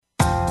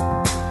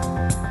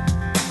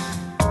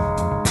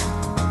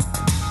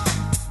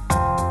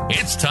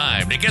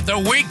get the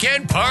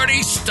weekend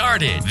party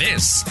started.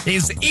 This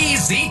is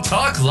Easy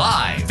Talk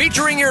Live,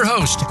 featuring your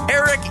host,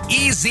 Eric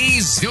Easy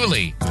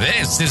Zuli.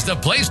 This is the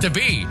place to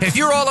be if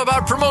you're all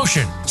about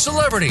promotion,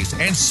 celebrities,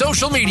 and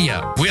social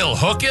media. We'll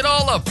hook it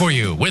all up for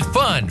you with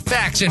fun,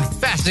 facts, and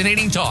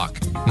fascinating talk.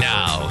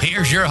 Now,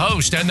 here's your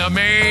host and the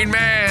main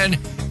man,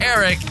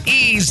 Eric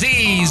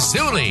Easy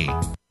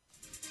Zuli.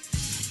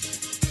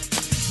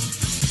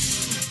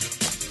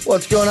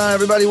 What's going on,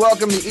 everybody?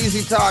 Welcome to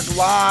Easy Talk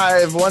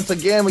Live. Once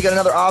again, we got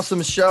another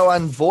awesome show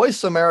on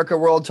Voice America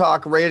World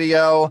Talk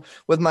Radio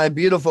with my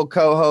beautiful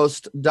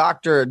co-host,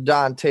 Dr.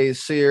 Dante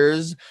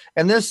Sears.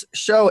 And this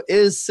show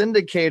is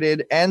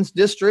syndicated and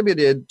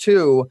distributed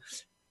to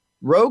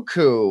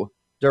Roku,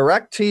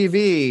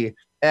 DirecTV,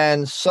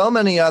 and so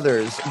many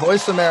others.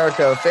 Voice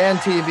America, Fan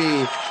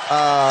TV,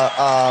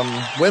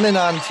 Women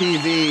on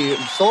TV,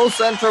 Soul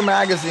Central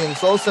Magazine,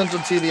 Soul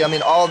Central TV. I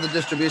mean, all of the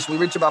distribution. We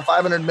reach about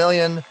 500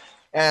 million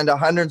and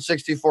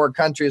 164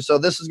 countries. So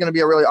this is going to be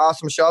a really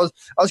awesome show.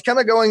 I was kind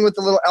of going with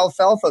the little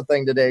alfalfa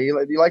thing today.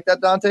 You like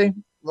that, Dante?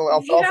 Little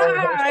alfalfa?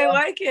 Yeah, I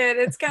like it.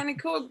 It's kind of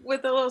cool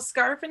with the little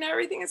scarf and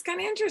everything. It's kind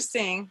of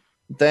interesting.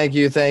 Thank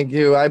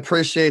you. I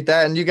appreciate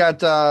that. And you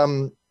got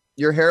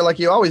your hair like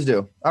you always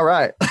do. All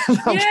right.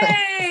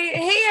 Yay!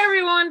 Hey,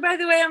 everyone. By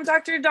the way, I'm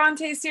Dr.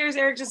 Dante Sears.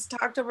 Eric just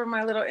talked over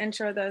my little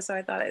intro, though, so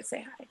I thought I'd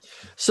say hi.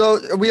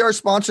 So we are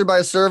sponsored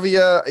by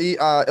Asservia,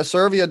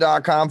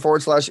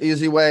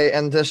 Asservia.com/easyway,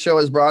 and this show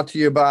is brought to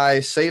you by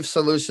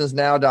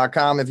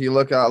SafeSolutionsNow.com. If you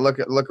look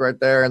right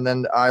there, and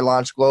then I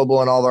Launch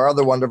Global and all our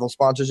other wonderful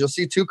sponsors, you'll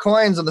see 2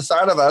 coins on the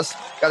side of us.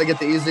 Got to get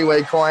the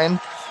EasyWay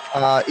coin.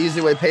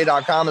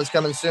 EasyWayPay.com is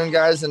coming soon,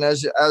 guys. And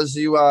as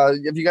you,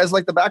 if you guys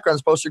like the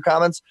backgrounds, post your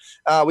comments.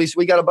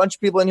 We got a bunch of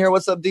people in here.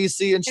 What's up,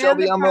 DC and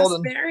Shelby Emerald?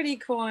 And the prosperity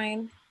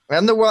coin.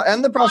 And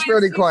the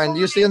prosperity coin.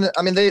 You see,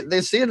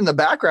 they see it in the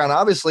background.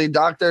 Obviously,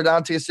 Dr.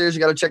 Dante Sears.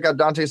 You got to check out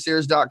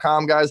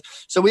DanteSears.com, guys.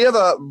 So we have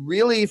a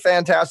really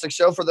fantastic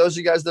show for those of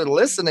you guys that are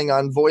listening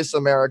on Voice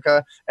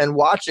America and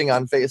watching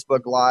on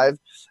Facebook Live.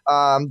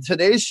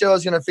 Today's show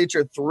is going to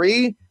feature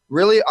 3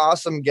 really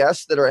awesome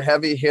guests that are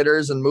heavy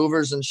hitters and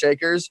movers and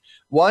shakers.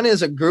 One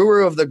is a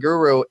guru of the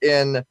guru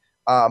in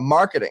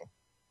marketing.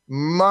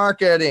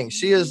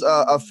 She is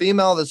a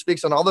female that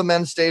speaks on all the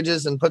men's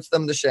stages and puts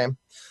them to shame.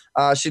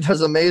 She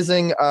does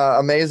amazing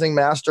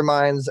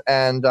masterminds,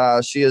 and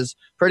she is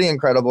pretty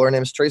incredible. Her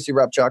name is Tracy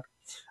Repchuk.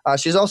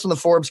 She's also in the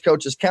Forbes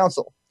Coaches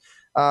Council.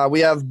 We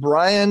have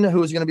Brian,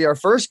 who's going to be our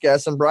first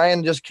guest, and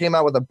Brian just came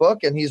out with a book,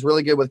 and he's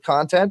really good with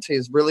content.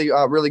 He's really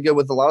good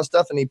with a lot of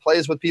stuff, and he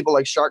plays with people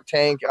like Shark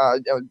Tank,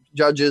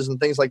 judges,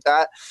 and things like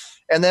that.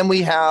 And then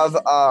we have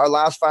our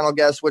last final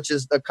guest, which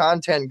is the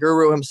content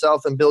guru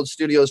himself and builds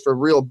studios for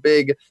real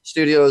big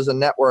studios and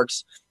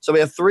networks. So we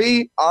have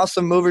 3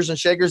 awesome movers and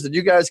shakers that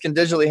you guys can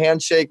digitally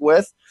handshake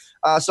with.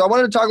 So I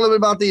wanted to talk a little bit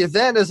about the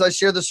event as I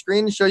share the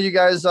screen, show you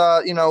guys,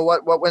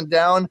 what went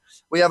down.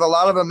 We have a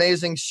lot of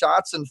amazing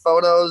shots and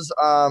photos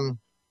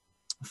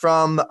from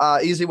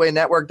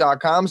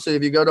EasyWayNetwork.com. So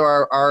if you go to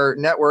our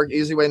network,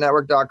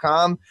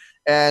 EasyWayNetwork.com,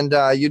 and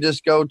you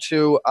just go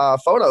to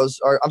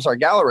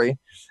gallery,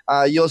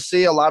 you'll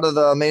see a lot of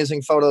the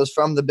amazing photos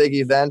from the big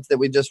event that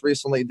we just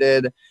recently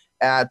did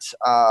at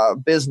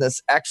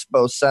Business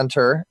Expo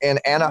Center in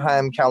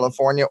Anaheim,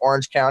 California,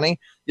 Orange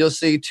County. You'll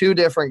see 2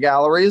 different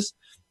galleries.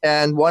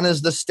 And one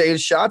is the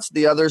stage shots,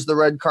 the other is the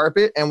red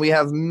carpet, and we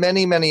have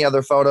many, many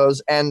other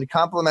photos and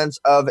compliments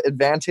of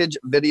Advantage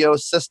Video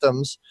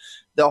Systems.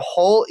 The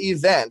whole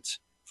event,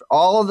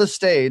 all of the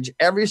stage,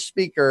 every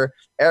speaker,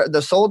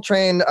 the Soul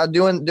Train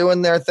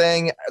doing their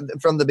thing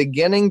from the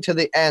beginning to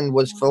the end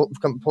was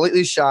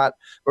completely shot.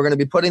 We're going to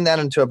be putting that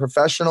into a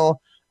professional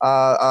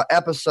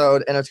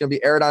episode, and it's going to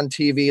be aired on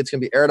TV. It's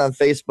going to be aired on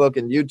Facebook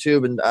and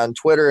YouTube and on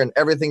Twitter and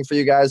everything for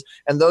you guys.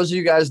 And those of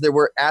you guys that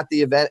were at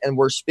the event and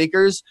were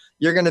speakers,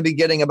 you're going to be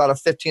getting about a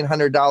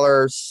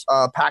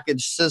 $1,500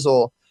 package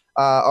sizzle,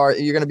 or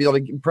you're going to be able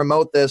to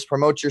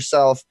promote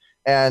yourself,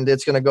 and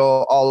it's going to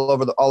go all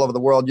over the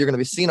world. You're going to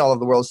be seen all over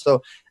the world.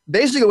 So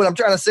basically what I'm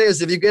trying to say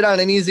is if you get on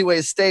an Easy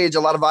Way stage,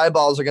 a lot of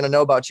eyeballs are going to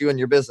know about you and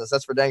your business.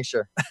 That's for dang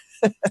sure.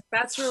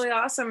 That's really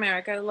awesome,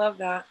 Eric. I love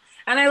that.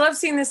 And I love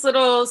seeing this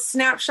little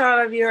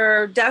snapshot of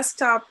your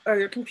desktop or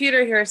your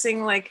computer here,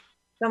 seeing like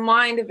the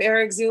mind of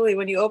Eric Zuli.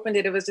 When you opened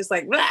it, it was just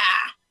like, blah.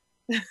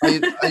 Are you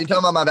talking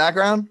about my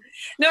background?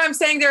 No, I'm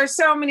saying there are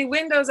so many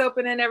windows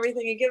open and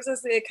everything. It gives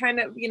us the kind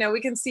of, we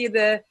can see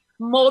the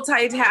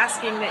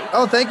multitasking that.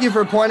 Oh, thank you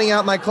for pointing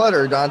out my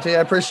clutter, Dante.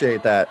 I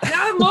appreciate that.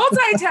 Now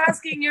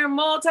multitasking, you're a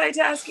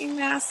multitasking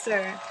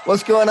master.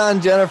 What's going on,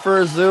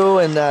 Jennifer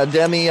Zhu and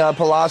Demi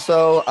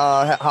Palazzo?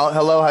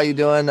 Hello, how you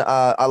doing?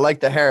 I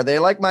like the hair. They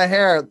like my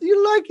hair.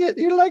 You like it.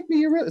 You like me.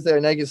 You really there.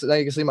 Now you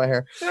can see my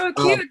hair. So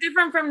cute,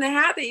 different from the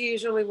hat that you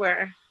usually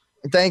wear.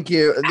 Thank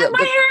you. And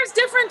my hair is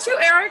different too,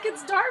 Eric.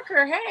 It's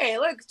darker. Hey,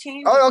 look,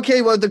 change. Oh,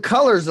 okay. Well, the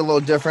color's a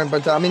little different,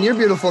 but I mean, you're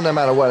beautiful no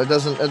matter what. It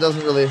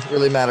doesn't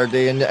really matter,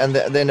 D. And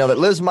they know that.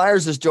 Liz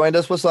Myers has joined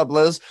us. What's up,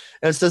 Liz?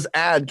 And it says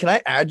add. Can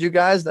I add you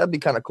guys? That'd be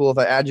kind of cool if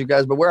I add you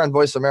guys, but we're on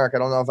Voice America. I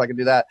don't know if I can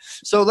do that.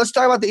 So let's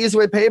talk about the Easy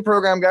Way Pay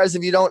program, guys.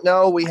 If you don't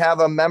know, we have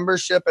a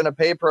membership and a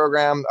pay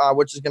program,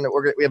 which is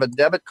we have a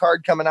debit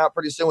card coming out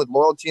pretty soon with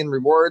loyalty and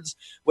rewards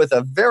with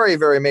a very,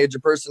 very major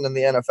person in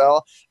the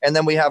NFL. And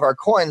then we have our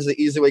coins, the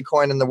Easy Way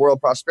coin and the World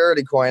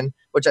Prosperity coin,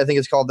 which I think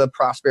is called the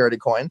Prosperity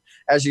coin.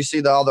 As you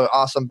see all the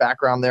awesome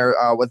background there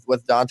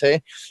with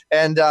Dante.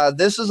 And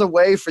this is a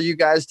way for you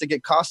guys to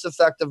get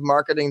cost-effective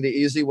marketing the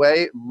easy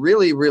way,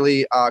 really,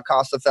 really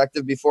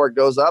cost-effective before it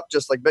goes up,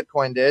 just like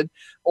Bitcoin did,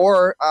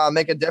 or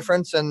make a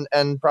difference in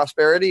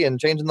prosperity and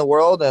changing the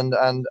world and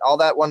all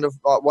that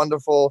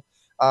wonderful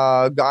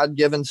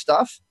God-given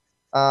stuff.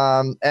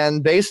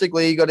 And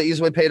basically you go to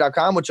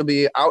easywaypay.com, which will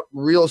be out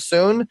real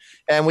soon.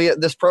 And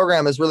this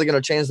program is really going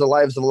to change the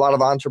lives of a lot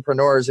of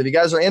entrepreneurs. If you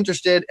guys are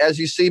interested, as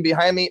you see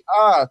behind me,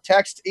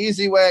 text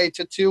EasyWay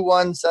to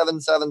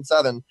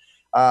 21777.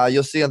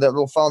 You'll see on that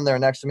little phone there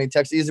next to me.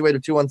 Text EasyWay to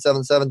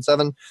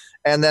 21777.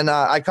 And then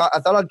I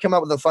thought I'd come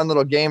up with a fun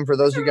little game for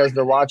those of you guys that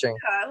are watching.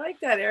 Yeah, I like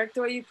that, Eric,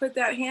 the way you put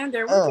that hand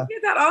there. Where did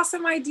you get that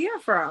awesome idea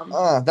from?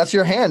 That's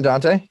your hand,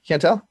 Dante. Can't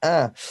tell?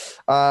 All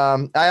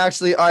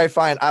right,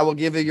 fine. I will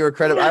give you your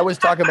credit. I always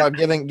talk about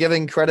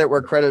giving credit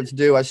where credit's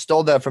due. I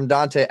stole that from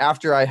Dante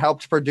after I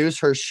helped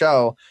produce her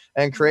show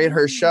and create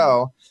her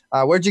show.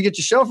 Where'd you get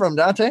your show from,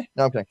 Dante?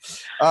 No, okay.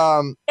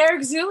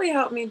 Eric Zuley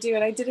helped me do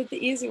it. I did it the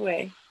easy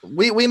way.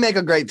 We make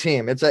a great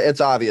team.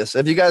 It's obvious.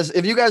 If you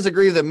guys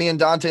agree that me and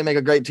Dante make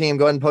a great team,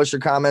 go ahead and post your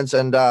comments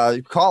and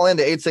call in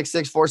to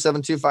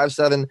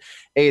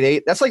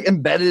 866-472-5788. That's like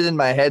embedded in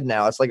my head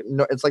now. It's like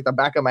the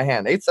back of my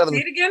hand. 87. Say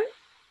it again.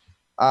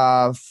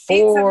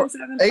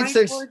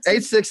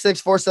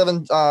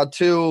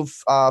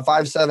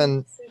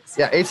 866-472-57.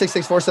 Yeah,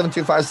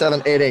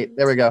 866-472-5788.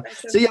 There we go.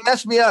 So you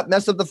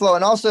messed up the flow.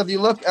 And also, if you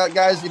look,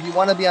 guys, if you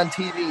want to be on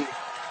TV,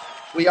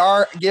 we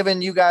are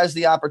giving you guys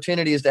the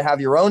opportunities to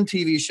have your own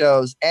TV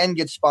shows and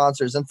get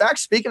sponsors. In fact,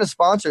 speaking of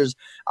sponsors,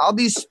 I'll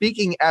be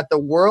speaking at the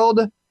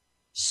World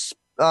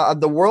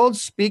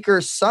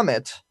Speaker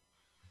Summit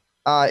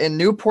in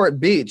Newport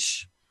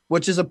Beach,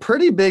 which is a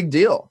pretty big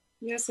deal.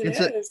 Yes, it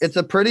is. It's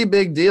a pretty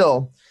big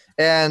deal.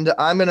 And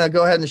I'm going to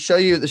go ahead and show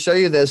you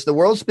this. The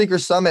World Speaker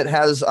Summit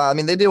has,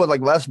 they deal with like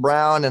Les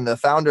Brown and the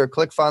founder of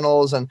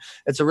ClickFunnels, and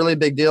it's a really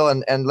big deal.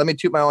 And let me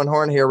toot my own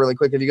horn here really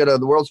quick. If you go to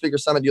the World Speaker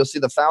Summit, you'll see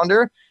the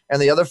founder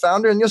and the other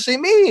founder, and you'll see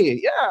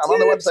me. Yeah, I'm on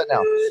the website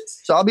now.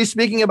 So I'll be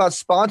speaking about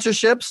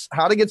sponsorships,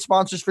 how to get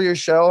sponsors for your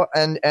show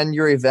and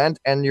your event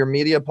and your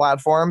media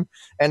platform,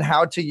 and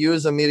how to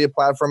use a media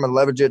platform and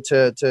leverage it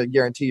to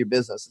guarantee your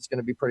business. It's going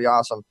to be pretty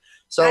awesome.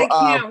 So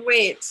I can't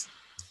wait.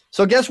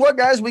 So guess what,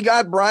 guys? We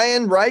got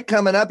Brian Wright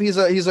coming up. He's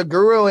a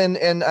guru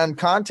in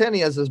content.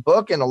 He has his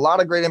book and a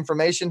lot of great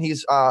information.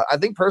 He's I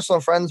think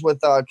personal friends with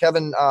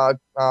Kevin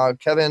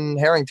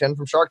Harrington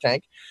from Shark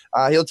Tank.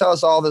 He'll tell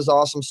us all of his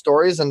awesome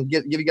stories and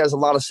give you guys a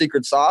lot of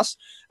secret sauce.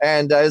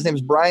 And his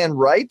name's Brian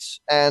Wright.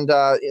 And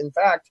in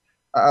fact,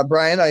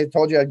 Brian, I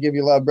told you I'd give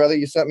you love, brother.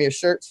 You sent me a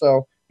shirt.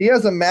 So he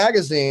has a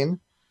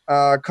magazine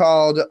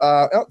called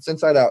it's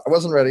Inside Out. I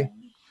wasn't ready.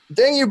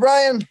 Dang you,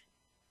 Brian.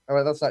 All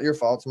right, that's not your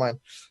fault. It's mine.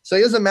 So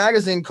he has a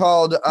magazine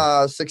called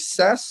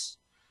Success.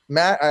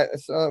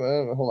 Hold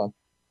on.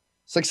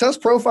 Success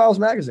Profiles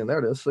Magazine. There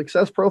it is.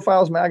 Success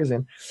Profiles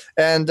Magazine.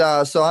 And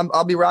so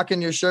I'll be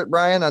rocking your shirt,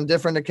 Brian, on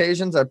different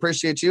occasions. I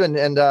appreciate you.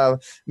 And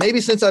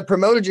maybe since I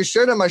promoted your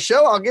shirt on my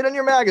show, I'll get in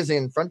your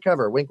magazine. Front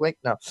cover. Wink, wink.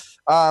 No.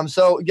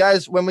 So,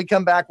 guys, when we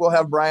come back, we'll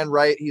have Brian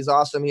Wright. He's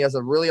awesome. He has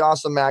a really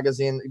awesome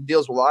magazine. He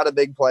deals with a lot of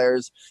big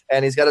players.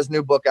 And he's got his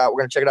new book out.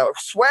 We're going to check it out.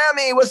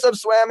 Swammy. What's up,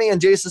 Swammy?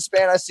 And Jason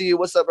Span, I see you.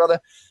 What's up, brother?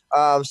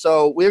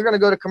 So we're going to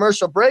go to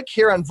commercial break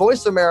here on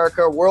Voice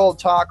America World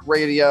Talk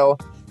Radio.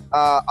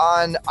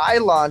 On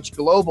iLaunch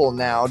Global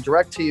now,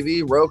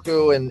 DirecTV,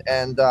 Roku, and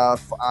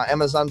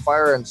Amazon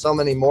Fire, and so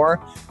many more.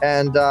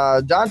 And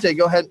Dante,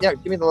 go ahead. Yeah,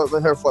 give me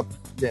the hair flip.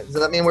 Does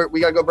that mean we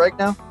got to go break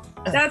now?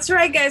 That's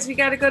right, guys. We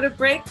got to go to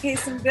break, pay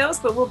some bills,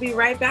 but we'll be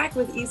right back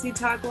with Easy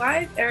Talk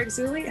Live, Eric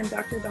Zuley and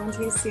Dr.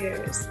 Dante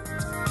Sears.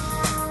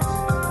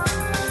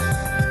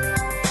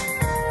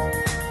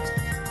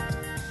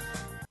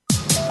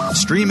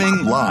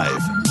 Streaming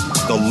live,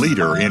 the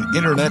leader in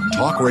Internet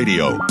talk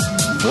radio.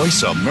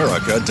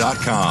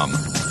 VoiceAmerica.com.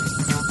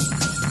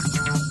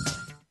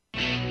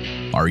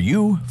 Are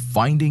you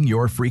finding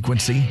your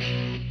frequency?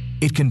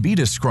 It can be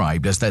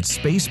described as that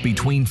space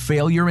between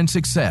failure and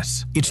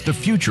success. It's the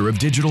future of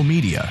digital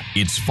media.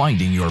 It's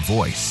finding your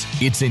voice.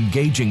 It's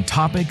engaging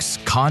topics,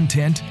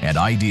 content, and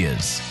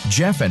ideas.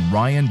 Jeff and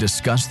Ryan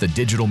discuss the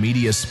digital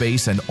media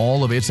space and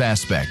all of its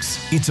aspects.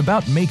 It's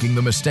about making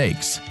the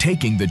mistakes,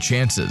 taking the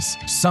chances,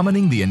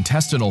 summoning the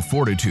intestinal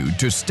fortitude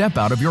to step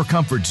out of your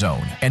comfort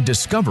zone, and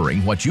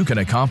discovering what you can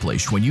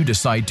accomplish when you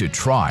decide to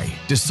try,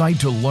 decide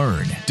to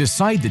learn,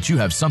 decide that you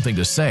have something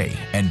to say,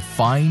 and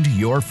find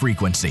your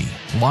frequency.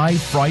 Live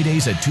live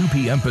Fridays at 2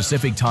 p.m.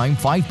 Pacific Time,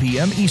 5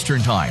 p.m.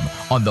 Eastern Time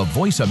on the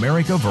Voice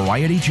America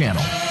Variety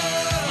Channel.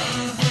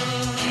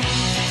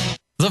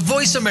 The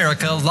Voice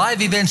America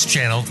Live Events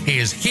channel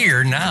is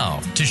here now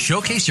to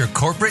showcase your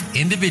corporate,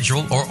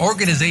 individual, or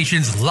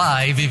organization's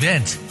live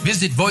event.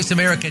 Visit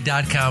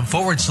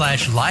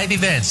voiceamerica.com/live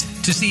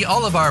events to see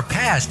all of our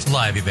past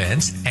live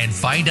events and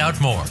find out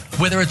more.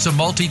 Whether it's a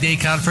multi-day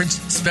conference,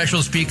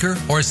 special speaker,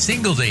 or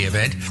single-day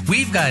event,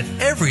 we've got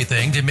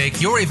everything to make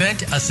your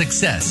event a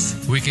success.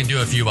 We can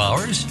do a few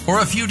hours or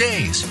a few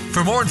days.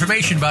 For more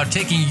information about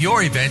taking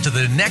your event to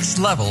the next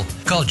level,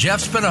 call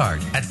Jeff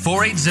Spinard at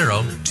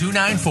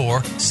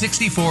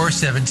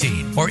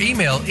 480-294-6417 or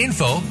email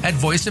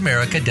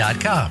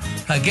info@voiceamerica.com.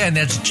 Again,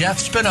 that's Jeff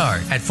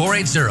Spinard at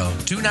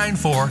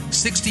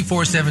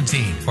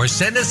 480-294-6417 or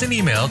send us an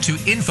email to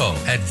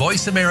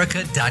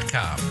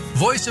info@voiceamerica.com.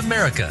 Voice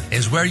America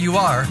is where you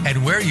are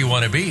and where you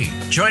want to be.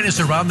 Join us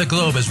around the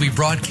globe as we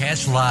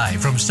broadcast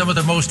live from some of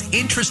the most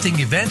interesting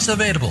events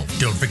available.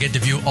 Don't forget to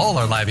view all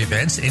our live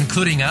events,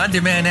 including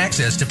on-demand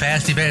access to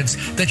past events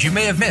that you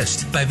may have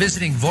missed by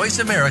visiting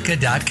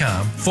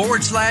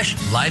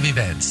voiceamerica.com/live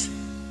events.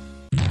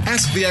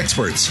 Ask the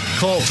experts.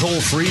 Call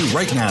toll free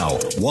right now.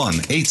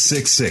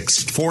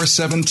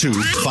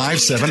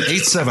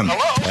 1-866-472-5787.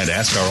 And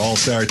ask our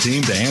All-Star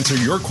team to answer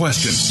your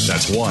question.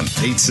 That's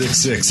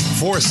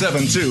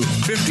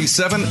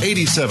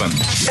 1-866-472-5787.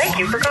 Thank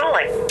you for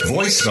calling.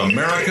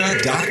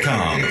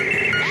 VoiceAmerica.com.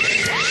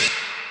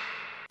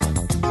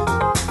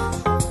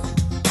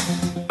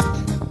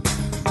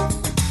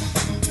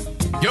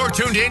 You're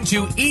tuned in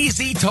to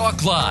Easy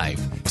Talk Live.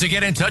 To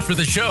get in touch with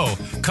the show,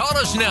 call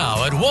us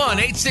now at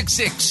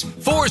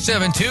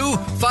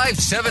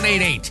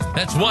 1-866-472-5788.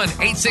 That's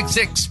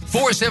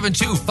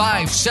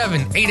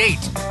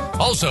 1-866-472-5788.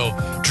 Also,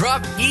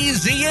 drop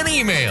Easy an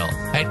email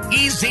at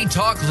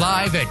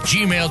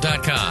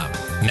easytalklive@gmail.com.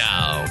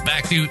 Now,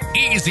 back to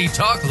Easy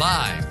Talk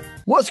Live.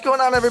 What's going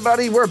on,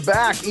 everybody? We're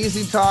back.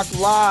 Easy Talk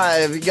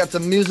Live. You got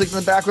some music in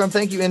the background.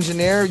 Thank you,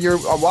 engineer. You're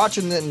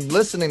watching and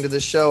listening to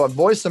this show at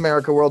Voice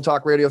America World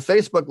Talk Radio,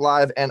 Facebook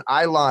Live, and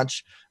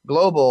iLaunch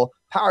Global,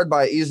 powered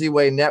by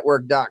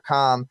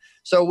EasyWayNetwork.com.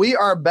 So we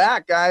are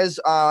back, guys.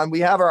 We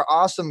have our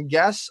awesome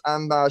guests.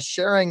 I'm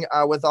sharing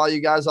with all you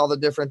guys all the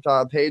different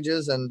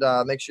pages, and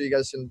make sure you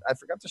guys can. I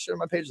forgot to share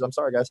my pages. I'm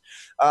sorry, guys.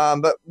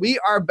 But we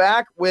are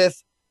back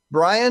with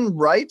Brian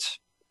Wright,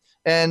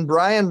 and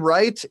Brian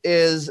Wright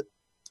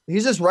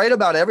he's just right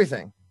about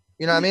everything.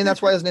 You know what I mean?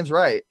 That's why his name's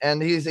Wright.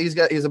 And he's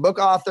a book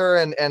author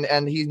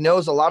and he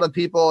knows a lot of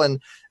people. And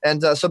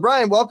so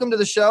Brian, welcome to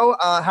the show.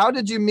 How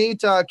did you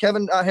meet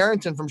Kevin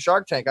Harrington from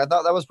Shark Tank? I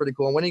thought that was pretty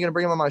cool. And when are you going to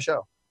bring him on my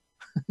show?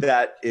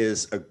 That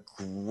is a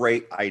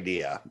great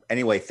idea.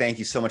 Anyway, thank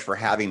you so much for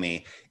having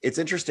me. It's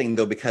interesting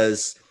though,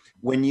 because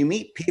when you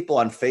meet people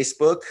on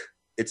Facebook,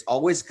 it's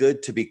always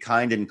good to be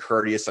kind and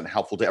courteous and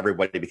helpful to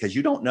everybody because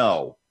you don't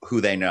know who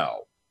they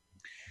know.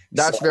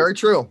 That's very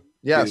true.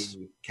 Yes.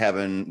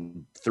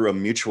 Kevin, through a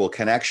mutual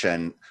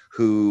connection,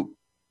 who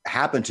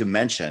happened to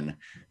mention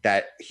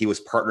that he was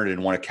partnered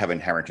in one of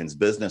Kevin Harrington's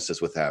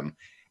businesses with him.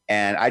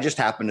 And I just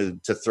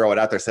happened to throw it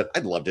out there, said,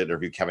 I'd love to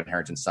interview Kevin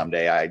Harrington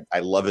someday. I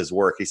love his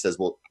work. He says,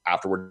 well,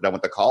 after we're done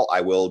with the call,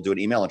 I will do an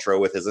email intro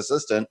with his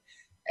assistant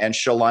and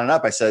she'll line it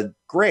up. I said,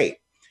 great.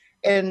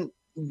 And,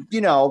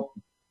 you know,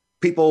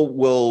 people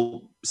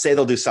will say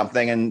they'll do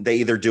something and they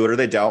either do it or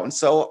they don't. And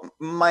so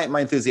my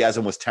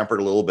enthusiasm was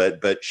tempered a little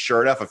bit, but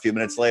sure enough, a few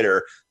minutes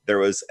later, there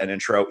was an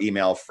intro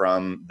email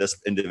from this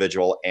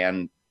individual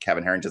and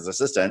Kevin Harrington's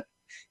assistant.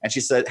 And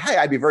she said, hey,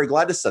 I'd be very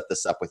glad to set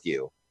this up with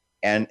you.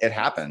 And it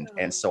happened.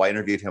 And so I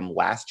interviewed him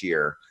last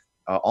year,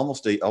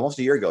 almost a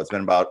year ago. It's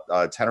been about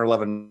 10 or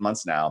 11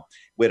 months now.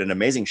 We had an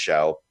amazing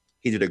show.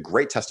 He did a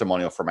great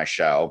testimonial for my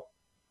show.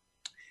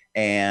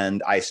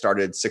 And I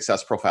started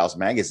Success Profiles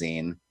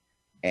magazine.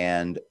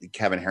 And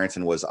Kevin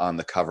Harrington was on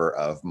the cover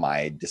of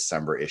my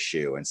December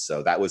issue. And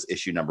so that was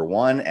issue number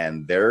 1.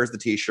 And there's the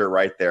t-shirt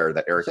right there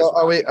that Eric. So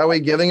are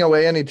we giving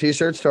away any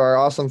t-shirts to our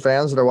awesome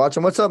fans that are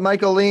watching? What's up,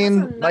 Michael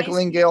Lean? Michael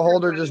Lean Gale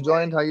Holder just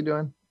joined. How you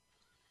doing?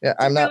 Yeah,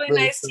 I'm not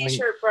really nice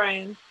t-shirt,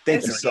 Brian.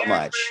 Thank you so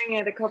much.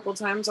 Wearing it a couple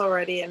times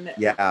already, and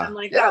yeah, I'm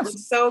like, that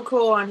looks so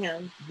cool on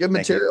him. Good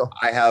material.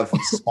 I have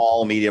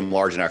small, medium,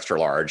 large, and extra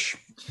large.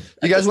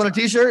 You guys want a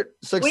t-shirt?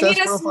 We need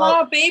a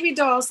small baby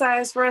doll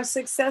size for us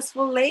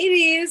successful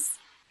ladies.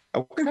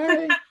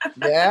 Okay.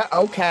 Yeah,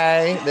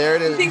 okay. There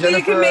it is. You think that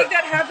you can make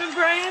that happen,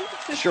 Brian?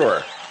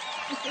 Sure.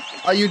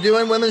 Are you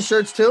doing women's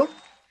shirts too?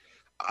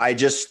 I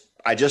just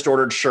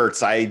ordered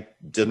shirts. I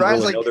didn't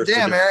Brian's really know there's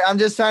damn, Eric, I'm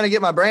just trying to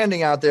get my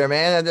branding out there,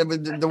 man.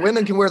 The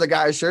women can wear the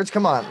guys' shirts.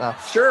 Come on now.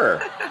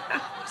 Sure.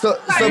 So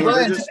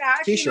Brian, just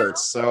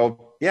t-shirts.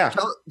 So yeah.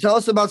 Tell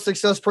us about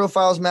Success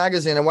Profiles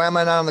magazine and why am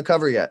I not on the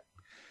cover yet?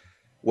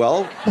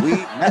 Well, we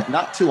met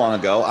not too long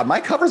ago.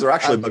 My covers are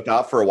actually booked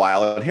out for a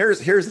while. And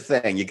here's the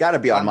thing. You got to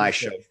be on my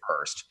show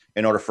first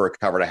in order for a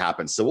cover to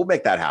happen. So we'll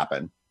make that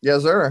happen.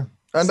 Yes, sir.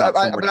 And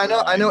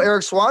I know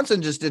Eric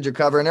Swanson just did your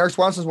cover, and Eric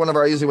Swanson's one of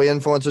our Easy Way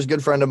influencers,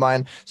 good friend of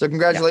mine. So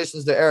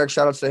congratulations to Eric.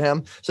 Shout outs to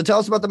him. So tell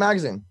us about the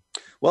magazine.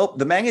 Well,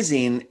 the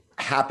magazine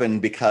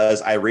happened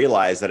because I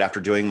realized that after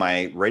doing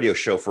my radio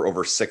show for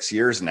over 6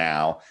 years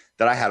now,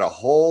 that I had a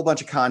whole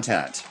bunch of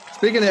content.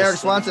 Speaking of Eric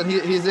Swanson,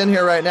 he's in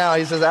here right now.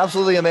 He says,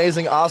 absolutely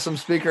amazing, awesome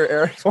speaker,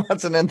 Eric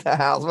Swanson in the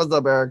house. What's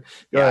up, Eric?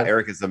 Go ahead.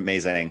 Eric is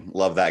amazing.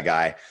 Love that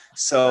guy.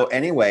 So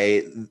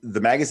anyway,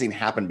 the magazine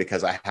happened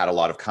because I had a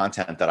lot of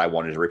content that I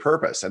wanted to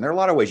repurpose. And there are a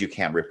lot of ways you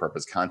can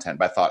repurpose content.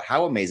 But I thought,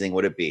 how amazing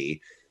would it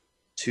be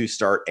to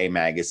start a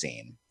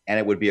magazine? And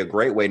it would be a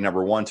great way,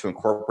 number one, to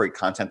incorporate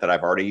content that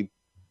I've already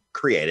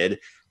created.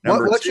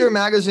 What's your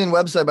magazine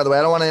website, by the way?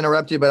 I don't want to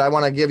interrupt you, but I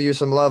want to give you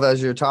some love as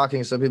you're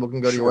talking so people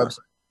can go to your website.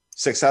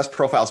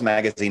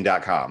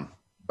 SuccessProfilesMagazine.com.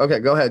 Okay,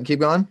 go ahead.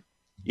 Keep going.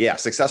 Yeah,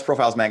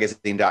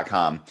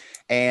 SuccessProfilesMagazine.com.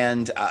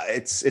 And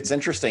it's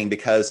interesting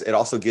because it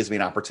also gives me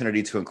an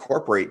opportunity to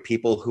incorporate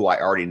people who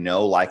I already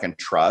know, like, and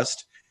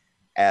trust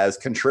as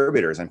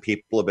contributors. And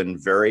people have been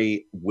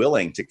very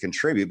willing to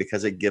contribute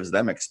because it gives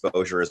them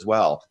exposure as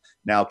well.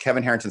 Now,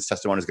 Kevin Harrington's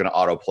testimony is going to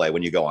autoplay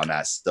when you go on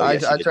that. So I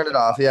turned it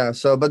off. Yeah.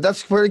 So, but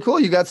that's pretty cool.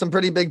 You got some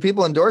pretty big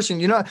people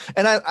endorsing,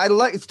 and I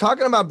like it's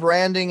talking about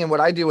branding and what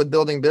I do with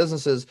building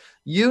businesses.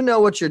 You know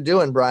what you're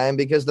doing, Brian,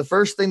 because the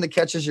first thing that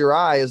catches your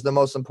eye is the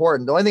most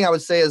important. The only thing I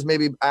would say is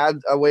maybe add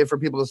a way for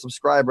people to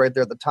subscribe right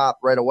there at the top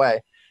right away.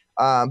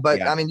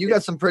 But I mean, you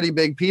got some pretty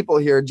big people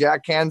here,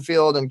 Jack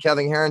Canfield and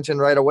Kevin Harrington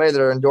right away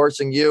that are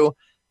endorsing you.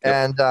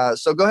 Yep. And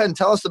so go ahead and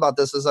tell us about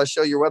this as I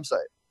show your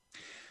website.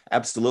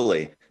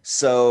 Absolutely.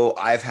 So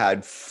I've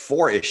had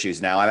 4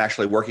 issues now. I'm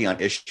actually working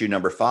on issue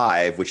number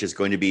 5, which is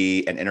going to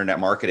be an internet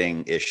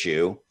marketing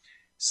issue.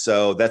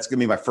 So that's going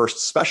to be my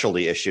first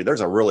specialty issue. There's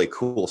a really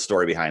cool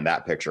story behind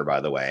that picture, by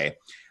the way.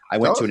 I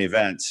went to an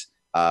event,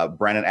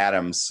 Brandon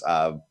Adams'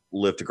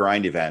 Live to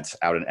Grind event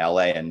out in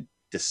LA in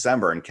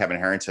December, and Kevin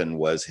Harrington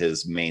was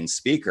his main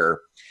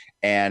speaker.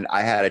 And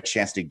I had a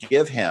chance to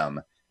give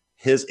him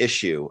his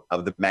issue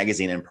of the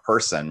magazine in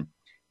person.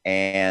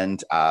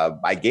 And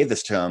I gave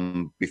this to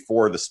him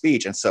before the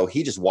speech. And so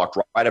he just walked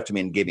right up to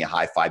me and gave me a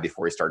high five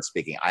before he started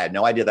speaking. I had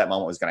no idea that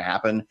moment was going to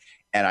happen.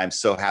 And I'm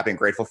so happy and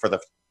grateful for the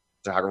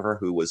photographer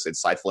who was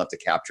insightful enough to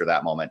capture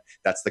that moment.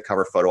 That's the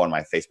cover photo on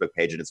my Facebook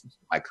page. And it's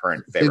my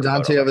current favorite.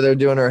 Dante over there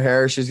doing her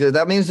hair. She's good.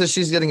 That means that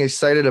she's getting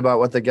excited about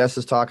what the guest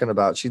is talking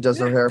about. She does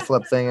her hair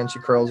flip thing and she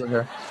curls her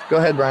hair. Go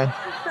ahead, Brian.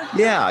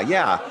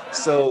 Yeah.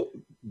 So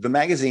the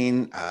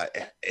magazine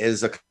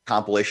is a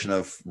compilation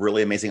of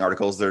really amazing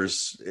articles.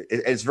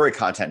 It's very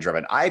content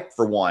driven. I,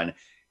 for one,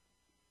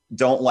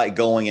 don't like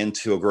going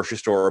into a grocery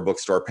store or a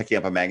bookstore, picking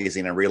up a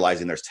magazine and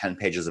realizing there's 10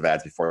 pages of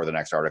ads before the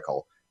next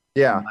article.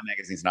 Yeah. My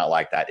magazine's not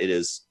like that. It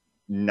is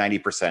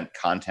 90%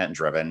 content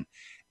driven.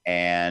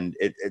 And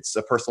it's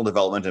a personal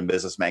development and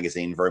business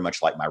magazine, very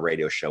much like my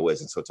radio show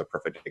is. And so it's a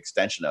perfect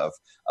extension of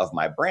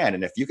my brand.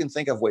 And if you can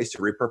think of ways to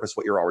repurpose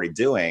what you're already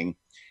doing,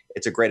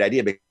 it's a great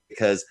idea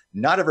because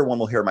not everyone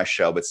will hear my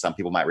show, but some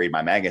people might read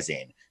my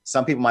magazine.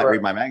 Some people might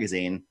read my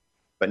magazine,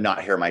 but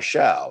not hear my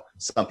show.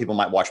 Some people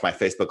might watch my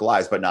Facebook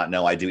Lives, but not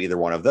know I do either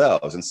one of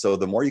those. And so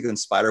the more you can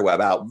spider web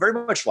out, very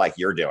much like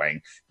you're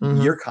doing,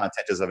 your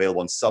content is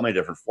available in so many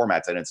different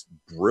formats and it's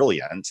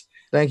brilliant.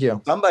 Thank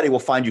you. Somebody will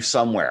find you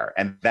somewhere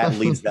and that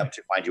leads them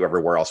to find you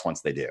everywhere else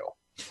once they do.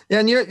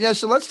 Yeah. And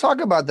so let's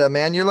talk about that,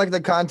 man. You're like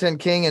the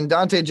content king, and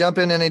Dante, jump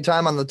in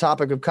anytime on the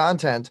topic of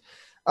content.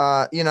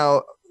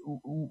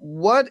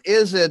 What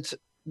is it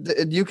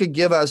that you could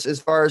give us as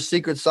far as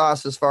secret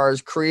sauce, as far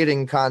as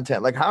creating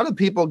content? Like, how do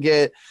people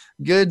get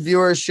good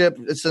viewership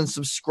and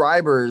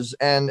subscribers?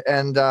 And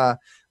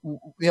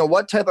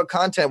what type of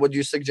content would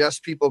you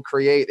suggest people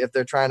create if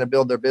they're trying to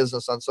build their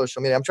business on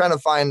social media? I'm trying to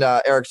find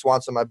Eric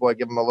Swanson, my boy,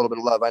 give him a little bit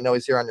of love. I know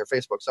he's here on your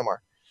Facebook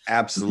somewhere.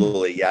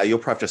 Absolutely. Yeah. You'll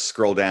probably have to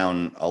scroll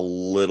down a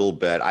little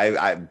bit.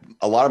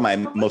 A lot of my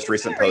most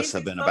recent posts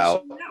have been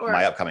about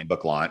my upcoming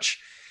book launch.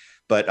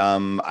 But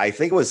I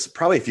think it was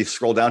probably, if you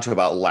scroll down to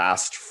about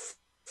last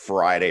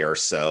Friday or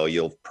so,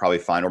 you'll probably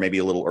find, or maybe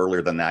a little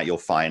earlier than that, you'll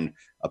find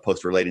a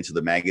post relating to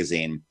the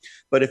magazine.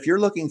 But if you're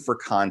looking for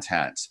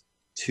content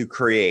to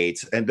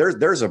create, and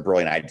there's a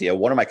brilliant idea.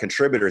 One of my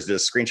contributors did a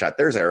screenshot.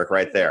 There's Eric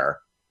right there.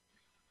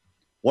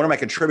 One of my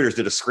contributors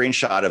did a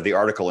screenshot of the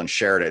article and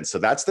shared it. So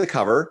that's the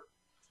cover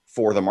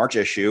for the March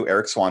issue.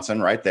 Eric Swanson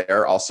right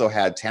there. Also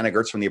had Tana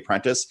Gertz from The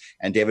Apprentice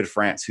and David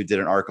France, who did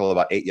an article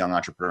about 8 young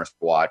entrepreneurs to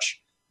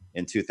watch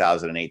in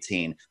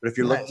 2018. But if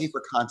you're looking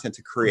for content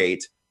to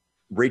create,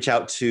 reach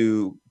out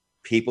to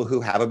people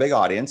who have a big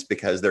audience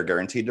because they're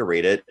guaranteed to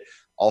read it.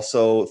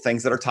 Also,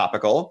 things that are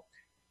topical,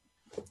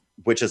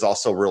 which is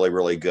also really,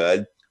 really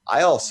good.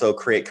 I also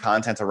create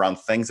content around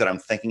things that I'm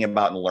thinking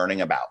about and learning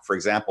about. For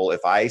example,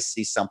 if I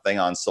see something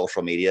on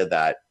social media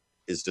that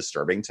is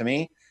disturbing to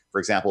me, for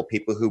example,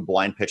 people who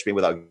blind pitch me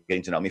without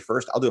getting to know me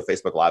first, I'll do a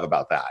Facebook Live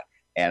about that.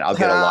 And I'll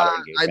get a lot of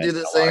engagement. I do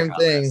the same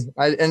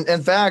thing.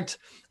 In fact,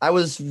 I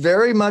was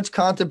very much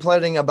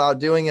contemplating about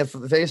doing a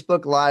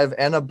Facebook Live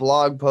and a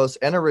blog post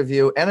and a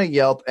review and a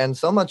Yelp and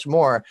so much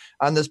more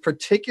on this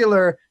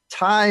particular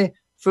Thai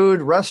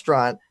food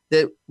restaurant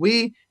that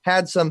we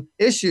had some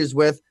issues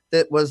with.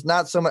 That was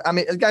not so much. I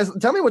mean, guys,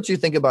 tell me what you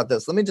think about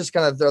this. Let me just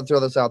kind of throw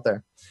this out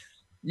there.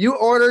 You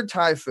ordered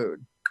Thai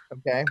food,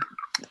 okay?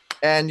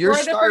 and you're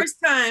for the first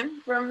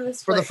time from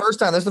this for the first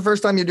time. This is the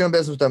first time you're doing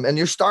business with them, and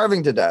you're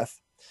starving to death.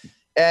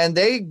 And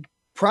they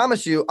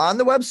promise you on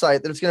the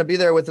website that it's going to be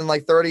there within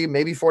like 30,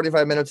 maybe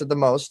 45 minutes at the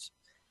most.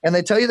 And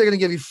they tell you they're going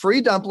to give you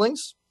free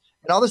dumplings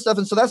and all this stuff.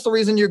 And so that's the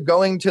reason you're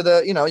going to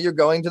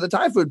the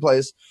Thai food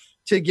place,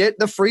 to get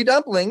the free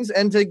dumplings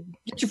and to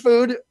get your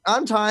food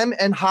on time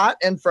and hot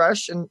and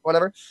fresh and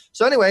whatever.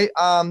 So anyway,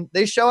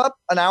 they show up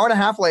an hour and a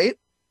half late,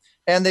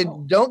 and they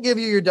don't give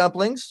you your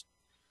dumplings.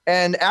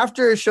 And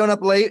after showing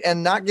up late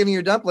and not giving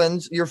your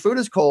dumplings, your food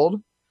is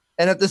cold.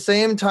 And at the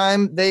same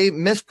time, they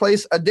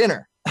misplace a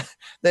dinner.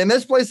 They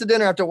misplaced the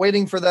dinner after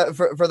waiting for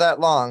that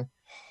long.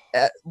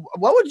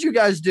 What would you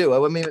guys do?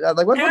 I mean,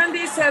 like what?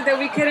 Andy said that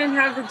we couldn't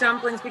have the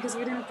dumplings because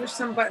we didn't push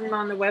some button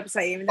on the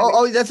website. Even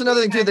though that's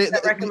another thing too. They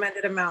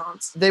recommended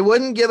amounts. They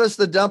wouldn't give us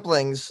the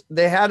dumplings.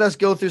 They had us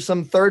go through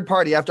some third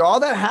party. After all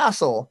that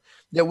hassle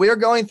that we're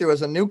going through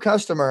as a new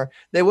customer,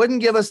 they wouldn't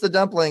give us the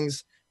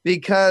dumplings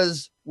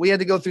because we had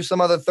to go through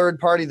some other third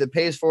party that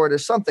pays for it or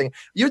something.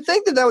 You'd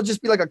think that would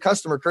just be like a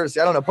customer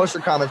courtesy. I don't know. Post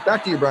your comments.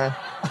 Back to you, Brian.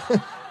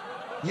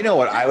 You know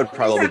what I would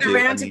probably do?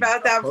 Rant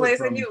about that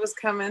place. I knew it was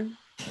coming.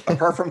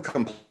 Apart from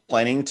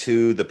complaining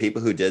to the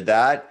people who did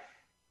that,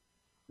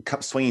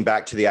 swinging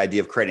back to the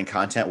idea of creating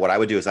content, what I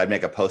would do is I'd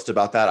make a post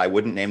about that. I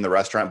wouldn't name the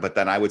restaurant, but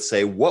then I would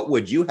say, what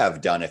would you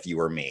have done if you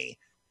were me?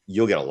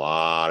 You'll get a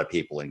lot of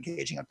people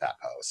engaging with that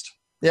post.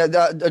 Yeah,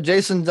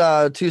 Jason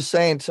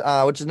Toussaint,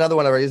 which is another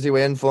one of our Easy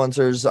Way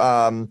influencers.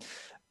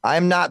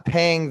 I'm not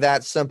paying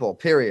that simple,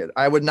 period.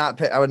 I would not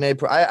pay.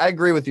 I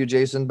agree with you,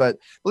 Jason, but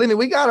believe me,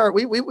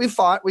 we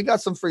fought. We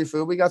got some free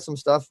food. We got some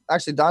stuff.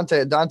 Actually,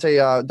 Dante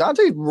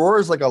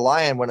roars like a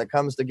lion when it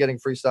comes to getting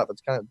free stuff.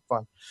 It's kind of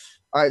fun.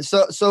 All right.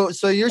 So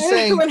you're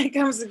saying when it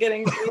comes to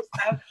getting free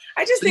stuff,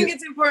 I just think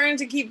it's important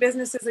to keep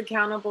businesses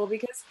accountable,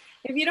 because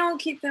if you don't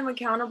keep them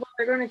accountable,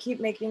 they're going to keep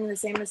making the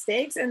same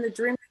mistakes, and the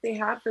dream that they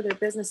had for their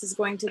business is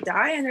going to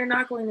die, and they're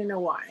not going to know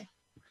why.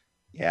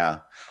 Yeah.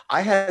 I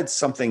had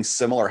something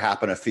similar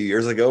happen a few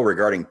years ago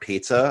regarding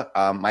pizza.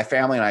 My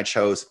family and I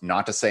chose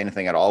not to say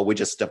anything at all. We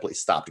just simply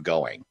stopped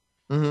going.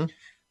 Mm-hmm.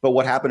 But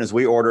what happened is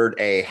we ordered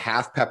a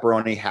half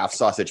pepperoni, half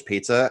sausage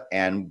pizza.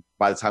 And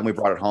by the time we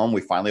brought it home,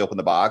 we finally opened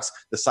the box.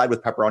 The side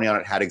with pepperoni on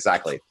it had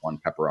exactly one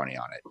pepperoni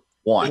on it.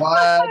 One.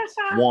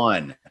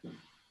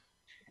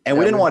 And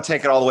we didn't want to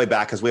take it all the way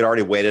back because we'd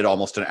already waited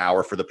almost an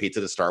hour for the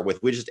pizza to start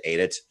with. We just ate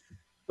it.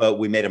 But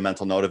we made a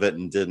mental note of it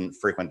and didn't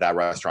frequent that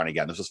restaurant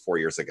again. This was 4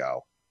 years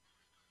ago.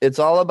 It's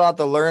all about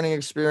the learning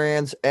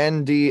experience.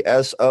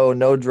 NDSO,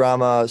 no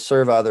drama,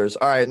 serve others.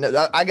 All right,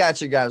 I got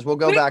you guys. We'll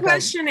go back.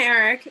 Question,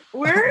 Eric.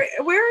 Where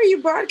are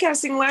you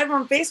broadcasting live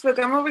on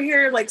Facebook? I'm over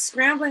here like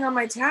scrambling on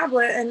my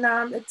tablet, and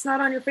it's not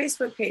on your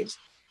Facebook page.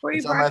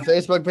 It's on my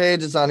Facebook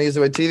page. It's on Easy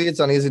Way TV. It's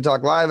on Easy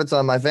Talk Live. It's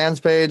on my fans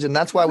page, and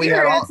that's why we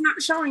have. It's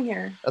not showing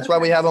here. That's why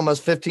we have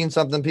almost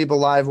 15-something people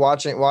live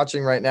watching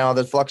right now.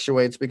 That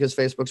fluctuates because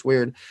Facebook's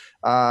weird,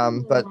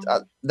 but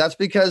that's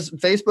because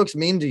Facebook's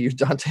mean to you,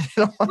 Dante.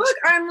 Look,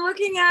 I'm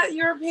looking at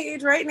your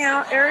page right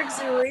now, Eric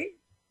Zuley,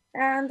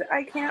 and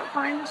I can't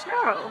find the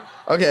show.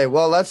 Okay,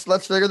 well let's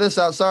figure this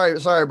out. Sorry,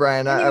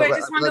 Brian. Anyway, I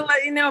just wanted to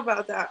let you know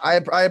about that. I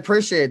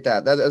appreciate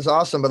that. That is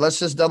awesome. But let's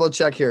just double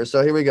check here.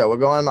 So here we go. We'll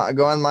go on my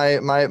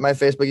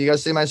Facebook. You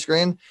guys see my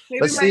screen?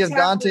 Let's see if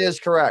Dante is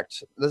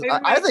correct.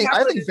 I think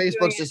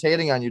Facebook's just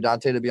hating on you,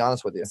 Dante. To be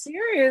honest with you.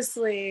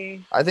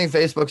 Seriously. I think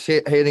Facebook's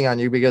hating on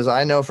you because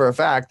I know for a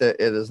fact that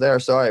it is there.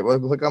 So all right, we'll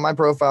click on my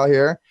profile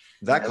here.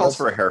 That calls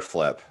for a hair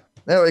flip.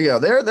 There we go.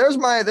 There's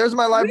my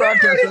live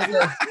broadcast.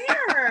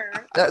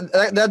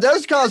 That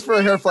does cause for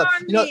a hair flip.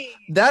 You know,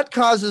 that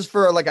causes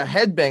for like a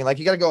headbang. Like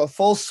you got to go a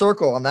full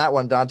circle on that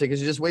one, Dante,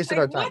 because you just wasted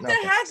our time. What the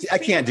heck? I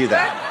can't do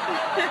that.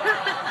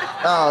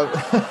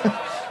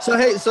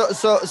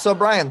 So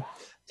Brian,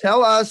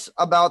 tell us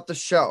about the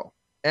show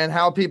and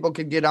how people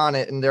could get on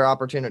it and their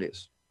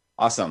opportunities.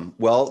 Awesome.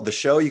 Well, the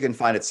show you can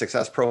find at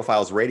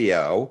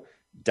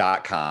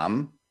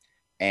successprofilesradio.com,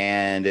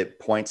 and it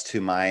points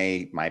to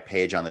my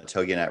page on the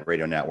TogiNet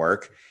Radio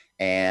Network.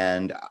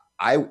 And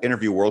I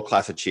interview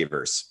world-class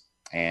achievers,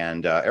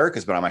 and Eric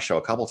has been on my show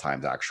a couple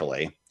times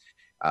actually.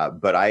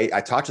 But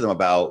I talked to them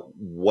about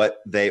what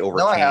they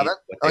overcame. No, I haven't.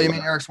 Oh, you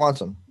mean Eric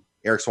Swanson?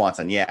 Eric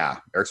Swanson, yeah.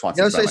 Eric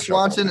Swanson. You gotta say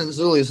Swanson and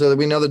Zuley so that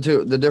we know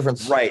the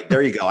difference. Right,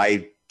 there you go.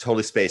 I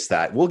totally spaced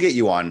that. We'll get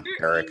you on,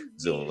 Eric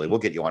Zuley. We'll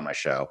get you on my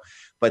show.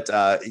 But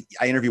I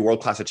interview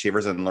world-class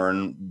achievers and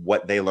learn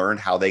what they learned,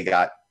 how they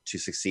got to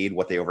succeed,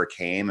 what they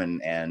overcame,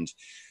 and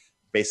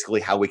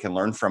basically how we can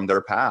learn from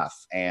their path.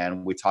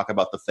 And we talk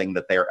about the thing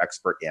that they are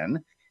expert in.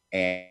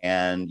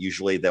 And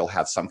usually they'll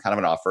have some kind of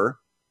an offer,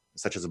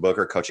 such as a book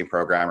or coaching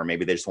program, or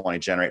maybe they just want to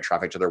generate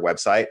traffic to their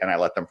website, and I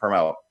let them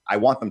promote. I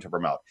want them to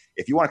promote.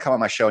 If you want to come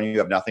on my show and you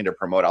have nothing to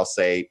promote, I'll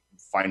say,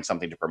 find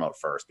something to promote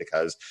first,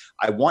 because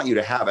I want you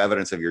to have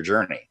evidence of your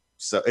journey.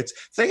 So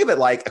think of it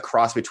like a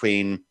cross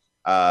between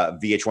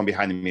VH1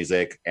 Behind the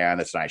Music and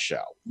The Tonight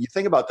Show. You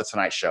think about The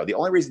Tonight Show. The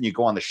only reason you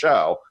go on the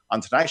show,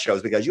 on Tonight Show,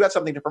 is because you have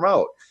something to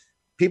promote.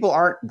 people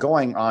aren't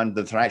going on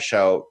the Tonight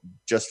Show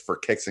just for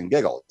kicks and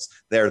giggles.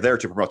 They're there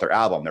to promote their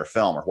album, their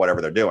film, or whatever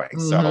they're doing.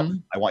 So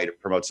I want you to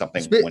promote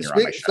something when you're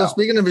on my show. So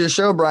speaking of your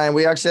show, Brian,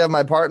 we actually have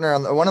my partner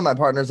one of my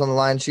partners on the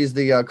line. She's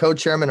the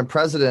co-chairman and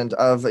president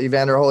of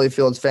Evander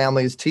Holyfield's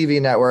family's TV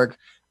network.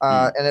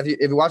 And if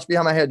you watch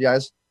behind my head,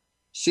 guys,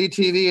 She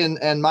TV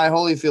and My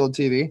Holyfield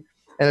TV.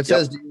 And it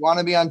says, do you want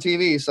to be on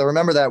TV? So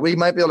remember that. We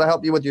might be able to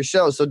help you with your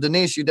show. So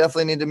Denise, you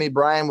definitely need to meet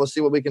Brian. We'll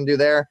see what we can do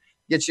there.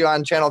 Get you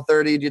on Channel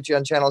 30, get you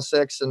on Channel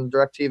 6 and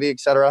DirecTV,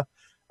 etc.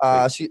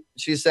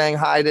 She's saying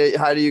hi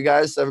to you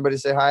guys. So everybody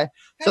say hi.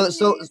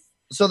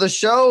 So the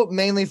show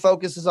mainly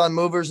focuses on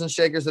movers and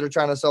shakers that are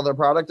trying to sell their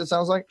product, it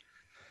sounds like?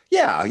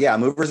 Yeah.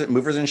 Movers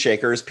and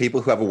shakers, people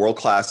who have a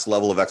world-class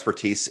level of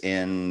expertise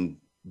in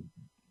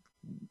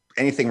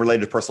anything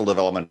related to personal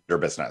development or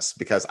business,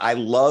 because I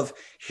love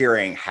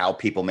hearing how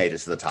people made it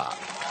to the top.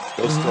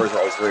 Those stories are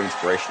always very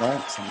inspirational.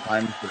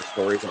 Sometimes their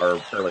stories are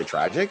fairly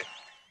tragic,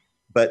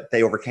 but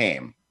they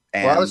overcame.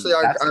 And well, obviously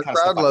our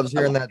crowd loves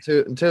hearing that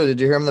too. Did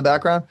you hear him in the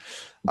background?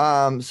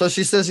 So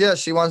she says, yes,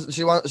 she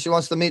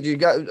wants to meet you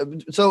guys.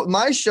 So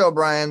my show,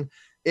 Brian,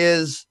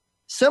 is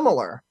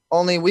similar.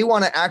 Only we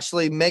want to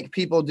actually make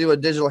people do a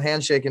digital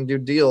handshake and do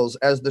deals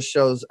as the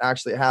show's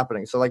actually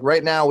happening. So like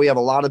right now we have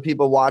a lot of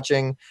people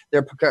watching,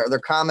 they're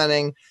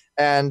commenting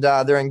and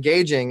they're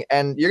engaging,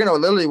 and you're going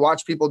to literally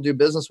watch people do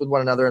business with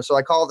one another. And so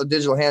I call it the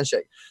digital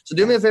handshake. So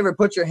do me a favor,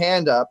 put your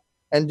hand up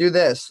and do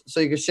this. So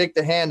you can shake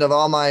the hand of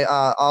all my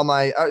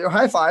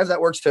high five. That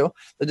works too.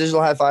 The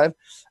digital high five.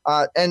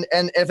 And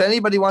if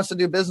anybody wants to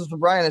do business with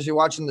Brian as you're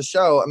watching the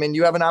show, I mean,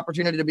 you have an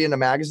opportunity to be in a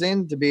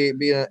magazine, to be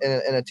in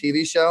a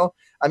TV show.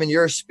 I mean,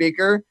 you're a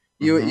speaker.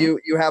 You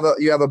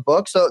have a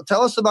book. So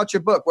tell us about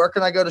your book. Where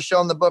can I go to show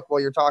them the book while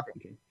you're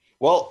talking?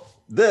 Well,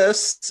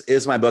 this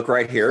is my book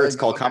right here. It's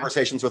called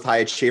Conversations with High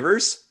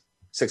Achievers.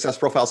 Success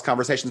Profiles,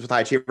 Conversations with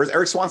High Achievers.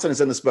 Eric Swanson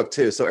is in this book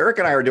too. So Eric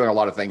and I are doing a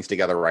lot of things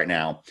together right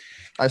now.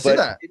 I see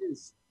that.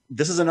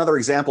 This is another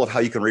example of how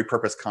you can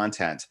repurpose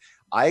content.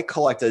 I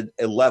collected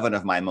 11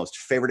 of my most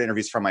favorite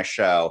interviews from my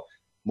show.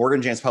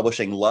 Morgan James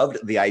Publishing loved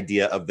the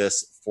idea of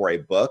this for a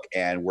book,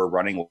 and we're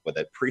running with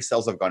it.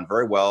 Pre-sales have gone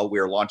very well. We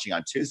are launching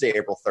on Tuesday,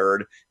 April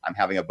 3rd. I'm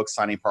having a book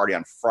signing party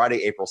on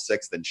Friday, April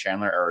 6th in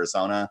Chandler,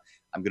 Arizona.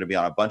 I'm going to be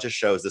on a bunch of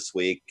shows this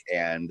week,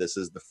 and this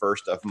is the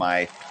first of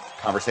my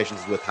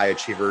Conversations with High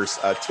Achievers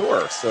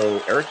tour.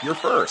 So, Eric, you're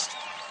first.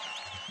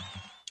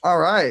 All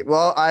right.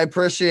 Well, I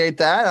appreciate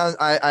that.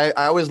 I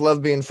always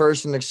love being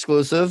first and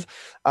exclusive.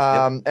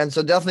 And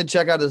so definitely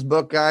check out his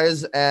book,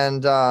 guys.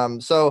 And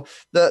so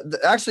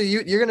actually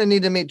you're going to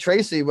need to meet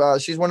Tracy.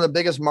 She's one of the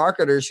biggest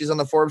marketers. She's on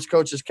the Forbes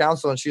Coaches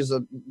Council, and she's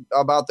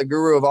about the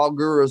guru of all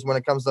gurus when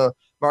it comes to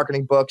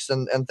marketing books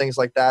and things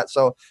like that.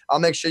 So I'll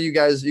make sure you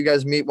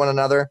guys meet one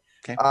another.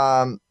 Okay.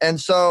 And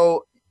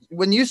so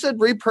when you said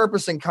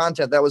repurposing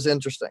content, that was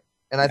interesting.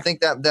 And I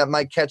think that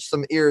might catch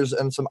some ears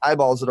and some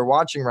eyeballs that are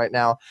watching right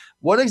now.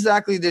 What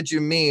exactly did you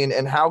mean,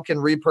 and how can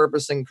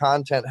repurposing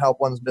content help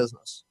one's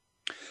business?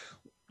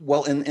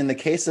 Well, in the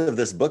case of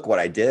this book, what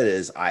I did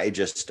is I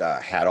just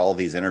had all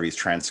these interviews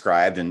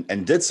transcribed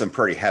and did some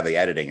pretty heavy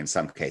editing in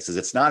some cases.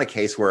 It's not a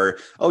case where,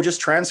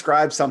 just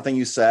transcribe something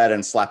you said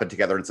and slap it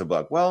together into a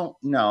book. Well,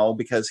 no,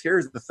 because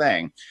here's the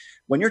thing.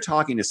 When you're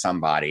talking to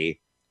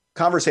somebody,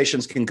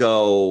 conversations can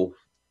go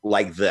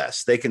like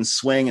this. They can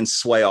swing and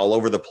sway all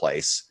over the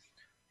place.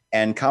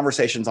 And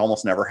conversations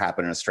almost never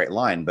happen in a straight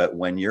line. But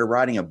when you're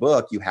writing a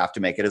book, you have to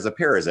make it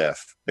appear as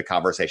if the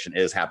conversation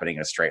is happening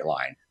in a straight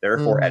line.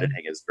 Therefore,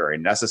 editing is very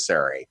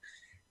necessary.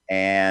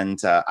 And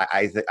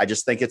I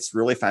just think it's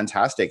really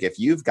fantastic. If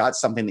you've got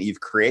something that you've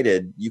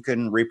created, you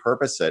can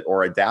repurpose it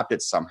or adapt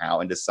it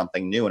somehow into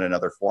something new in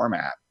another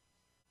format.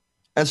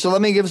 And so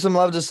let me give some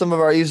love to some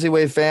of our Easy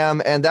Way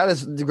fam. And that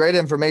is great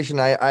information.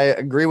 I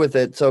agree with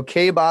it. So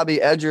K. Bobby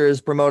Edger is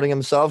promoting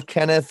himself.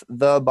 Kenneth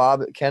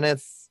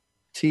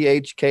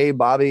THK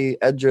Bobby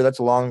Edger. That's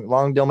a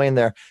long domain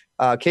there.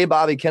 K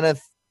Bobby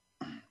Kenneth.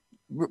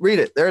 Read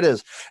it. There it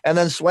is. And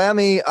then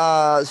Swami,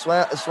 and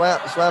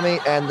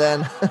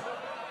then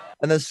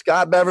and then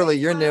Scott Beverly.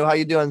 You're new. How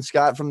you doing,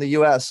 Scott, from the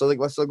US? So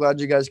we're so glad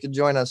you guys could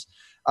join us.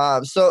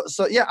 So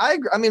yeah, I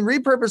agree. I mean,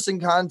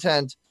 repurposing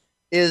content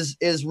is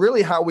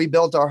really how we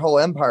built our whole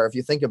empire, if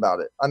you think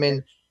about it. I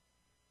mean,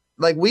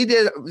 like we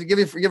did, give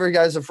you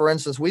guys for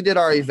instance, we did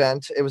our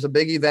event. It was a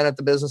big event at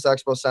the Business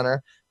Expo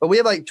Center, but we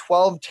had like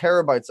 12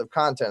 terabytes of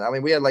content. I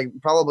mean, we had like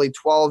probably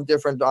 12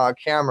 different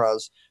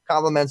cameras,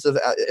 compliments of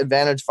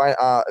Advantage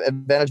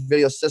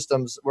Video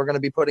Systems. We're going to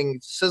be putting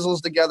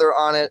sizzles together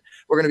on it.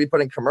 We're going to be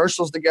putting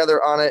commercials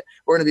together on it.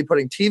 We're going to be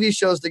putting TV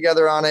shows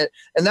together on it.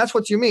 And that's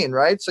what you mean,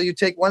 right? So you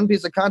take one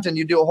piece of content,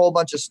 you do a whole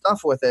bunch of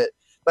stuff with it,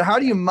 but how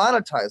do you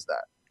monetize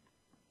that?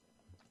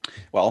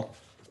 Well,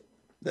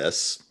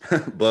 this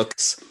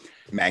books,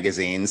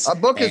 magazines. A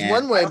book is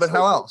one way, but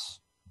how else?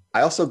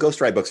 I also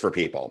ghostwrite books for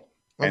people.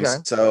 Okay.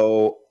 And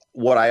so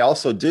what I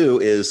also do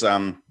is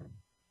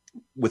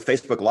with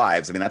Facebook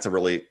Lives, I mean, that's a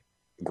really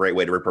great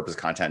way to repurpose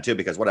content too,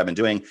 because what I've been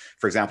doing,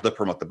 for example, to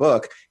promote the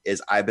book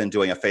is I've been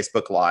doing a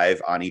Facebook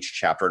Live on each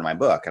chapter in my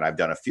book, and I've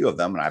done a few of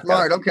them. And I've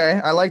Smart.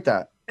 Okay. I like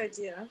that.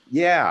 Idea.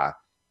 Yeah.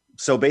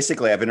 So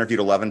basically I've interviewed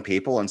 11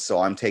 people. And so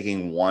I'm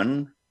taking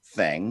one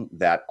thing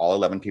that all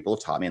 11 people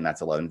have taught me, and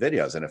that's 11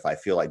 videos. And if I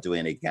feel like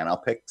doing it again, I'll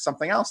pick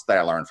something else that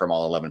I learned from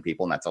all 11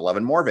 people, and that's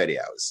 11 more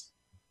videos.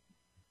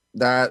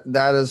 That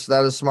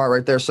is smart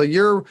right there. So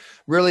you're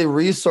really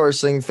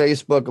resourcing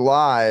Facebook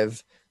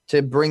Live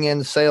to bring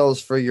in sales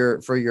for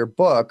your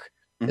book,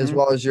 as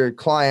well as your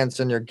clients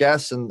and your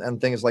guests and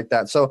things like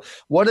that. So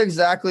what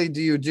exactly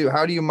do you do?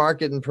 How do you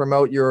market and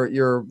promote your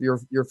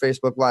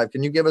Facebook Live?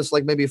 Can you give us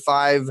like maybe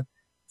five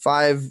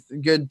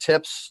good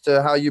tips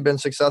to how you've been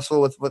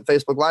successful with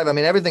Facebook Live? I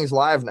mean, everything's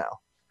live now.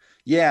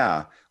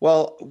 Yeah.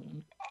 Well,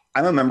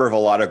 I'm a member of a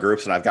lot of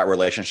groups, and I've got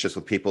relationships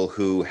with people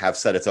who have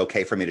said it's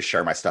okay for me to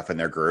share my stuff in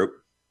their group.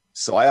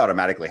 So I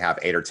automatically have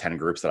 8 or 10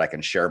 groups that I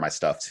can share my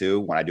stuff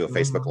to when I do a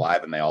Facebook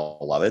Live, and they all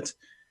love it.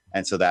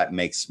 And so that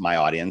makes my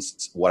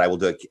audience. What I will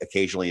do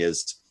occasionally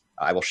is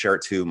I will share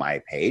it to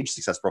my page,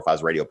 Success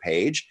Profiles Radio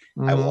page.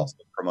 I will also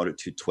promote it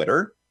to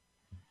Twitter.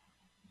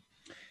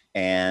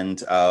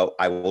 And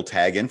I will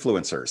tag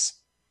influencers.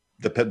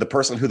 The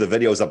person who the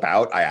video is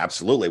about, I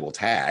absolutely will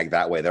tag.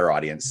 That way their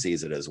audience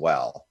sees it as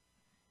well.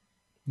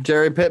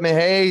 Jerry Pittman.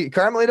 Hey,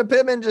 Carmelita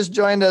Pittman just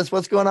joined us.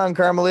 What's going on,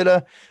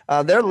 Carmelita?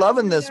 They're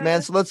loving this,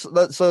 man. So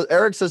so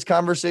Eric says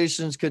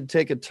conversations could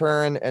take a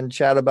turn and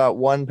chat about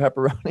one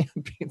pepperoni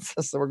and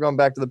pizza. So we're going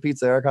back to the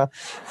pizza, Eric, huh?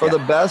 For the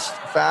best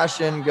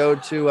fashion, go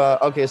to,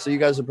 okay. So you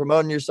guys are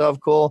promoting yourself.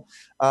 Cool.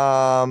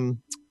 I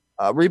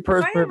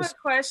have a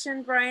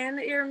question, Brian.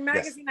 Your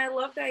magazine, yes. I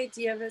love the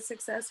idea of it,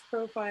 Success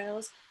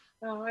Profiles.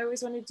 I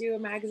always want to do a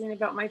magazine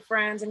about my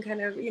friends and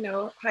kind of,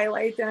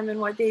 highlight them and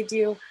what they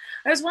do.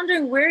 I was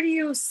wondering, where do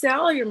you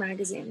sell your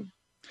magazine?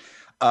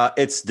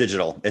 It's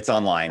digital. It's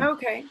online.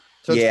 Okay.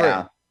 So it's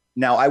free.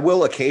 Now, I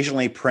will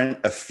occasionally print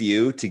a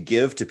few to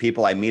give to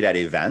people I meet at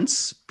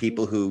events,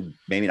 people who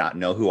maybe not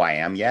know who I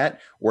am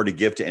yet, or to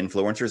give to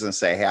influencers and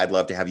say, hey, I'd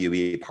love to have you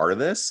be part of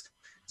this.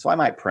 So I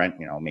might print,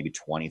 maybe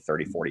 20,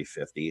 30, 40,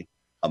 50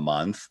 a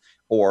month.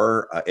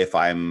 Or if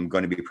I'm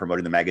going to be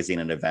promoting the magazine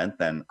at an event,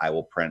 then I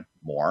will print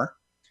more.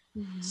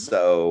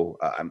 So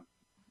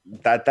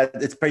that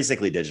it's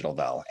basically digital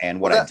though. And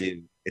what I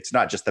do, it's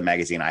not just the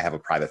magazine. I have a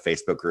private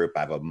Facebook group. I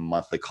have a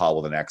monthly call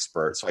with an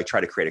expert. So I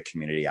try to create a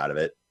community out of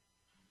it.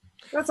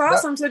 That's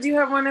awesome. So do you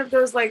have one of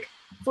those like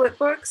flip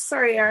books?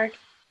 Sorry, Eric.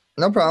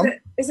 No problem.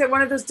 Is it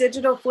one of those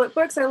digital flip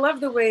books? I love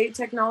the way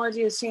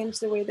technology has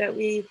changed the way that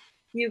we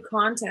view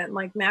content,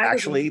 like magazines.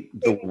 Actually,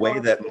 the way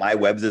that my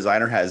web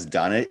designer has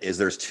done it is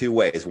there's 2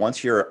 ways.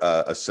 Once you're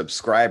a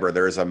subscriber,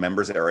 there's a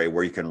members area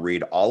where you can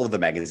read all of the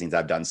magazines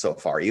I've done so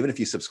far. Even if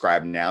you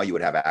subscribe now, you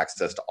would have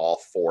access to all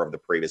 4 of the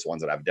previous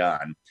ones that I've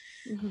done.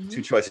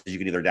 2 choices. You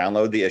can either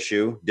download the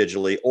issue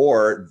digitally,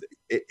 or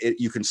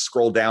you can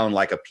scroll down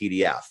like a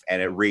PDF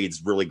and it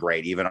reads really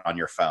great, even on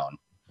your phone.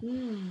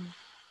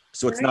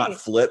 So it's not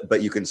flip,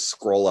 but you can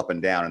scroll up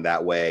and down, and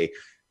that way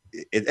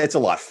it's a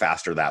lot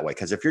faster that way.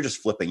 Because if you're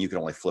just flipping, you can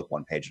only flip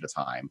 1 page at a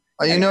time.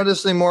 Are you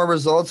noticing more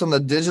results on the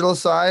digital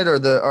side or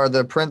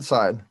the print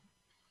side?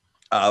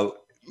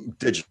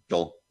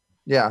 Digital.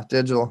 Yeah,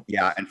 digital.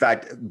 Yeah. In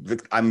fact,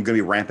 I'm going to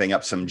be ramping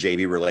up some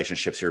JV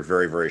relationships here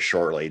very, very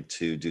shortly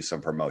to do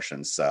some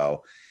promotions.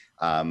 So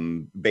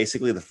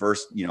basically the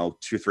first,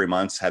 2-3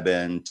 months have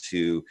been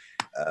to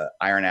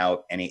iron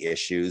out any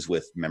issues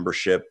with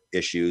membership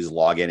issues,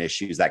 login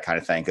issues, that kind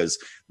of thing. Because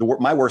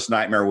my worst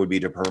nightmare would be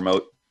to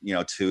promote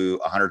to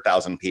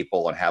 100,000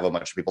 people and have a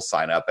bunch of people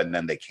sign up and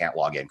then they can't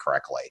log in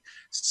correctly.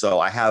 So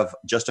I have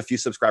just a few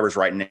subscribers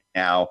right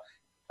now,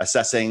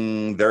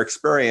 assessing their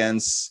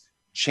experience,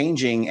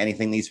 changing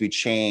anything needs to be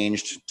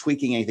changed,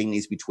 tweaking anything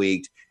needs to be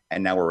tweaked.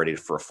 And now we're ready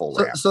for a full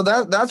ramp. So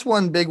that's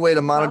one big way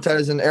to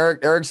monetize. And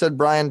Eric said,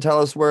 Brian,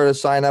 tell us where to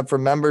sign up for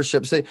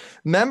membership. See,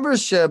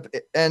 membership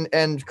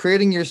and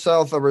creating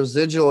yourself a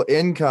residual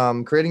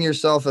income, creating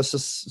yourself a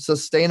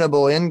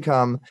sustainable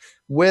income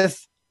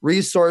with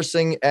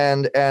resourcing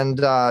and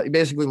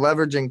basically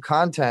leveraging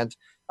content,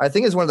 I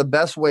think is one of the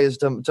best ways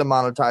to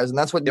monetize. And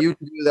that's what you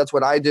do. That's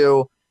what I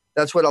do.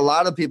 That's what a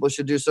lot of people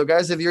should do. So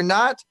guys, if you're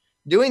not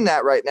doing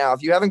that right now,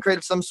 if you haven't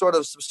created some sort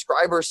of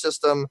subscriber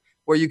system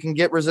where you can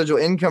get residual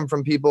income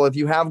from people, if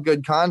you have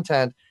good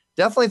content,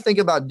 definitely think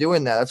about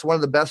doing that. That's one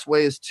of the best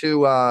ways to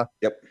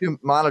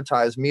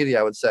monetize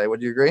media, I would say.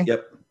 Would you agree?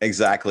 Yep,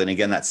 exactly. And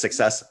again, that's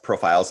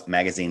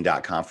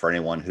successprofilesmagazine.com for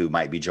anyone who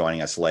might be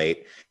joining us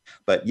late.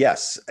 But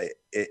yes,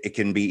 it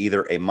can be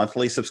either a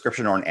monthly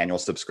subscription or an annual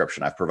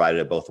subscription. I've provided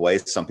it both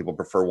ways. Some people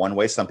prefer one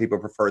way, some people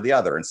prefer the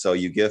other. And so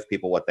you give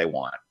people what they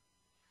want.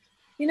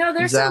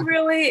 There's some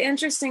really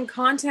interesting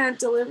content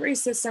delivery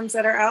systems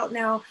that are out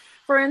now.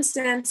 For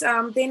instance,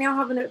 they now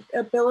have an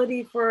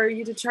ability for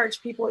you to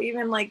charge people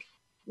even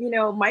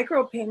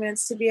micro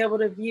payments to be able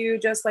to view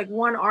just like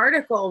one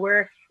article,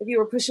 where if you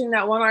were pushing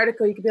that one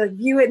article, you could be like,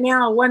 view it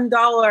now,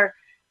 $1.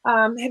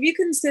 Have you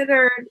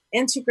considered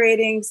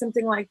integrating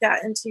something like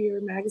that into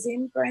your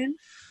magazine, Brian?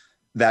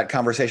 That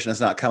conversation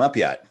has not come up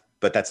yet.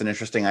 but that's an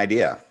interesting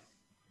idea.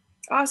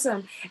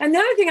 Awesome. And the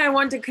other thing I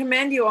wanted to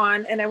commend you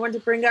on, and I wanted to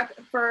bring up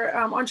for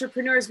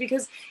entrepreneurs,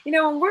 because,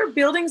 when we're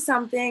building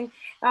something,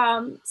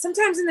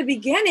 sometimes in the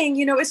beginning,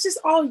 it's just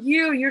all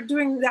you're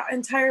doing that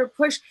entire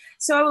push.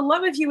 So I would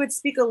love if you would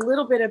speak a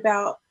little bit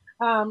about,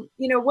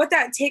 what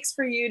that takes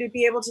for you to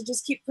be able to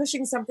just keep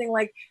pushing something.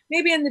 Like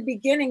maybe in the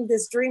beginning,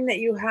 this dream that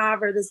you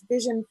have or this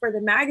vision for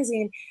the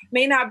magazine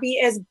may not be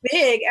as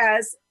big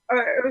as,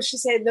 or I should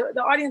say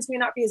the audience may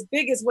not be as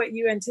big as what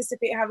you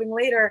anticipate having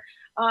later.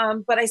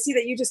 But I see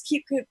that you just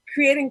keep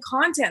creating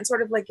content,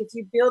 sort of like if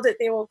you build it,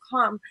 they will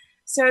come.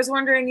 So I was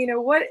wondering,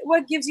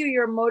 what gives you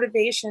your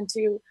motivation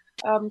to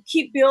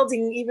keep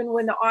building even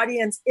when the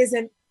audience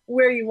isn't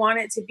where you want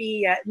it to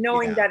be yet,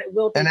 knowing that it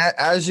will be. And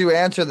as you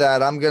answer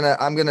that, I'm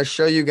gonna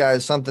show you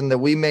guys something that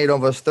we made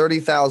almost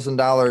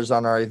 $30,000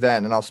 on our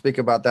event, and I'll speak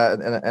about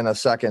that in a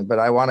second. But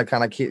I want to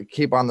kind of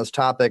keep on this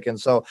topic, and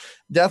so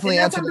definitely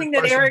that's answer something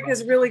that Eric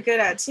is really good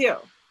at too.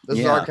 This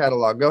is our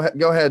catalog.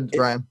 Go ahead,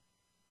 Brian.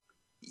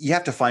 You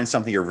have to find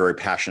something you're very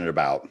passionate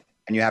about,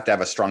 and you have to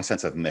have a strong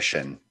sense of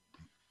mission.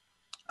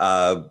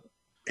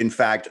 In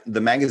fact,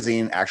 the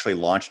magazine actually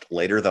launched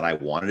later than I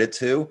wanted it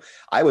to.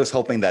 I was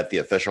hoping that the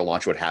official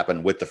launch would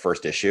happen with the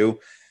first issue,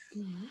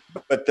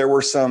 but there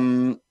were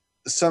some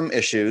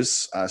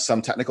issues,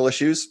 some technical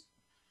issues,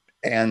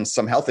 and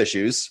some health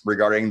issues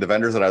regarding the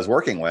vendors that I was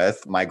working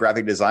with. My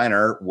graphic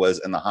designer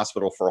was in the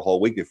hospital for a whole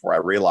week before I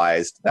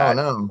realized that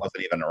he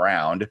wasn't even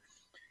around.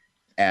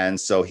 And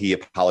so he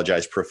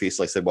apologized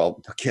profusely, said,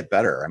 well, get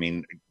better. I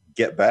mean,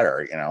 get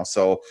better,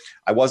 So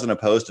I wasn't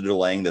opposed to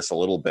delaying this a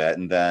little bit.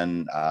 And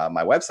then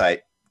my website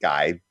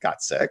guy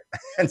got sick.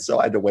 And so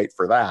I had to wait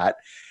for that.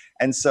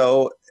 And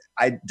so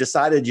I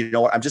decided,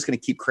 I'm just going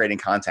to keep creating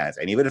content.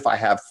 And even if I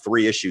have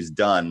 3 issues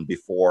done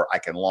before I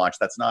can launch,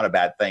 that's not a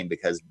bad thing,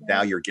 because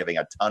now you're giving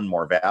a ton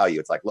more value.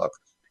 It's like, look,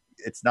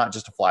 it's not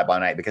just a fly by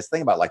night, because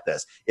think about it like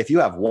this. If you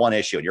have 1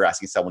 issue and you're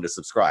asking someone to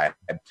subscribe,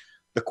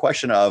 the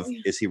question of,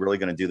 is he really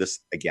going to do this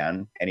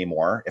again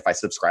anymore if I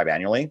subscribe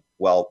annually?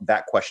 Well,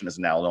 that question is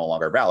now no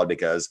longer valid,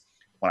 because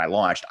when I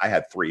launched, I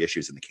had 3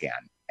 issues in the can,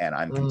 and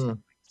I'm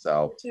continuing.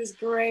 So, which is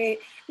great.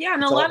 Yeah,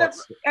 and I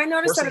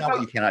noticed that about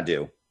what you cannot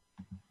do.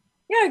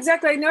 Yeah,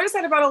 exactly. I noticed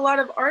that about a lot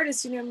of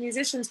artists,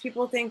 musicians.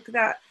 People think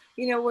that,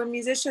 when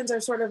musicians are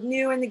sort of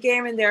new in the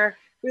game and they're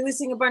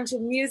releasing a bunch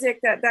of music,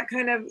 that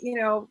kind of,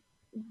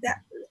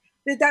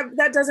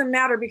 that doesn't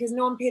matter because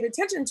no one paid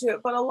attention to it.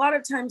 But a lot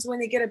of times when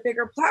they get a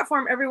bigger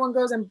platform, everyone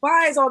goes and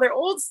buys all their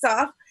old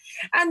stuff,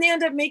 and they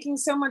end up making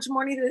so much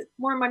more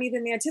money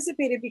than they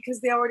anticipated, because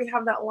they already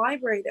have that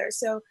library there.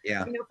 So,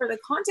 for the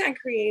content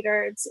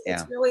creator, it's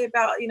really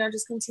about,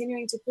 just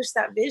continuing to push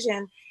that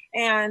vision.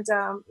 And,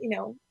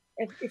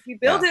 if you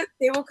build it,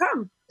 they will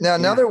come. Now,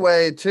 another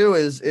way too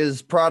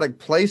is product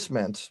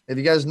placement. If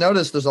you guys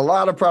notice, there's a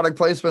lot of product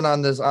placement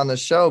on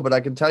this show, but I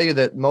can tell you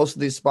that most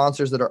of these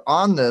sponsors that are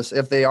on this,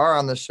 if they are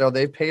on this show,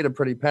 they've paid a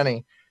pretty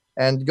penny.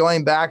 And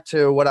going back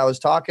to what I was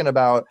talking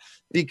about,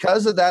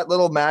 because of that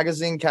little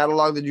magazine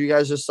catalog that you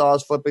guys just saw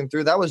us flipping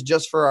through, that was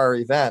just for our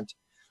event.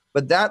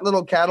 But that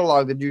little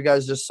catalog that you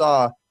guys just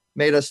saw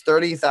made us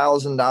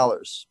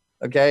 $30,000.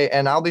 Okay.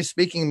 And I'll be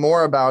speaking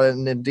more about it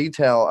in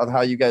detail of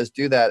how you guys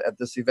do that at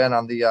this event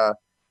on the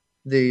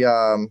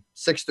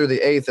 6th through the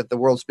 8th at the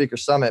World Speaker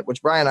Summit,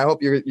 which, Brian, I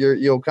hope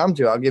you'll come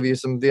to. I'll give you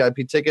some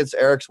VIP tickets,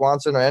 Eric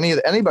Swanson, or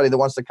anybody that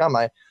wants to come.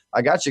 I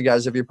got you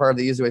guys if you're part of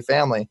the Easy Way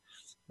family.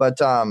 But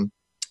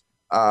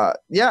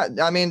yeah,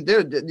 I mean,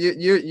 dude,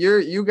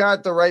 you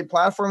got the right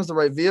platforms, the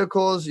right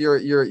vehicles.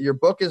 Your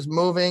book is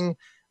moving.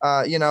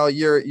 So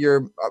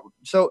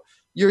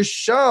your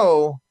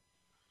show.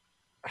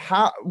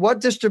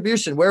 What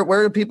distribution?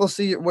 Where do people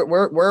see?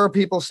 Where are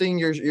people seeing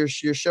your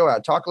show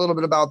at? Talk a little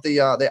bit about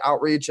the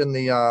outreach and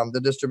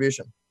the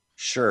distribution.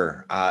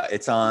 Sure,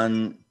 it's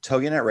on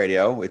TogiNet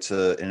Radio. It's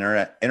an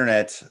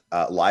internet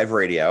live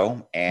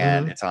radio,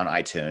 and it's on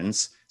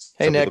iTunes.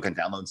 Hey, so Nick. People can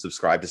download and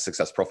subscribe to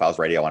Success Profiles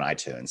Radio on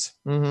iTunes.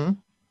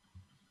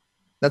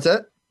 That's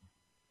it.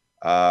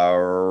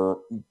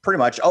 Pretty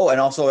much. Oh,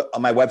 and also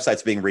my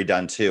website's being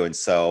redone too. And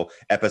so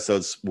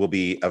episodes will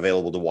be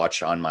available to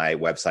watch on my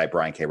website,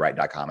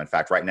 briankwright.com. In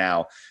fact, right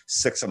now,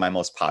 6 of my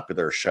most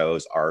popular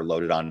shows are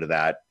loaded onto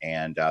that.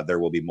 And there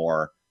will be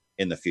more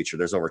in the future.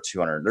 There's about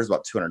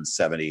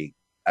 270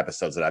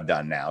 episodes that I've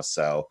done now.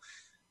 So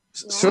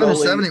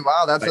 270.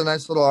 Wow. That's a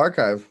nice little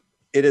archive.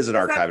 It is an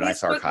archive, a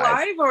nice archive.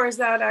 Live, or is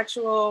that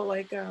actual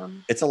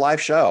It's a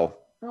live show.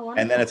 Oh,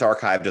 and then it's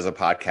archived as a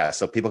podcast,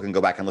 so people can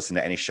go back and listen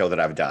to any show that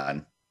I've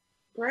done.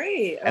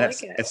 Great. And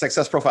it's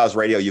Success Profiles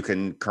Radio. You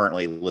can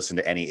currently listen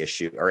to any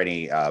issue or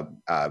any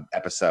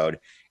episode.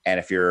 And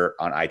if you're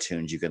on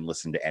iTunes, you can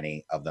listen to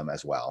any of them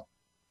as well.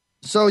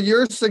 So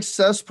your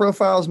Success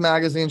Profiles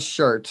magazine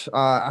shirt,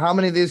 how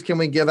many of these can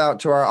we give out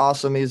to our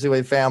awesome Easy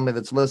Way family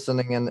that's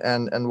listening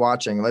and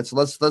watching?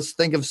 Let's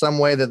think of some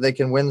way that they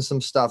can win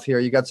some stuff here.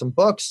 You got some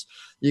books,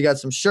 you got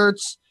some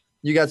shirts,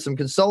 you got some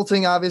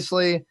consulting,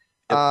 obviously.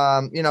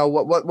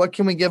 What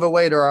can we give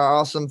away to our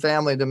awesome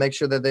family to make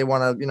sure that they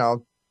want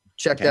to,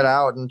 check that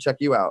out and check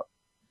you out?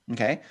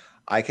 Okay.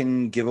 I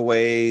can give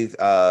away,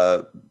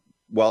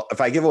 well,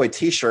 if I give away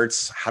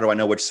t-shirts, how do I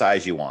know which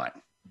size you want?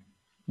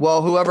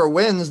 Well, whoever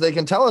wins, they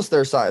can tell us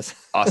their size.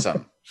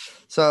 Awesome.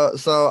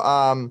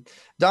 So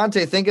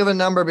Dante, think of a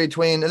number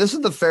between, this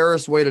is the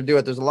fairest way to do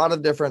it. There's a lot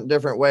of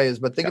different ways,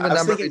 but think of a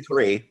number between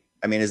 3.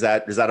 I mean, is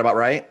that about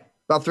right?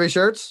 About 3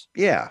 shirts?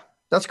 Yeah.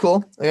 That's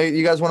cool.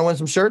 You guys want to win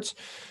some shirts?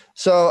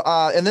 So,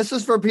 and this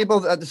is for people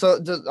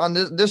on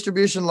the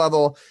distribution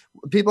level,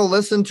 people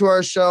listen to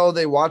our show,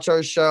 they watch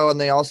our show, and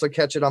they also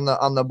catch it on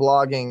the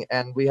blogging.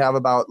 And we have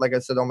about, like I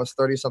said, almost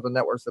 30 something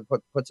networks that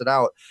puts it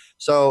out.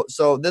 So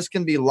this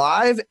can be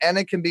live and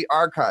it can be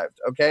archived.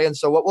 Okay. And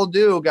so what we'll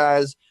do,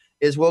 guys,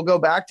 is we'll go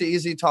back to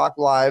Easy Talk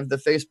Live, the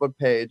Facebook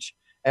page,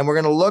 and we're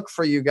going to look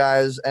for you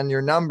guys and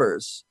your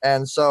numbers.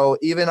 And so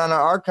even on an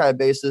archive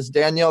basis,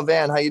 Danielle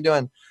Van, how you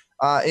doing?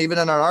 Even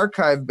on an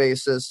archive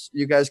basis,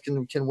 you guys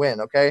can win.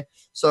 Okay.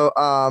 So,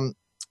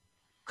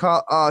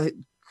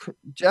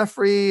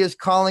 Jeffrey is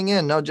calling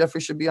in. No, Jeffrey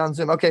should be on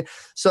Zoom. Okay.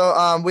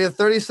 So, we have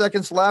 30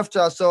 seconds left.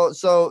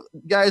 So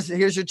guys,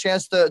 here's your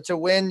chance to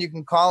win. You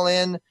can call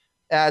in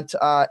at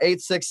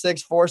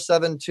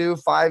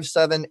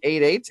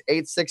 866-472-5788,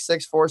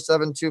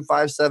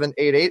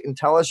 866-472-5788, and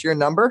tell us your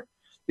number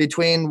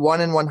between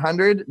 1 and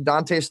 100.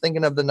 Dante's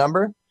thinking of the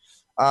number.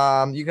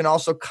 You can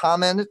also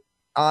comment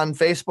on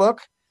Facebook.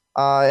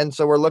 And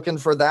so we're looking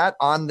for that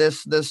on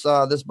this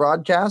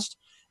broadcast.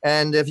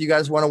 And if you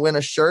guys want to win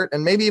a shirt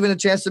and maybe even a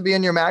chance to be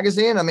in your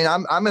magazine, I mean,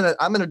 I'm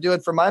gonna do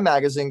it for my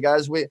magazine,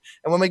 guys. And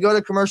when we go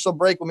to commercial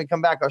break, when we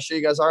come back, I'll show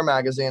you guys our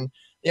magazine.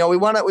 You know, we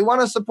want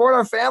to support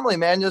our family,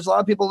 man. There's a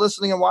lot of people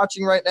listening and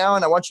watching right now,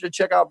 and I want you to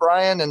check out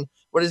Brian and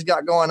what he's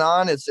got going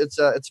on. It's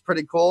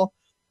pretty cool.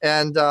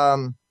 And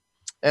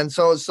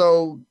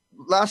so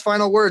last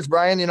final words,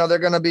 Brian. You know, they're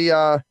going to be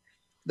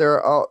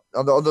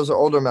those are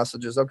older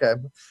messages. Okay.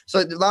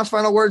 So last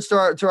final words to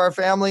our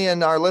family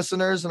and our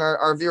listeners and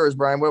our viewers,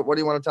 Brian, what do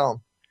you want to tell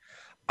them?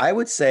 I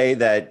would say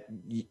that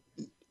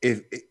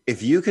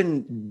if you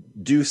can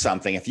do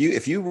something,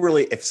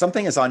 if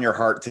something is on your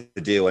heart to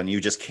do and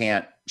you just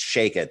can't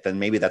shake it, then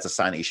maybe that's a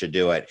sign that you should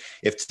do it.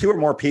 If 2 or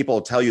more people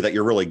tell you that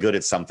you're really good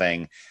at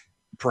something,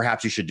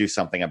 perhaps you should do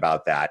something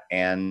about that,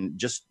 and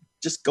just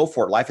go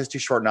for it. Life is too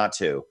short not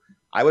to.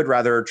 I would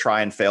rather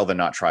try and fail than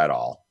not try at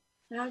all.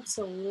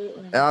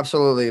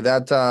 Absolutely.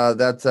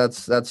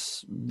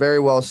 That's very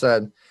well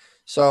said.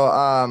 So,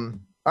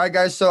 all right,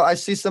 guys. So I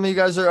see some of you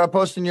guys are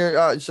posting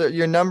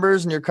your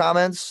numbers and your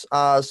comments.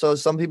 So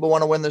some people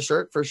want to win the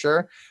shirt for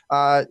sure.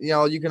 You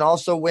know, you can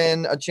also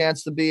win a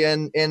chance to be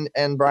in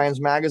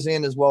Brian's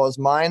magazine as well as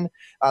mine.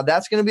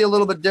 That's going to be a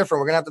little bit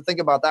different. We're going to have to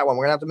think about that one.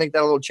 We're going to have to make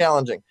that a little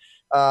challenging.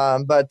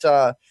 But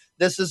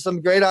this is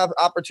some great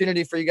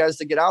opportunity for you guys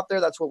to get out there.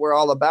 That's what we're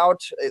all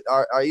about.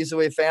 Our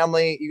EasyWay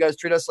family. You guys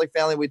treat us like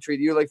family. We treat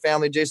you like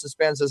family. Jason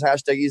Span says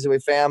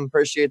 #EasyWayFam.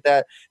 Appreciate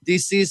that.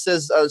 DC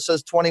says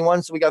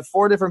 21. So we got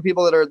 4 different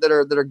people that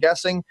are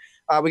guessing.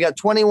 We got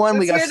 21.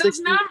 Let's we got hear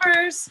 60. Those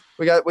numbers.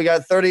 We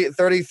got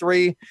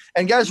 33.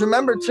 And guys,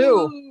 remember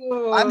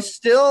too, I'm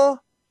still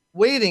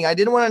waiting. I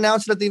didn't want to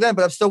announce it at the event,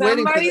 but I'm still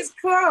waiting. Somebody's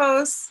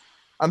close.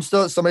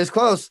 Somebody's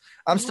close.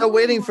 I'm still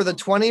waiting for the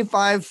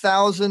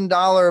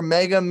 $25,000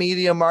 mega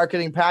media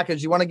marketing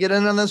package. You want to get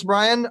in on this,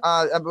 Brian?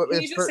 Can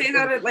you just say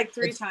that like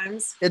 3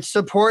 times? It's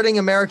supporting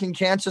American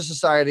Cancer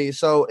Society.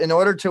 So in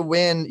order to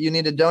win, you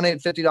need to donate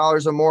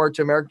 $50 or more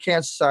to American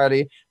Cancer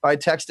Society by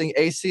texting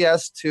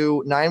ACS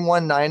to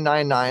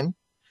 91999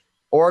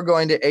 or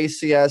going to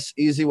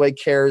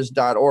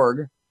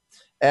acseasywaycares.org.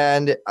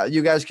 And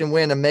you guys can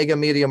win a mega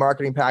media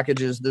marketing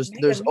packages.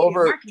 There's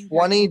over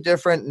 20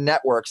 different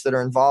networks that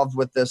are involved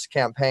with this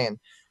campaign.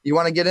 You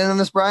want to get in on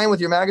this, Brian, with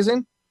your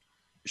magazine?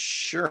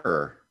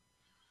 Sure.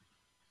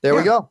 There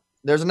we go.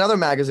 There's another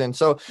magazine.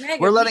 So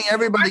we're letting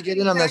everybody get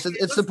in on this.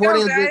 It's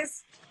supporting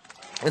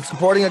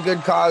a good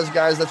cause,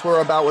 guys. That's what we're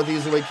about with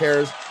EasyWay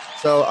Cares.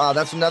 So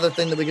that's another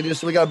thing that we can do.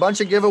 So we got a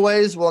bunch of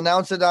giveaways. We'll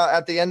announce it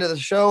at the end of the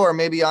show or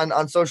maybe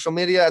on social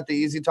media at the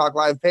Easy Talk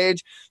Live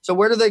page. So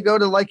where do they go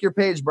to like your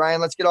page, Brian?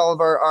 Let's get all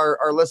of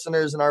our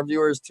listeners and our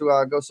viewers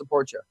to go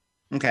support you.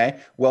 Okay.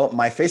 Well,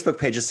 my Facebook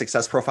page is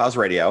Success Profiles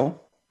Radio.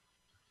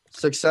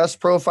 Success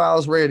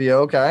Profiles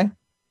Radio. Okay.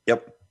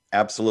 Yep.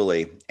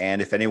 Absolutely.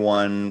 And if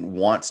anyone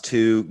wants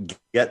to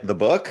get the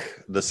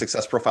book, The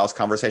Success Profiles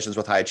Conversations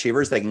with High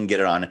Achievers, they can get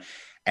it on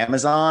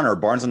Amazon or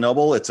Barnes &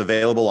 Noble. It's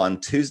available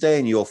on Tuesday,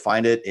 and you'll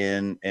find it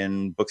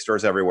in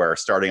bookstores everywhere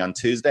starting on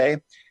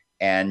Tuesday.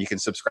 And you can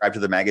subscribe to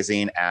the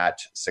magazine at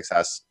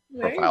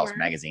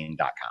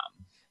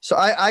successprofilesmagazine.com. So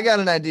I got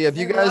an idea. If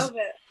you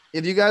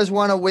guys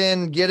want to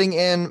win getting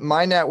in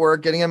my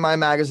network, getting in my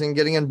magazine,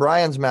 getting in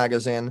Brian's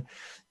magazine,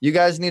 you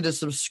guys need to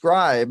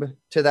subscribe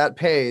to that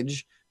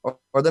page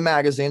or the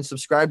magazine.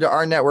 Subscribe to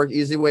our network,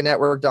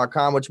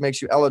 easywaynetwork.com, which makes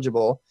you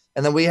eligible.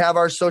 And then we have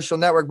our social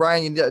network.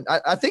 Brian,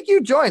 I think you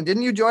joined.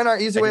 Didn't you join our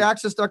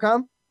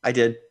easywayaccess.com? I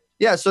did.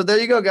 Yeah. So there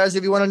you go, guys.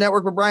 If you want to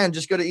network with Brian,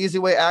 just go to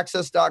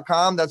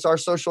easywayaccess.com. That's our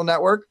social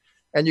network.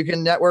 And you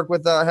can network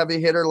with a heavy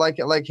hitter like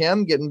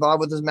him, get involved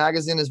with his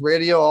magazine, his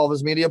radio, all of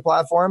his media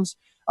platforms.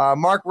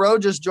 Mark Rowe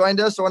just joined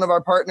us, one of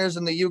our partners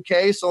in the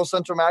UK, Soul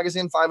Central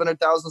Magazine,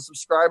 500,000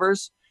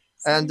 subscribers.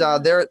 And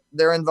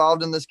they're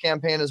involved in this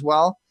campaign as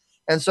well.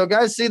 And so,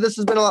 guys, see, this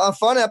has been a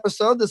fun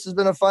episode. This has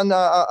been a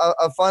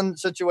fun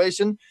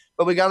situation.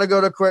 But we got to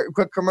go to a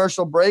quick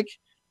commercial break.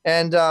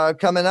 And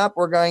coming up,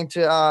 we're going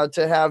to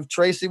have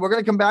Tracy. We're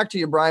going to come back to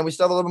you, Brian. We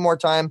still have a little bit more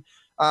time.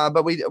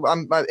 But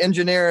I'm an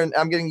engineer, and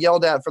I'm getting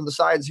yelled at from the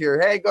sides here.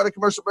 Hey, go to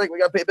commercial break. We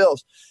got to pay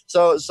bills.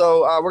 So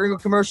we're going to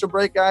go commercial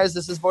break, guys.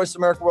 This is Voice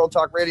America World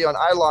Talk Radio on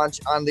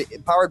iLaunch on the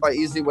powered by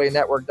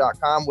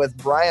EasyWayNetwork.com with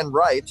Brian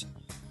Wright.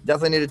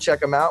 Definitely need to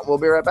check him out. We'll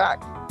be right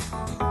back.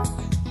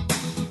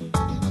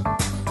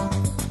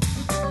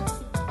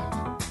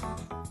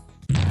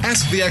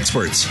 Ask the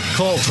experts.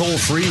 Call toll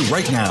free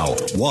right now.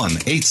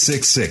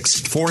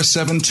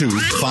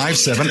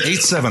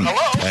 1-866-472-5787.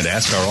 And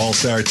ask our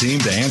All-Star team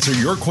to answer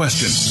your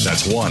question.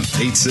 That's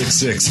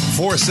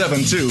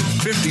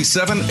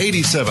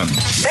 1-866-472-5787.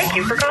 Thank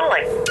you for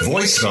calling.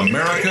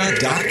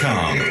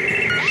 VoiceAmerica.com.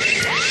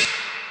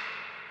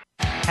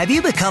 Have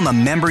you become a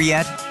member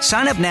yet?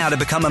 Sign up now to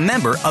become a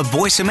member of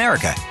Voice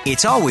America.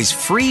 It's always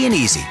free and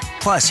easy.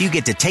 Plus, you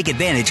get to take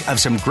advantage of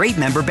some great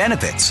member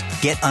benefits.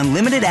 Get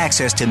unlimited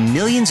access to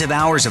millions of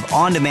hours of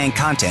on-demand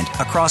content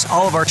across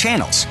all of our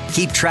channels.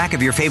 Keep track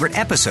of your favorite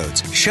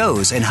episodes,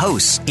 shows, and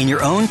hosts in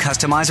your own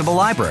customizable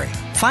library.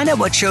 Find out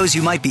what shows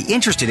you might be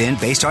interested in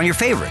based on your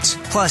favorites.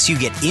 Plus, you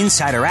get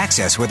insider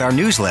access with our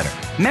newsletter.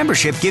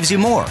 Membership gives you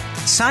more.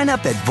 Sign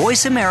up at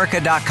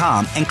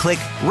voiceamerica.com and click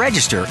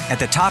register at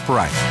the top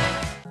right.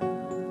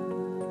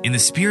 In the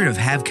spirit of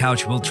Have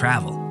Couch Will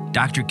Travel,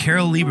 Dr.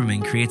 Carol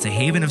Lieberman creates a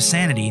haven of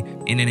sanity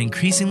in an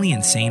increasingly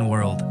insane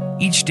world.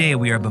 Each day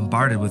we are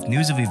bombarded with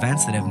news of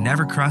events that have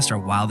never crossed our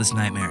wildest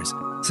nightmares.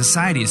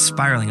 Society is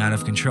spiraling out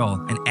of control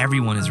and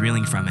everyone is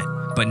reeling from it.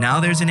 But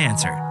now there's an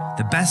answer.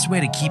 The best way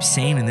to keep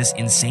sane in this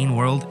insane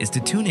world is to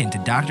tune in to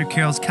Dr.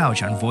 Carol's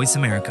Couch on Voice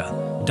America.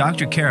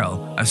 Dr.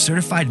 Carol, a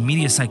certified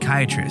media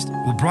psychiatrist,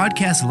 will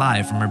broadcast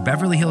live from her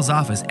Beverly Hills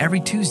office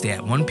every Tuesday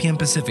at 1 p.m.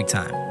 Pacific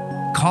Time.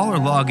 Call or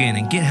log in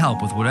and get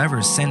help with whatever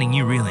is sending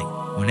you reeling,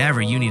 whenever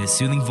you need a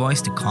soothing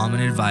voice to calm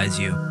and advise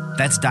you.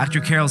 That's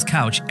Dr. Carol's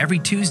Couch every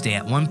Tuesday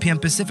at 1 p.m.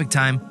 Pacific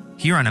Time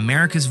here on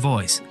America's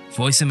Voice,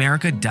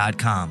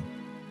 voiceamerica.com.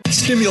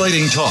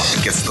 Stimulating talk.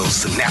 It gets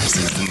those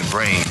synapses in the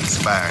brain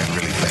firing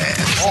really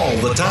fast. All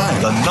the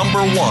time. The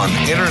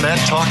 #1 internet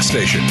talk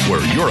station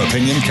where your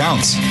opinion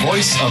counts.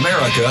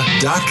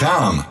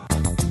 VoiceAmerica.com.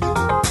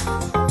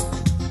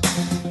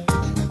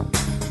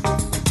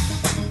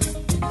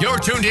 You're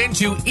tuned in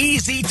to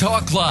Easy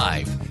Talk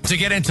Live. To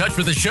get in touch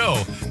with the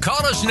show,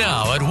 call us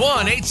now at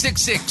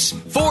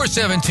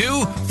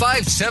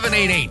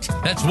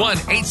 1-866-472-5788. That's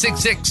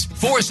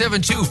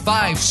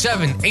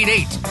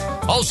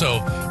 1-866-472-5788.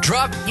 Also,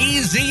 drop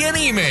Easy an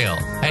email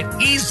at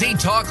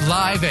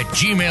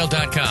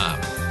easytalklive@gmail.com.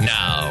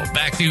 Now,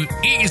 back to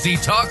Easy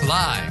Talk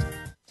Live.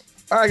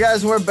 All right,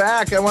 guys, we're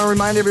back. I want to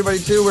remind everybody,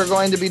 too, we're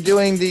going to be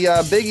doing the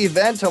big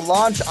event to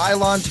launch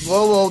iLaunch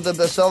Global,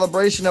 the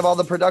celebration of all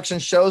the production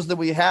shows that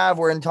we have.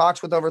 We're in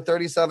talks with over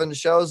 37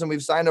 shows, and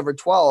we've signed over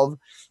 12.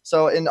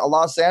 So in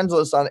Los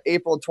Angeles on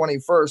April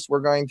 21st, we're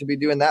going to be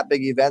doing that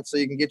big event. So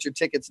you can get your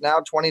tickets now,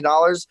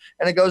 $20,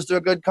 and it goes to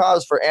a good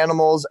cause for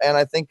animals and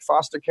I think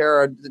foster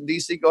care.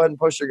 DC, go ahead and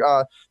post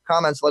your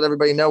comments. Let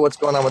everybody know what's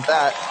going on with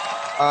that.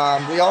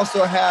 We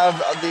also have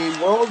the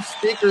World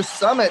Speakers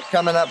Summit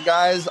coming up,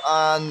 guys,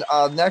 on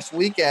next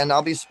weekend.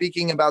 I'll be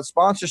speaking about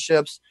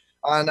sponsorships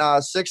on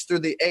 6th through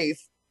the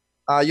 8th.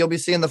 You'll be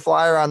seeing the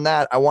flyer on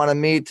that. I want to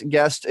meet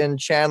guest in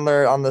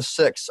Chandler on the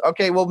 6th.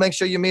 Okay, we'll make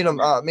sure you meet them,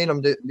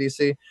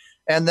 DC.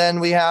 And then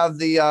we have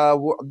the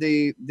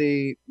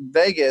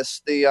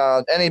Vegas,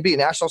 the NAB,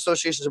 National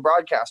Associations of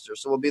Broadcasters.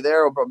 So we'll be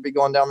there. We'll be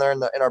going down there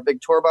in our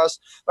big tour bus.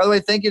 By the way,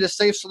 thank you to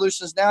Safe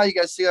Solutions Now. You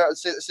guys see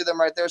them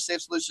right there,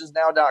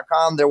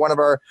 safesolutionsnow.com. They're one of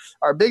our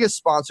biggest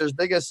sponsors,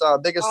 biggest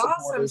awesome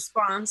supporters.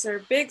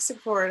 Sponsor, big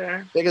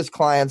supporter. Biggest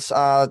clients,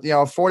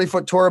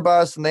 40-foot tour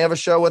bus, and they have a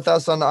show with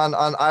us on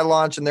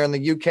iLaunch, and they're in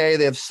the UK.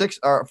 They have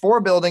 4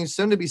 buildings,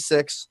 soon to be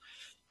 6,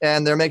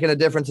 and they're making a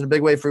difference in a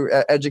big way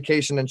for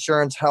education,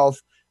 insurance,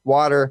 health,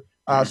 water.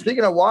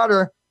 Speaking of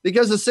water,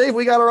 because it's safe,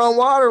 we got our own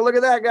water. Look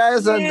at that,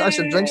 guys. I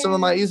should drink some of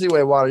my Easy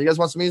Way water. You guys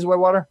want some Easy Way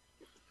water?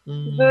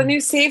 The new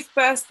Safe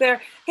bus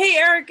there. Hey,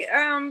 Eric,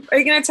 are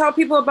you going to tell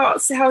people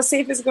about how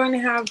Safe is going to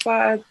have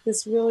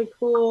this really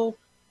cool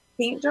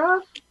paint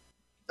job?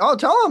 Oh,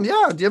 tell them.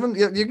 Yeah. You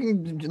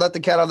can let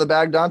the cat out of the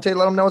bag, Dante.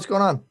 Let them know what's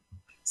going on.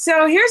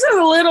 So here's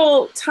a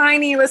little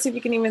tiny, let's see if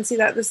you can even see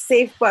that, the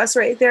Safe bus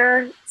right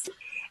there.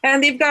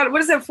 And they've got,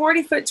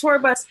 40-foot tour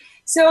bus.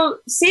 So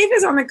Safe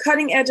is on the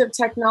cutting edge of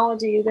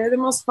technology. They're the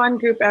most fun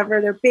group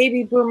ever. They're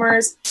baby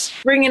boomers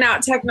bringing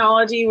out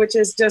technology, which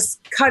is just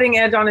cutting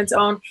edge on its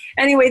own.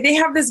 Anyway, they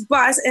have this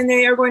bus, and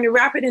they are going to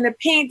wrap it in a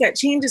paint that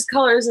changes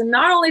colors. And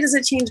not only does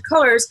it change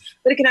colors,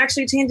 but it can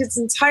actually change its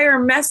entire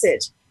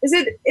message.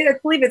 I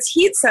believe it's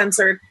heat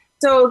censored.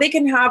 So they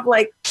can have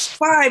like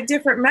 5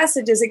 different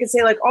messages. It can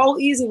say like all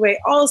Easy Way,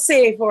 all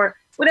Safe, or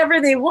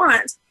whatever they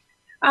want.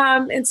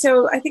 And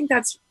so I think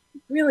that's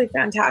really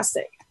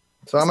fantastic.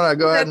 So I'm going to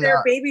go ahead and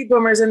they're baby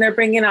boomers and they're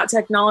bringing out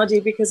technology,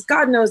 because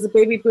God knows the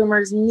baby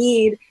boomers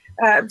need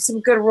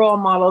some good role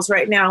models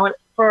right now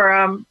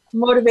for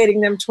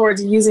motivating them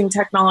towards using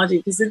technology.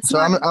 Because it's so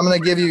I'm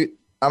going to give you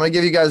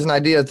guys an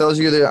idea. Those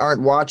of you that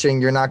aren't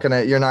watching, you're not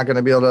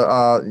gonna be able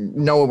to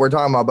know what we're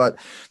talking about. But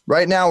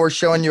right now we're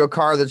showing you a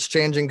car that's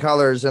changing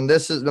colors, and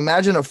this is,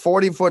 imagine a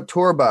 40-foot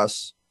tour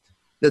bus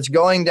that's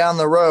going down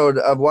the road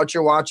of what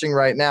you're watching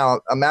right now.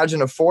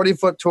 Imagine a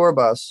 40-foot tour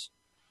bus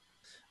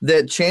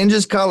that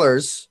changes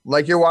colors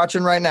like you're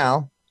watching right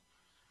now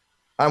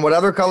on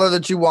whatever color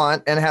that you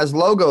want, and has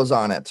logos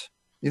on it.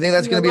 You think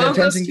that's going to be an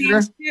attention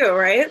getter? Too,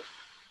 right?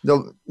 I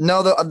don't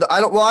know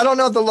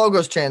if the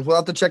logos change. We'll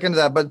have to check into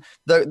that. But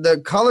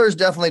the colors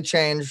definitely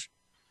change,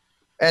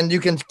 and you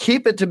can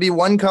keep it to be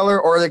one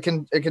color, or it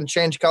can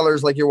change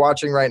colors like you're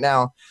watching right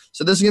now.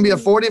 So this is going to be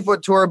a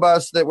 40-foot tour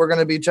bus that we're going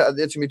to be. It's going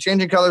to be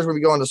changing colors. We'll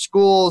be going to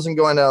schools and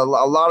going to a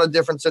lot of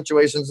different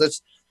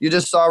situations. You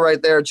just saw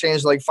right there, it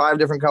changed like 5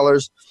 different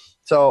colors.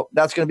 So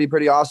that's going to be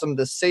pretty awesome.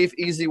 The Safe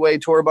Easy Way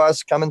tour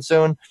bus coming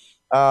soon.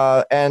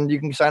 And you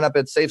can sign up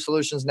at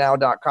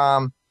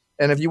safesolutionsnow.com.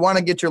 And if you want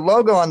to get your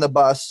logo on the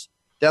bus,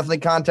 definitely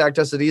contact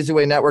us at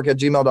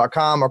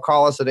easywaynetwork@gmail.com, or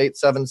call us at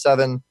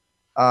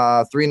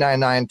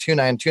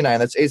 877-399-2929.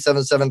 That's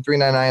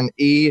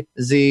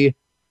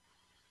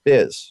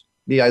 877-399-EASY-BIZ.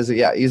 B-I-Z,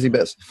 yeah, Easy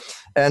Biz.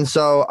 And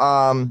so,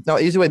 no,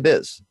 Easy Way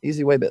Biz.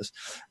 Easy Way Biz.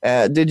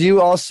 Did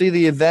you all see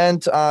the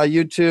event,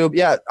 YouTube?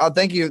 Yeah,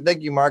 thank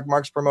you, Mark.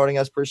 Mark's promoting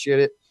us. Appreciate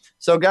it.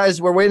 So,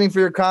 guys, we're waiting for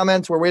your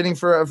comments. We're waiting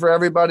for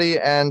everybody,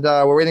 and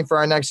we're waiting for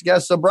our next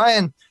guest. So,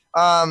 Brian,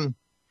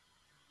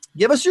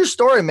 give us your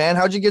story, man.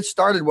 How'd you get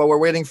started while we're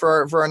waiting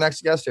for our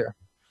next guest here?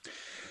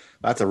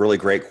 That's a really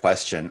great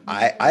question.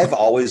 I've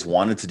always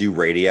wanted to do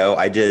radio.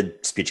 I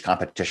did speech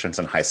competitions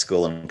in high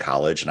school and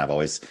college, and I've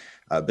always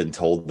been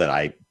told that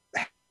I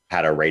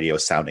had a radio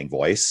sounding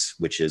voice,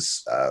 which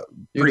is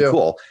pretty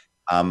cool.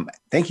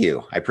 Thank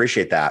you. I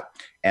appreciate that.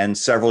 And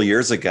several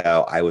years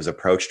ago, I was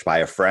approached by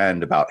a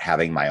friend about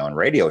having my own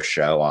radio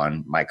show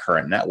on my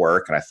current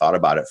network. And I thought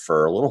about it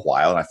for a little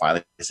while, and I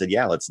finally said,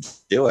 yeah,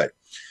 let's do it.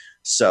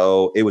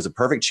 So it was a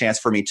perfect chance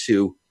for me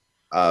to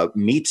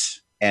meet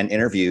and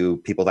interview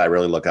people that I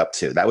really look up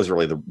to. That was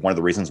really one of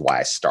the reasons why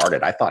I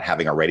started. I thought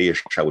having a radio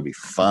show would be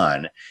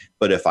fun,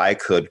 but if I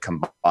could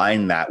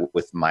combine that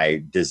with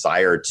my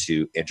desire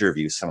to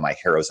interview some of my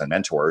heroes and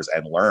mentors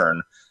and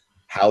learn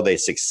how they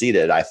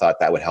succeeded, I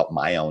thought that would help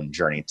my own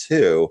journey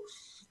too.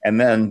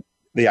 And then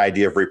the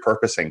idea of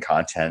repurposing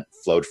content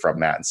flowed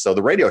from that. And so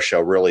the radio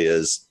show really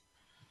is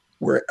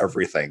where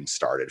everything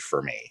started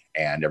for me,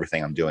 and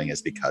everything I'm doing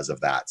is because of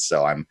that.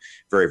 So I'm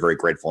very, very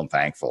grateful and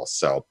thankful.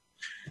 So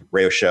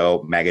radio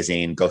show,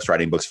 magazine,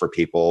 ghostwriting books for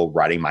people,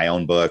 writing my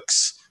own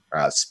books,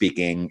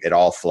 speaking, it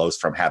all flows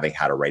from having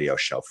had a radio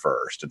show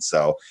first. And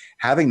so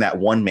having that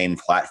one main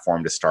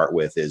platform to start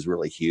with is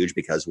really huge,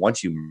 because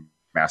once you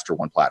master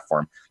one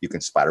platform, you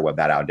can spiderweb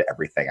that out into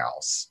everything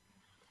else.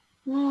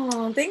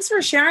 Thanks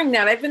for sharing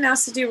that. I've been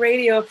asked to do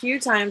radio a few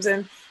times,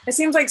 and it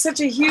seems like such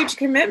a huge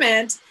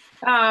commitment.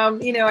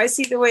 I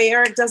see the way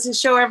Eric does his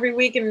show every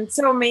week, and it's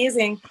so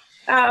amazing.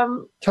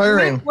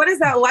 Tiring. What is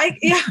that like?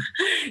 Yeah.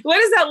 What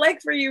is that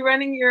like for you,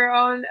 running your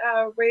own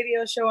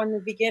radio show in the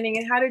beginning?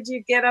 And how did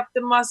you get up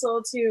the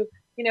muscle to,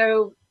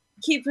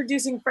 keep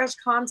producing fresh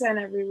content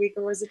every week?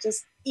 Or was it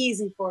just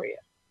easy for you?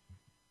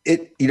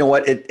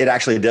 It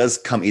actually does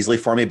come easily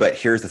for me, but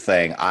here's the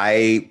thing.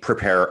 I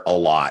prepare a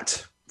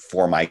lot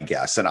for my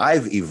guests, and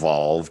I've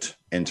evolved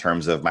in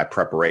terms of my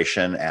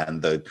preparation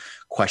and the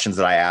questions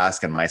that I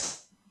ask and my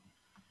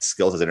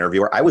skills as an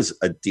interviewer. I was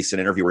a decent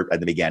interviewer at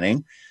the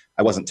beginning.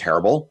 I wasn't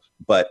terrible,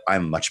 but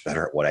I'm much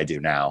better at what I do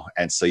now.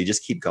 And so you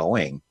just keep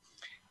going.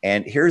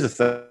 And here's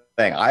the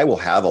thing. I will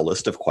have a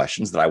list of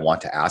questions that I want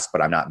to ask,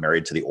 but I'm not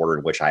married to the order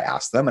in which I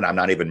ask them. And I'm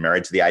not even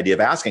married to the idea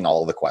of asking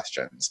all of the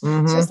questions.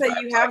 Mm-hmm. Just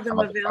that you have them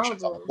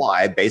available.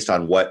 Why? Based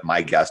on what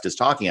my guest is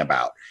talking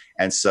about.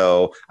 And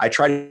so I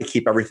try to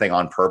keep everything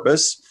on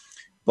purpose,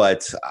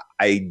 but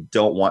I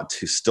don't want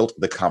to stilt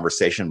the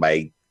conversation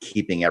by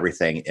keeping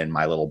everything in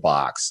my little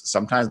box.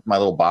 Sometimes my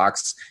little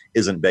box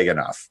isn't big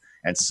enough.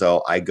 And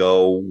so I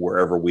go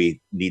wherever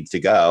we need to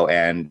go.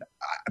 And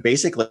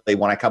basically,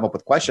 when I come up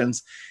with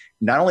questions,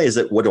 not only is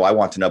it what do I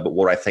want to know, but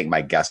what do I think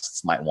my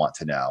guests might want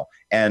to know?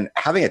 And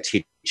having a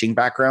teaching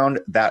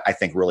background, that I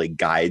think really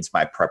guides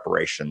my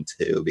preparation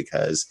too,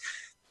 because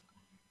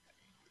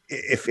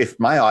if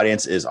my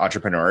audience is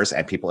entrepreneurs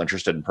and people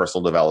interested in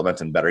personal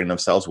development and bettering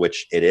themselves,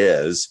 which it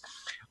is,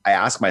 I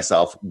ask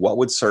myself, what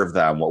would serve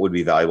them? What would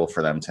be valuable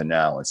for them to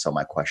know? And so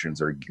my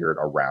questions are geared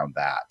around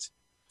that.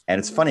 And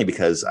it's funny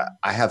because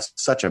I have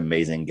such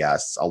amazing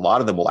guests. A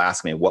lot of them will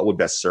ask me, what would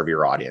best serve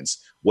your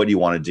audience? What do you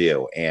want to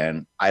do?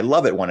 And I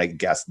love it when a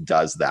guest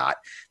does that,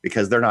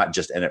 because they're not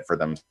just in it for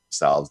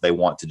themselves. They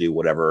want to do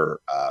whatever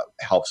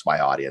helps my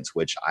audience,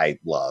 which I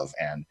love.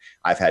 And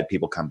I've had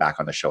people come back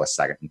on the show a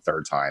second and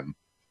third time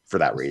for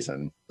that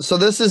reason. So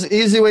this is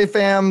Easy Way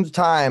Fam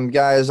time,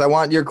 guys. I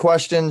want your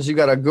questions. You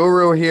got a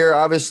guru here,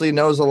 obviously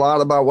knows a lot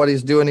about what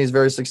he's doing. He's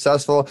very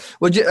successful.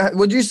 Would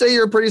you say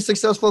you're a pretty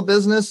successful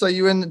business? Are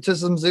you into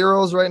some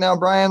zeros right now,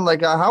 Brian?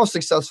 Like how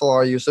successful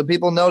are you? So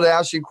people know to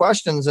ask you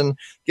questions and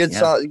get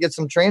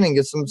some training,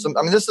 get some.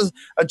 I mean, this is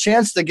a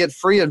chance to get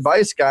free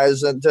advice,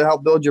 guys, and to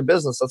help build your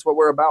business. That's what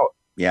we're about.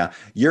 Yeah,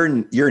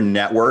 your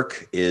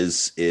network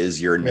is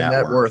your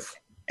net worth.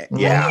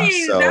 Yeah,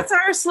 hey, so that's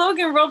our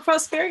slogan, World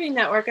Prosperity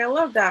Network. I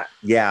love that.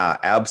 Yeah,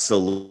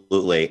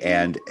 absolutely.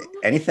 And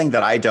anything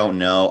that I don't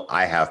know,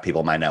 I have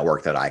people in my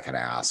network that I can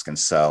ask. And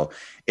so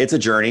it's a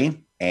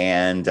journey,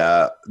 and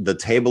the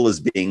table is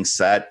being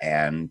set,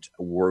 and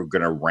we're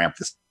going to ramp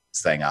this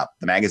thing up.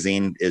 The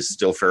magazine is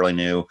still fairly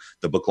new.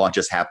 The book launch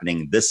is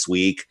happening this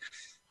week.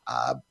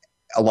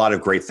 A lot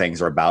of great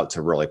things are about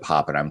to really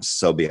pop, and I'm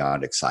so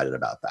beyond excited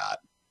about that.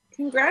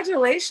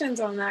 Congratulations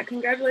on that.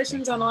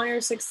 Congratulations on all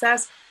your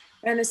success.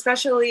 And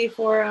especially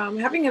for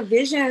having a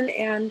vision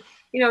and,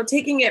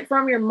 taking it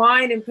from your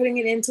mind and putting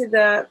it into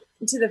the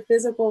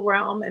physical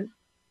realm, and,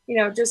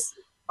 just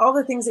all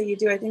the things that you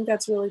do. I think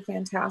that's really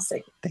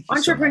fantastic.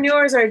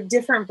 Entrepreneurs are a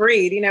different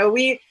breed.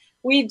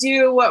 We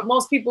do what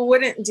most people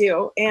wouldn't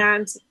do,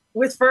 and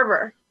with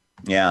fervor.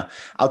 Yeah.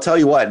 I'll tell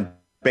you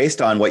what,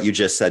 based on what you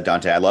just said,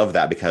 Dante, I love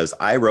that, because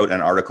I wrote an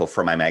article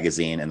for my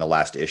magazine in the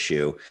last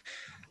issue.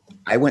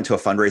 I went to a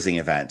fundraising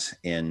event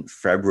in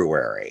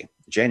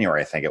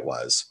January, I think it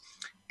was.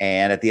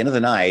 And at the end of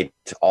the night,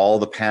 all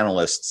the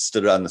panelists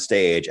stood on the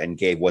stage and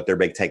gave what their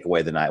big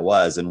takeaway of the night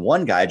was. And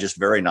one guy just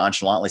very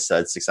nonchalantly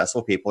said,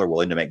 successful people are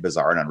willing to make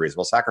bizarre and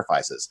unreasonable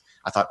sacrifices.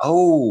 I thought,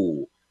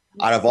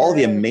 out of all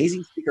the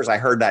amazing speakers I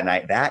heard that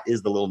night, that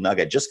is the little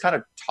nugget, just kind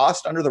of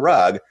tossed under the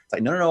rug. It's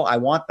like, no, I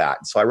want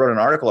that. So I wrote an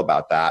article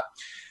about that.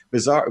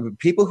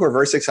 People who are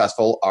very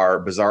successful are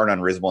bizarre and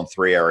unreasonable in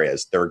three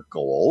areas: their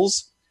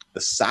goals,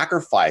 the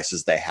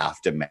sacrifices they have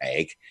to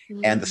make,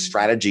 and the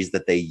strategies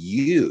that they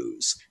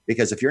use.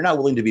 Because if you're not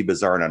willing to be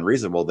bizarre and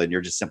unreasonable, then you're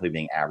just simply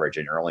being average,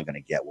 and you're only going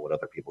to get what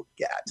other people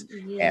get.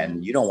 Yes.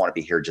 And you don't want to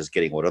be here just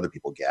getting what other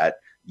people get.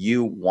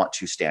 You want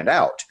to stand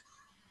out.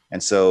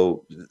 And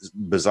so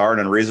bizarre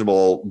and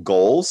unreasonable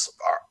goals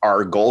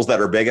are goals that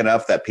are big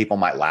enough that people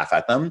might laugh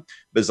at them.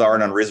 Bizarre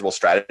and unreasonable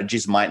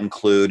strategies might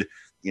include,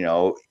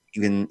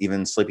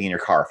 even sleeping in your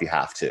car if you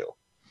have to.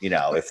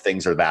 If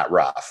things are that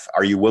rough,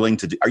 are you willing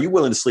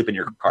to sleep in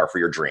your car for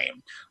your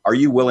dream? Are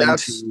you willing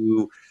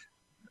to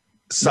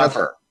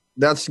suffer?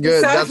 That's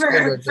good. That's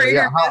good.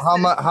 Yeah.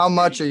 How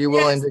much are you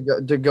willing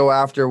to go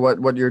after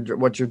what your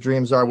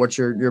dreams are, what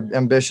your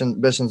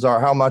ambitions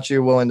are? How much are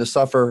you willing to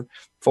suffer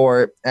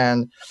for it?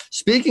 And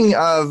speaking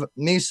of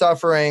me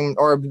suffering,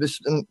 or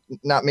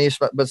not me,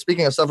 but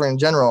speaking of suffering in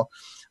general,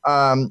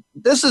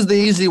 this is the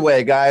easy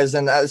way, guys,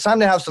 and it's time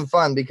to have some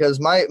fun, because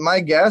my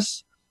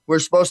guests were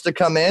supposed to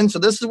come in. So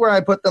this is where I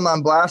put them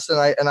on blast,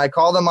 and I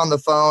call them on the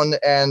phone,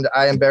 and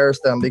I embarrass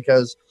them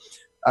because.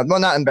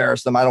 Not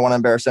embarrass them. I don't want to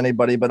embarrass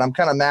anybody, but I'm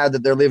kind of mad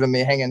that they're leaving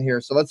me hanging here.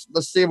 So let's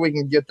see if we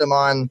can get them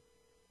on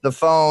the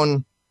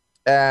phone.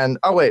 And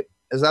wait,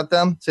 is that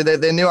them? See,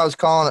 they knew I was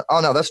calling.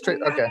 Oh no, that's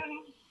straight. Okay,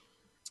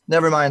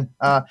 never mind.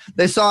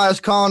 They saw I was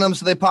calling them,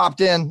 so they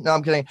popped in. No,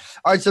 I'm kidding.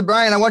 All right, so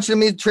Brian, I want you to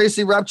meet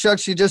Tracy Repchuk.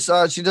 She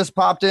just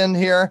popped in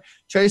here.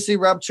 Tracy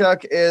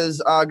Repchuk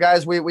is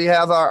guys. We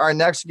have our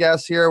next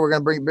guest here. We're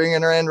gonna bring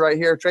her in right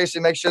here. Tracy,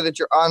 make sure that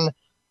you're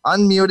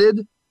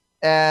unmuted.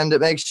 And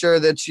make sure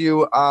that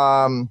you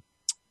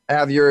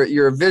have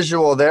your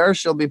visual there.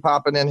 She'll be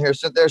popping in here.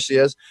 So there she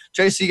is.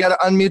 Tracy, you got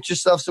to unmute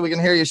yourself so we can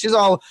hear you. She's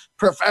all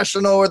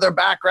professional with her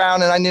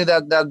background, and I knew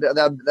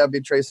that'd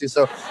be Tracy.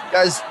 So,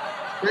 guys,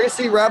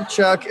 Tracy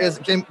Repchuk is.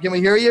 Can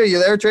we hear you? Are you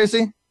there,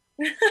 Tracy?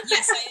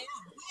 Yes,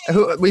 I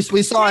am.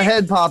 We saw a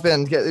head pop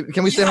in.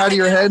 Can we say hi to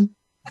your head?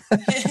 I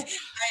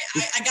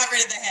got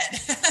rid of the head.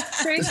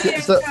 Tracy,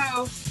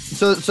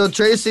 So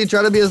Tracy,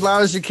 try to be as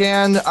loud as you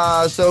can,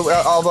 so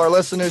all of our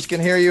listeners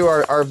can hear you,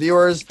 our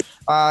viewers.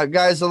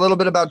 Guys, a little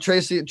bit about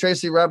Tracy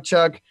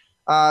Repchuk.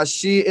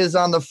 She is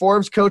on the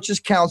Forbes Coaches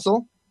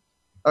Council,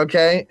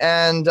 okay?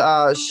 And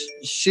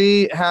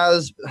she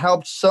has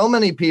helped so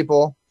many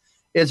people.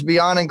 It's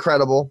beyond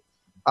incredible.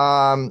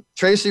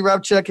 Tracy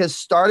Repchuk has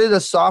started a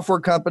software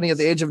company at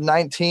the age of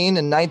 19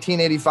 in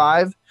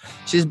 1985.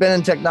 She's been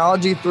in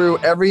technology through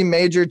every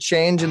major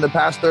change in the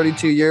past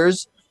 32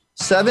 years.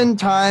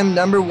 7-time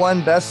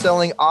 #1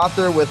 best-selling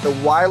author with the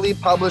Wiley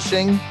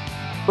Publishing,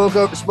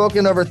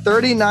 spoken over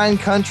 39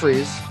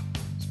 countries,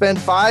 spent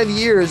 5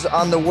 years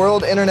on the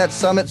World Internet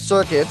Summit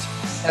circuit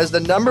as the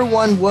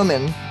 #1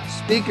 woman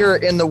speaker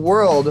in the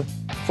world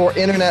for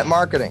internet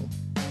marketing.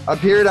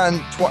 Appeared on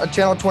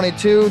Channel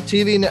 22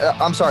 TV.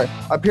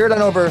 Appeared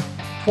on over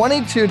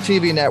 22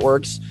 TV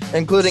networks,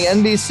 including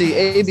NBC,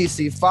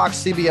 ABC, Fox,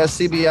 CBS,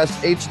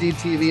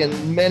 HDTV,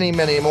 and many,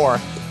 many more.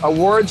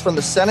 Awards from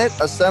the Senate,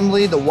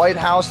 Assembly, the White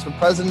House, for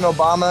President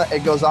Obama.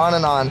 It goes on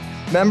and on.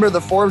 Member of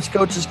the Forbes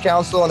Coaches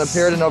Council and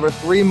appeared in over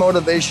 3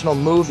 motivational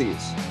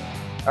movies.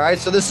 All right,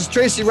 so this is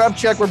Tracy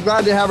Rupchak. We're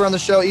glad to have her on the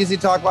show, Easy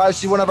Talk Live.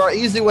 She's one of our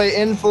Easy Way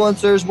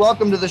influencers.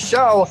 Welcome to the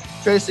show,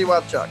 Tracy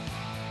Rupchak.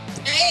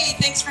 Hey,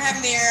 thanks for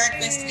having me, Eric.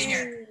 Nice to be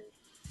here.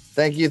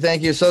 Thank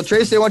you. So,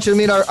 Tracy, I want you to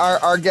meet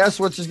our guest,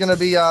 which is going to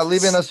be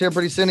leaving us here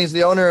pretty soon. He's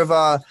the owner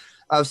of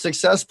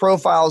Success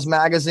Profiles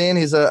magazine.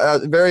 He's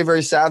a very,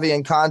 very savvy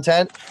in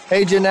content.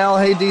 Hey,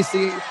 Janelle. Hey,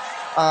 DC.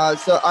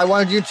 So I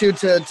wanted you two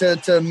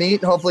to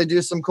meet, hopefully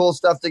do some cool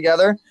stuff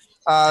together.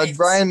 Nice.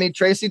 Brian, meet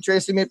Tracy.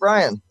 Tracy, meet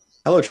Brian.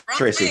 Hello,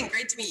 Tracy. Brian,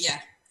 great to meet you.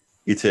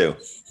 You too.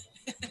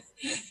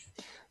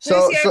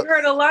 Tracy, I've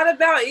heard a lot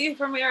about you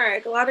from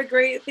Eric. A lot of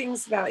great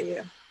things about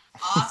you.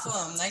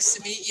 Awesome. Nice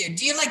to meet you.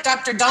 Do you like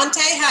Dr.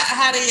 Dante?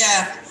 How do you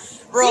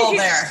roll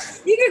there?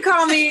 You could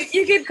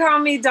call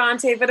me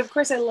Dante, but of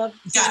course I love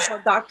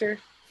Doctor.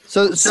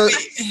 So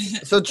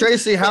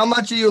Tracy, how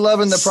much are you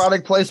loving the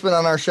product placement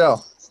on our show?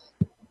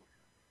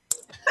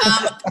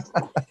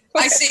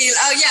 I see.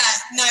 Oh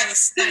yeah,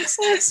 nice. Yeah,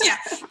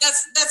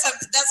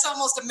 that's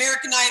almost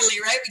American Idol-y,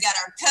 right? We got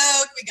our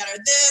Coke, we got our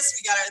this,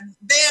 we got our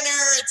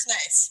banner. It's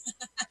nice.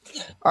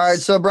 All right,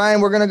 so Brian,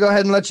 we're gonna go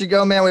ahead and let you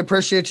go, man. We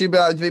appreciate you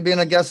being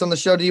a guest on the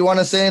show. Do you want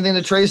to say anything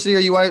to Tracy, or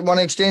you want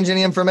to exchange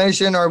any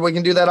information, or we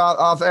can do that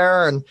off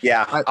air? And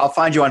I'll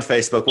find you on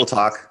Facebook. We'll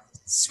talk.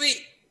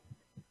 Sweet.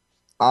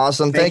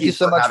 Awesome. Thank you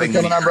so much for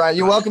coming on, Brian.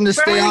 You're welcome to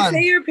stay on.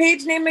 Say your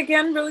page name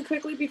again really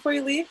quickly before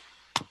you leave.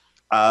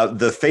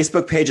 The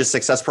Facebook page is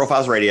Success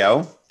Profiles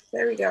Radio.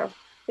 There we go.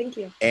 Thank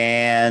you.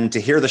 And to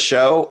hear the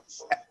show,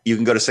 you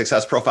can go to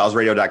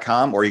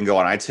successprofilesradio.com, or you can go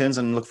on iTunes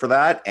and look for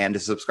that. And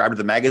to subscribe to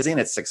the magazine,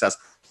 it's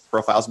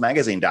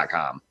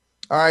successprofilesmagazine.com.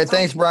 All right.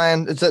 Thanks,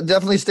 Brian.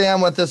 Definitely stay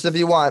on with us if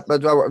you want.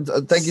 But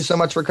thank you so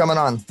much for coming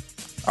on.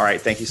 All right.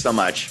 Thank you so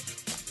much.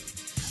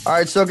 All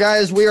right. So,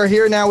 guys, we are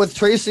here now with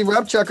Tracy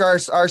Rupchak,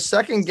 our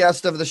second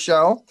guest of the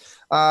show.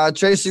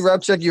 Tracy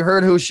Rupchak, you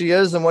heard who she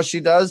is and what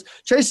she does.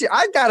 Tracy,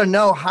 I got to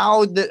know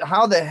how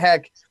the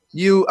heck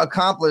you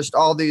accomplished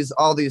all these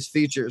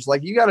features.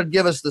 Like, you got to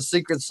give us the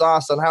secret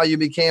sauce on how you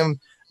became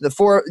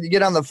you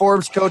get on the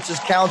Forbes Coaches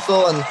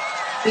Council. And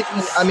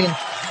I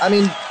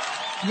mean,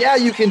 yeah,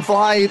 you can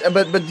fly,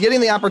 but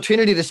getting the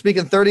opportunity to speak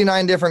in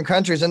 39 different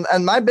countries. And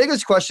my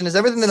biggest question is,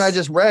 everything that I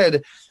just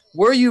read,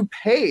 were you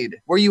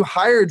paid? Were you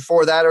hired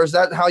for that? Or is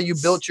that how you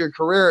built your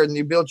career and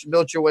you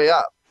built your way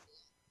up?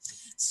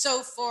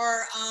 So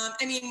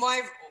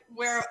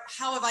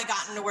how have I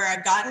gotten to where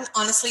I've gotten?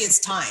 Honestly, it's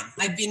time.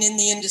 I've been in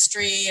the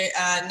industry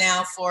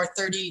now for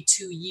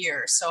 32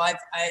 years. So I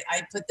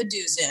put the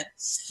dues in.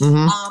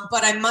 Mm-hmm.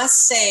 But I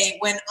must say,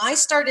 when I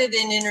started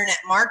in internet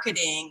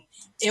marketing,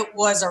 it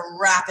was a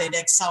rapid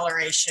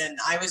acceleration.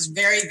 I was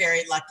very,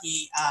 very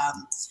lucky.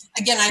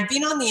 Again, I'd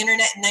been on the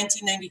internet in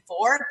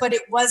 1994, but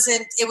it was,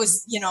 the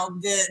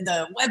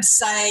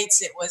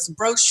websites, it was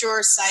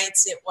brochure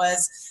sites, it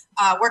was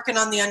working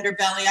on the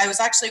underbelly. I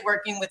was actually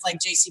working with like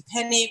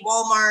JCPenney,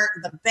 Walmart,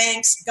 the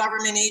banks,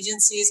 government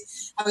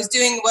agencies. I was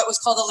doing what was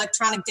called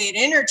electronic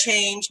data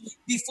interchange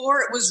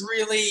before it was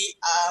really,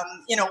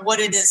 what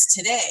it is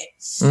today.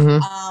 Mm-hmm.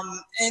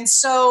 And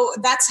so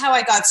that's how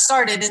I got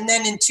started. And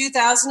then in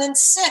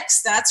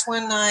 2006, that's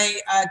when I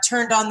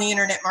turned on the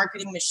internet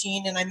marketing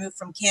machine, and I moved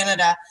from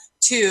Canada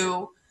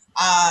to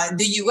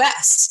the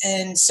US.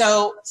 And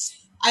so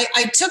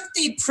I took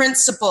the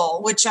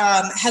principle, which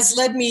has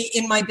led me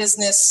in my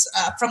business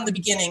from the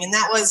beginning, and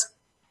that was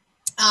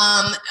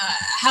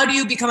how do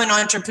you become an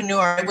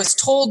entrepreneur? It was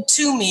told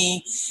to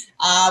me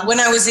when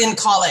I was in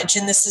college,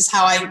 and this is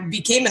how I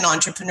became an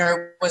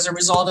entrepreneur, was a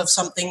result of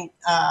something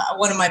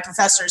one of my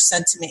professors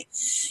said to me.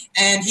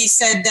 And he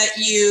said that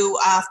you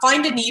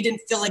find a need and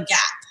fill a gap.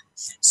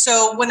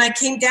 So when I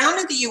came down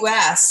to the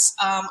U.S.,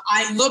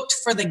 I looked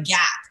for the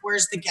gap.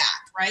 Where's the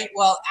gap, right?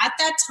 Well, at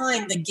that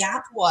time, the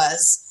gap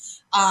was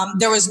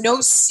there was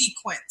no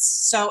sequence.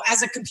 So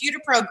as a computer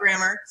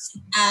programmer,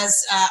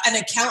 as an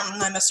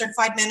accountant, I'm a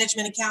certified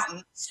management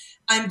accountant,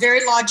 I'm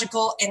very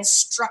logical and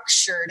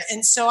structured.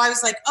 And so I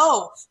was like,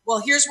 oh,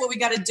 well, here's what we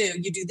got to do.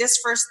 You do this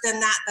first, then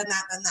that, then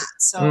that, then that.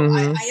 So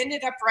I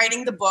ended up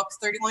writing the book,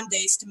 31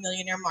 Days to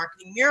Millionaire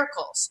Marketing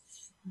Miracles.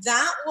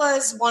 That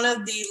was one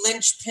of the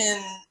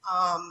linchpin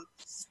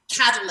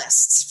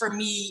catalysts for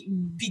me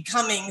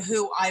becoming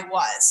who I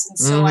was. And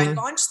so I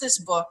launched this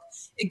book.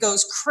 It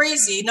goes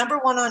crazy.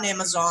 #1 on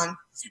Amazon.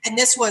 And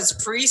this was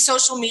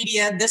pre-social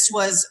media. This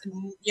was,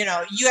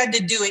 you had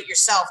to do it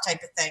yourself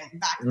type of thing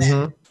back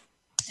then.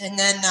 And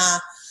then,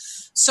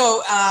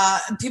 so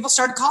people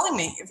started calling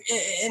me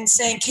and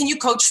saying, can you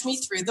coach me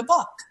through the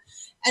book?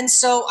 And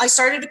so I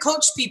started to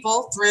coach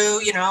people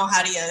through,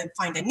 how do you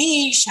find a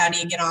niche? How do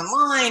you get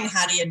online?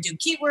 How do you do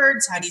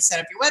keywords? How do you set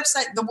up your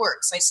website? The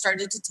works. I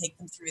started to take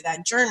them through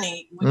that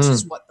journey, which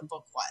is what the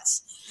book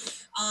was.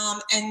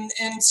 And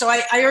so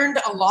I earned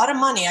a lot of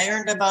money. I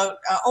earned about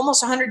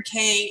almost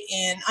 $100K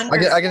in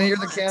under. I can hear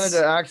the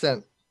Canada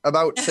accent.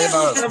 About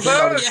Canada.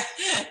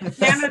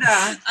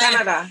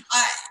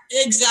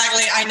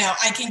 Exactly. I know.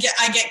 I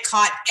get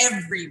caught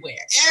everywhere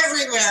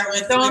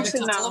with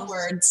a couple of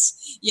words.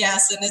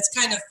 Yes. And it's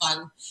kind of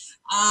fun.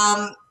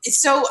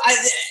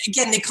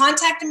 Again, they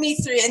contacted me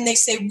through, and they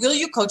say, "Will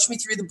you coach me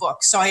through the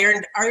book?" So I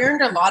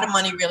earned a lot of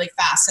money really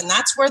fast, and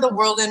that's where the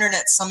World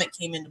Internet Summit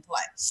came into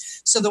play.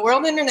 So the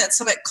World Internet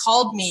Summit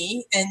called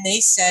me, and they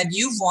said,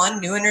 "You've won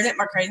New Internet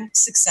Marketing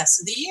Success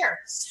of the Year."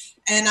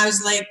 And I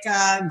was like,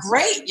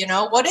 "Great,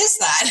 what is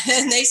that?"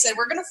 And they said,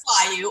 "We're going to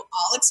fly you,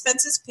 all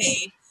expenses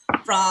paid,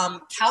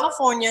 from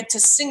California to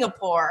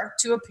Singapore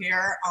to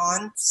appear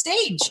on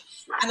stage."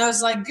 And I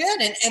was like,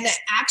 good. And it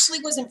actually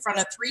was in front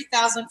of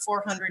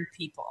 3,400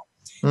 people.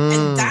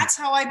 And that's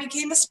how I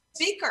became a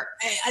speaker.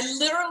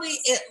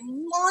 It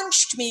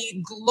launched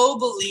me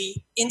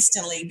globally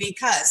instantly,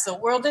 because the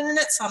World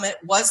Internet Summit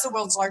was the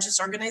world's largest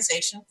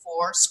organization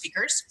for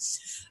speakers.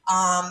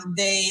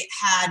 They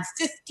had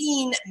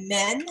 15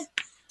 men,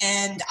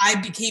 and I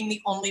became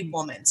the only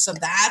woman. So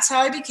that's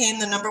how I became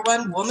the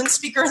 #1 woman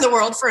speaker in the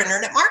world for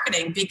internet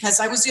marketing, because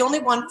I was the only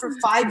one for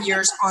 5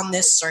 years on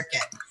this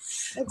circuit.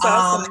 That's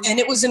awesome. And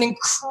it was an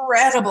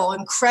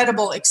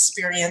incredible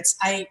experience.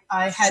 I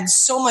had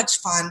so much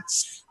fun.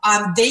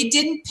 They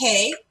didn't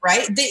pay,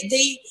 right?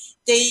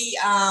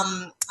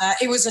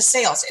 It was a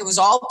sales. It was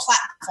all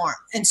platform.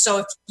 And so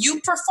if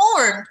you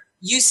performed,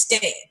 you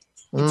stayed.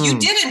 If you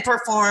didn't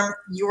perform,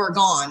 you were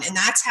gone. And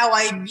that's how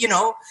I,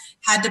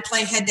 had to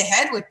play head to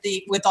head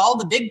with all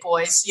the big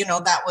boys.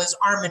 That was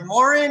Armin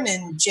Morin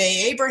and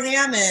Jay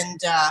Abraham and,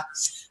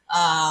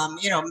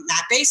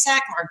 Matt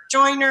Basak, Mark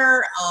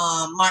Joyner,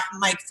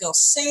 Mike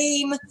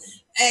Filsame,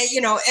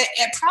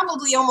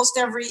 probably almost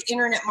every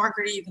internet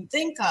marketer you can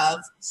think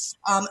of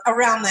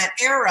around that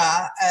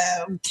era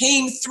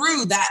came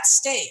through that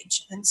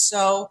stage. And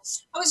so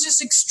I was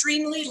just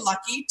extremely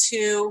lucky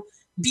to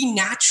be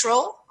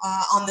natural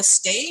on the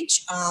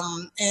stage,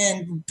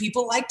 and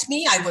people liked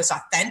me. I was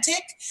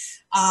authentic.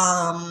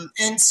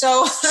 And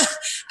so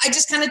I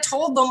just kind of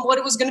told them what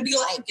it was going to be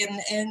like.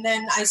 And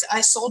then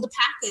I sold a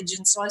package.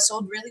 And so I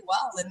sold really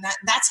well. And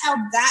that's how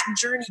that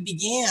journey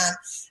began.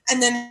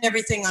 And then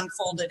everything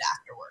unfolded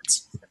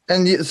afterwards.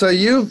 And so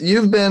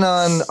you've been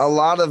on a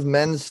lot of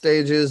men's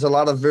stages, a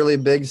lot of really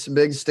big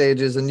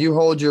stages, and you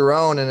hold your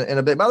own in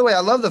a bit. By the way,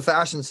 I love the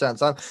fashion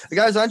sense.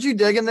 Guys, aren't you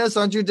digging this?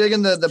 Aren't you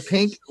digging the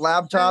pink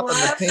laptop and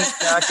the pink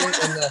jacket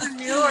and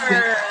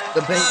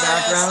the pink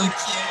background?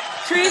 So cute.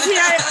 Tracy,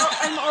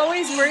 I'm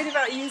always worried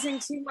about using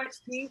too much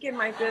pink in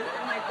my business,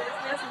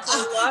 and so I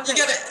love it.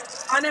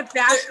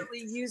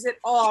 Unabashedly use it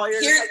all.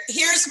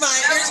 Here's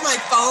my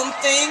phone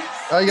thing.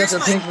 Oh, you got your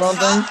pink phone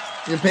thing?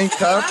 Your pink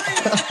cup?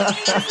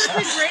 It's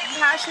a great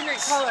passionate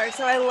color,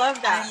 so I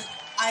love that.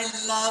 I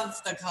love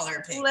the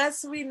color pink.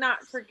 Lest we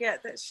not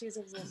forget that she's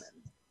a woman.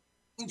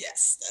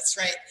 Yes, that's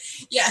right.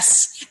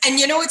 Yes. And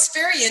it's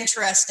very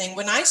interesting.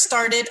 When I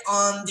started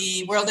on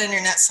the World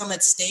Internet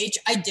Summit stage,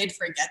 I did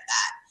forget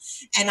that.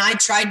 And I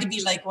tried to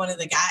be like one of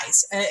the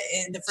guys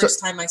the first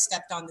time I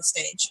stepped on the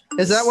stage.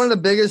 Is that one of the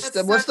biggest?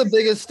 What's the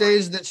biggest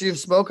stage that you've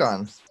spoke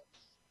on?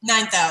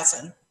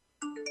 9,000.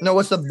 No,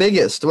 what's the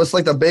biggest? What's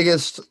like the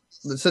biggest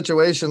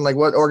situation? Like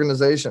what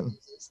organization?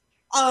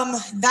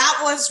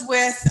 That was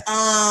with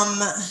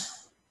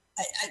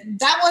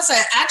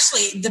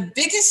actually the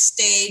biggest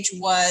stage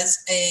was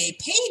a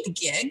paid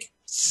gig.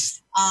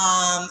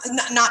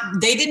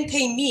 They didn't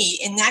pay me.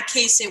 In that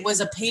case, it was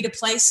a pay to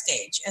play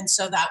stage. And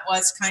so that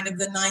was kind of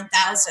the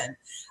 9,000.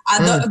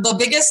 The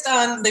biggest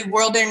on the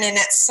World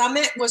Internet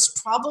Summit was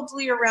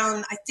probably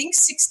around, I think,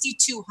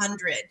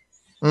 6,200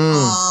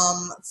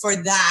 for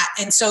that.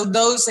 And so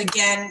those,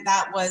 again,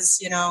 that was,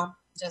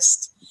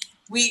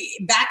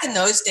 back in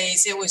those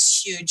days, it was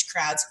huge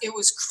crowds. It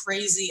was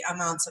crazy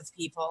amounts of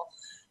people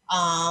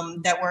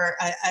that were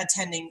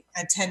attending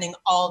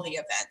all the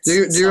events.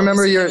 Do you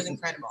remember it was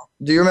incredible.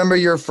 Do you remember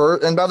your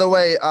first? And by the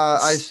way,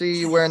 I see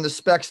you wearing the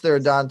specs there,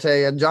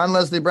 Dante. And John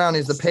Leslie Brown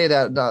needs to pay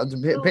that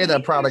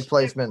product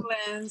placement.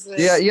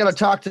 Yeah, you got to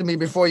talk to me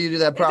before you do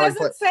that product. It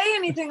doesn't say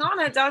anything on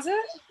it, does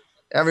it?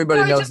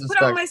 Everybody knows the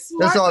specs.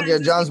 That's all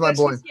good. John's my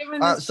boy.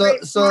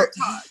 So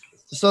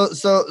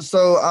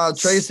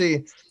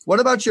Tracy, what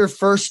about your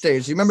first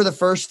stage? Do you remember the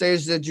first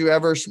stage that you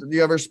ever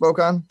spoke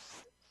on?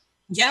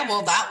 Yeah,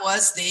 well, that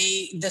was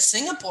the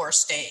Singapore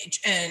stage,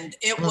 and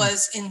it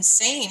was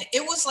insane.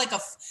 It was like a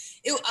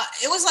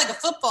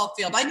football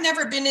field. I'd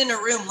never been in a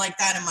room like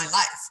that in my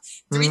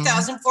life.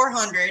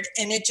 3,400,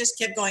 and it just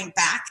kept going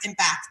back and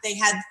back. They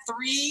had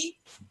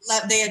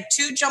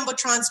two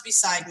jumbotrons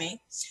beside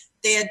me.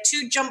 They had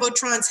two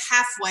jumbotrons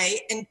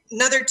halfway, and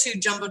another two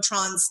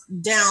jumbotrons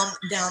down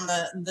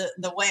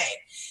the way.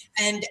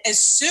 And as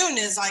soon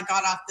as I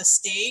got off the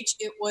stage,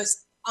 it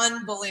was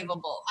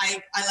unbelievable.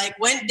 I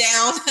went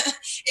down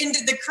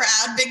into the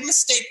crowd, big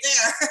mistake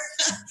there.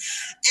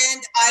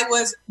 And I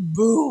was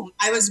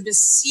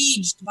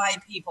besieged by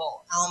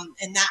people.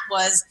 And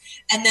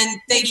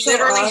then they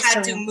literally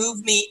had to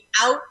move me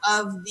out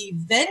of the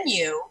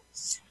venue.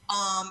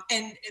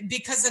 And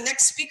because the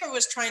next speaker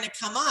was trying to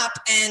come up,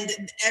 and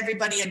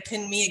everybody had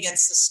pinned me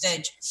against the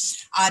stage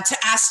to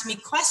ask me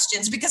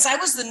questions, because I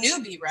was the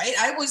newbie, right?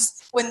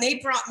 When they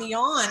brought me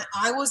on,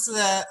 I'd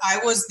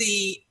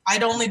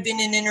only been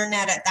in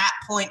internet at that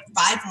point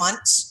 5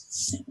 months.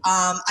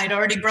 I'd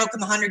already broken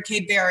the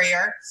 100K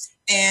barrier,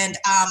 and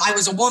I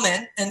was a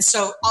woman. And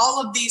so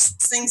all of these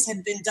things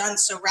had been done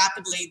so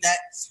rapidly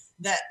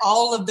that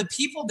all of the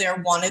people there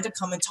wanted to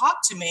come and talk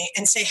to me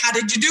and say, how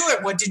did you do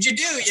it? What did you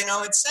do?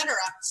 Et cetera.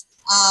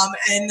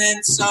 And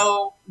then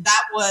so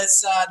that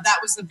was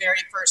the very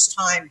first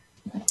time.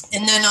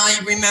 And then I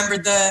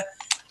remember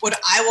what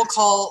I will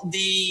call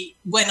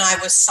when I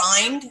was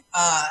signed,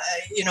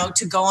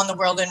 to go on the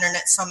World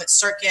Internet Summit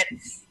circuit.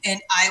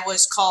 And I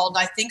was called,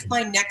 I think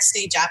my next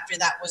stage after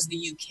that was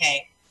the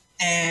UK.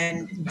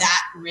 And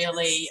that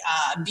really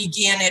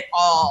began it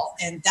all.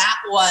 And that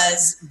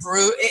was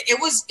brutal. It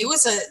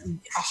was a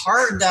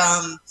hard,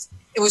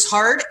 it was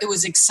hard. It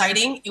was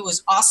exciting. It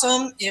was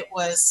awesome. It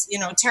was,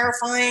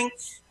 terrifying,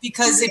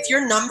 because if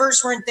your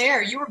numbers weren't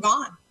there, you were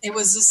gone. It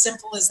was as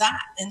simple as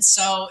that. And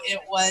so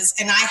it was,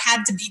 and I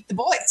had to beat the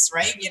boys,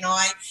 right?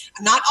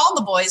 Not all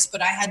the boys,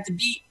 but I had to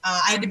be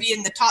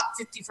in the top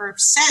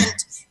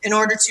 50% in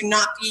order to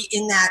not be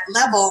in that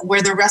level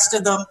where the rest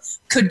of them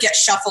could get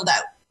shuffled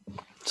out.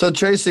 So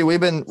Tracy, we've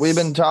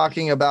been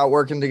talking about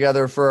working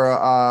together for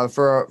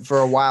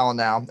a while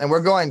now, and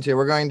we're going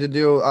to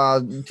do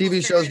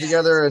TV shows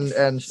together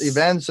and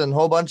events and a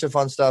whole bunch of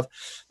fun stuff.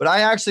 But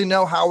I actually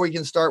know how we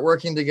can start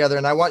working together,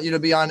 and I want you to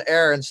be on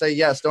air and say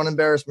yes. Don't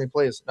embarrass me,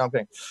 please. No, I'm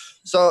kidding.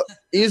 So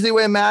Easy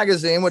Way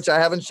Magazine, which I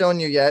haven't shown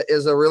you yet,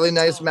 is a really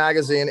nice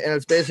magazine, and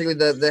it's basically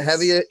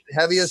the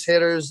heaviest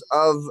hitters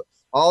of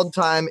all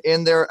time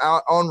in their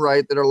own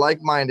right that are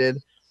like-minded.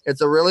 It's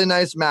a really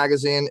nice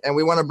magazine, and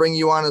we want to bring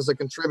you on as a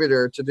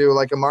contributor to do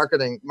like a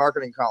marketing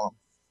column.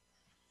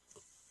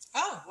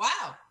 Oh,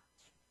 wow.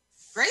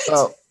 Great.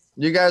 So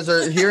you guys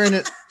are hearing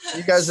it.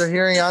 You guys are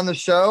hearing on the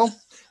show,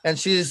 and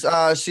she's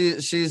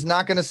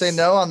not going to say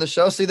no on the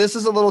show. See, this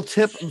is a little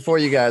tip for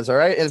you guys. All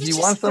right. And if you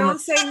want someone, don't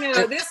say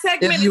no. This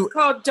segment is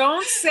called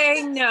 "Don't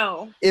Say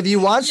No." If you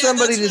want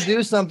somebody to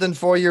do something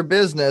for your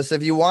business,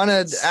 if you want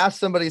to ask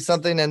somebody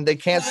something and they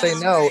can't say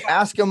no,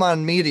 ask them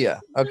on media.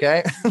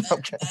 Okay.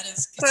 Okay. That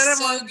is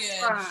so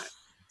good.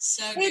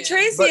 So hey good.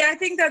 Tracy, I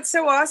think that's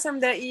so awesome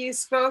that you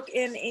spoke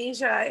in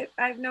Asia.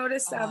 I've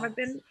noticed. I've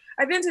been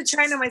to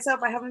China myself.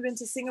 I haven't been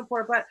to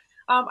Singapore, but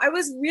I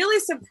was really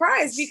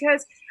surprised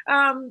because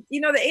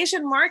the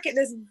Asian market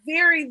is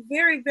very,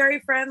 very, very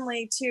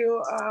friendly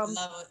to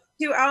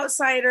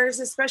outsiders,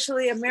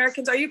 especially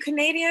Americans. Are you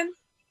Canadian?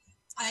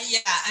 Yeah,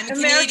 I'm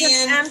Americans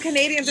Canadian. And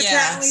Canadians are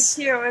friendly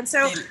too. And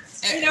so,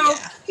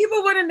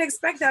 people wouldn't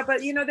expect that,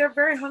 but they're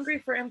very hungry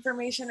for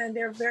information and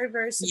they're very,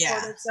 very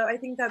supportive. Yeah. So I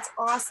think that's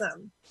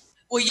awesome.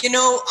 Well,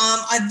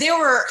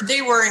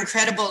 they were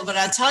incredible, but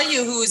I'll tell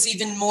you who was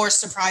even more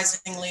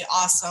surprisingly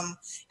awesome,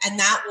 and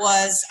that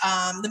was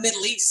the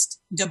Middle East,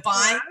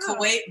 Dubai,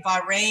 Kuwait,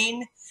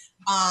 Bahrain.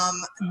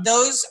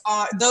 Those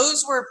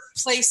were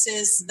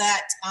places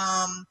that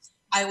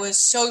I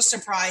was so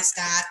surprised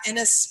at, and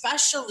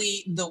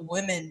especially the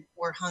women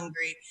were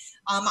hungry.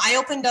 I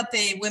opened up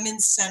a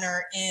women's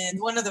center in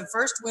one of the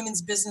first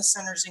women's business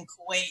centers in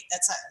Kuwait.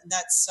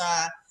 That's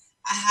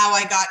how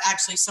I got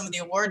actually some of the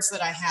awards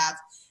that I have.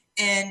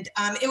 And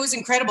it was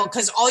incredible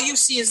because all you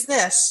see is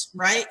this,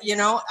 right?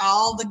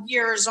 All the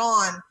gear is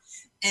on,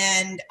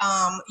 and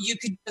you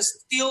could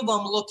just feel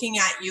them looking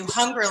at you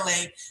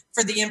hungrily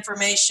for the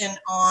information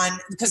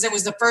because it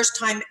was the first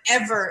time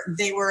ever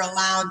they were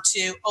allowed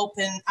to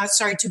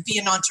be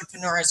an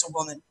entrepreneur as a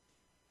woman.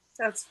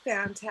 That's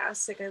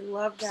fantastic. I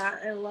love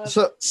that.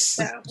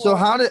 So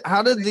how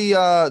did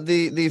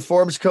the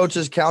Forbes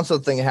Coaches Council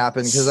thing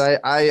happen? Because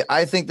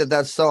I think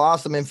that's so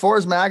awesome. And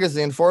Forbes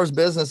Magazine, Forbes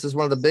Business is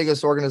one of the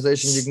biggest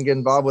organizations you can get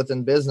involved with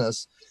in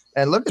business.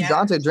 And look at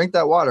Dante, drink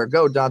that water.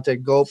 Go, Dante,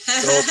 go. So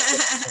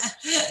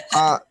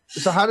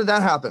how did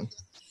that happen?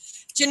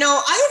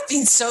 I have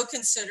been so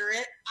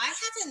considerate. I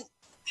haven't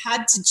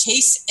had to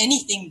chase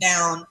anything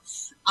down.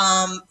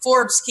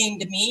 Forbes came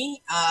to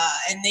me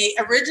and they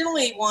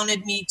originally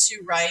wanted me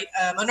to write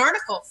an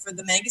article for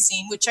the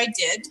magazine, which I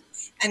did.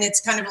 And it's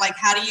kind of like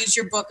how to use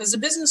your book as a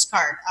business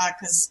card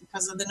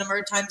because of the number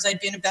of times I'd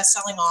been a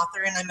best-selling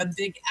author, and I'm a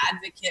big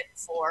advocate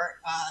for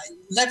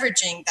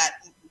leveraging that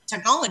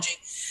technology.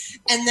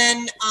 And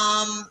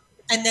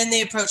then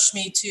they approached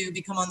me to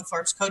become on the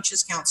Forbes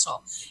Coaches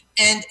Council.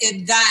 And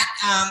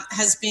that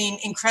has been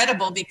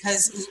incredible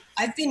because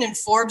I've been in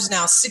Forbes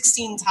now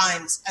 16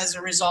 times as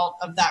a result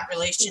of that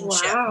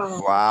relationship.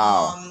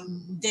 Wow.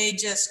 They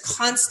just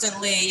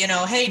constantly,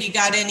 hey, do you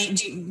got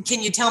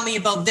can you tell me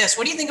about this?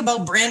 What do you think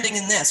about branding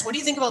in this? What do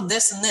you think about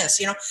this and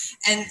this?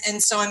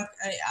 And so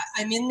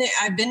I'm in there.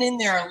 I've been in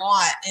there a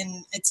lot,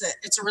 and it's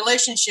a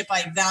relationship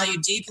I value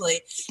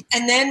deeply.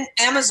 And then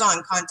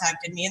Amazon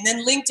contacted me, and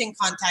then LinkedIn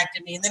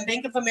contacted me, and then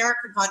Bank of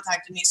America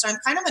contacted me. So I'm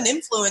kind of an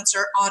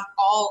influencer on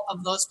all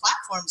of those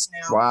platforms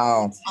now.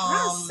 Wow.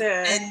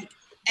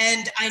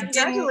 And I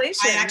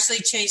actually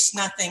chased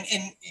nothing.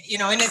 And,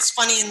 and it's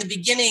funny in the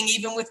beginning,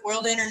 even with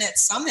World Internet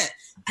Summit,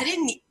 I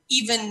didn't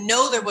even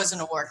know there was an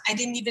award. I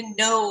didn't even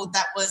know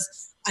that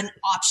was an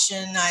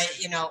option.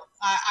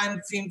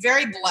 I'm being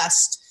very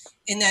blessed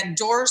and that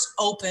doors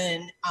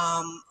open,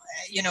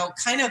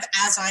 kind of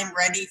as I'm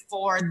ready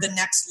for the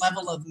next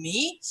level of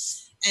me.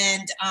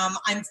 And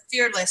I'm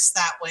fearless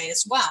that way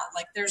as well.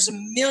 Like there's a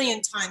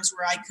million times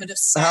where I could have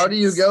said, how do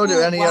you go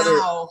to any other,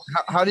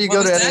 how do you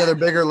go to any other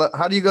bigger,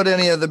 how do you go to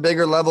any of the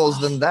bigger levels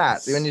than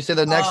that? When you say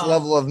the next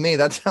level of me,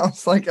 that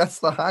sounds like that's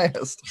the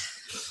highest.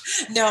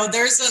 No,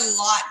 there's a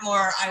lot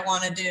more I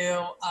want to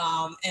do.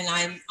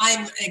 And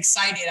I'm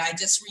excited. I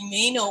just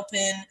remain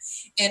open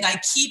and I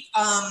keep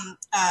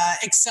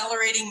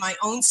accelerating my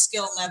own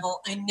skill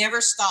level. I never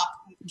stop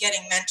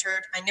getting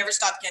mentored. I never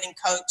stop getting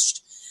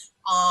coached.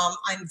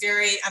 I'm a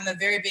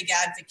very big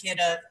advocate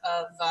of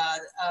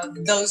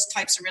those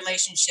types of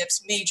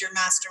relationships, major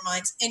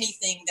masterminds,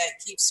 anything that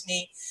keeps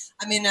me.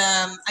 I'm in,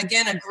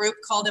 again, a group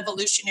called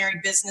Evolutionary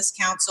Business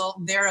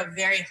Council. They're a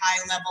very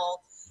high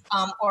level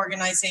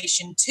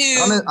organization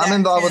too. I'm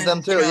involved with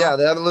them too. Yeah,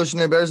 the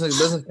Evolutionary Business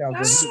Council.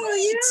 Oh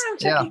yeah, I'm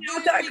checking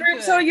out that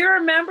group. So you're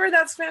a member.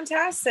 That's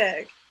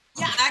fantastic.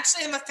 Yeah,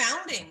 actually, I'm a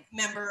founding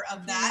member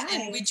of that,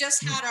 and we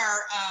just had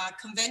our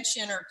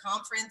convention or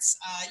conference.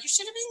 You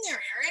should have been there,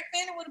 Eric.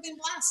 Man, it would have been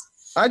blessed.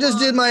 I just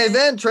did my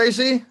event,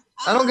 Tracy.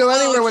 I don't go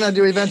anywhere when I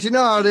do events. You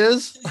know how it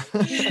is.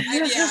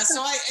 Yeah.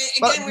 So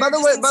by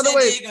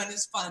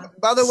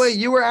the way,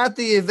 you were at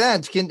the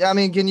event.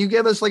 Can you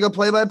give us like a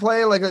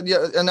play-by-play, like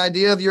an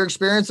idea of your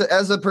experience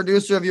as a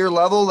producer of your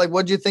level? Like,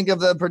 what did you think of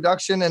the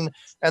production and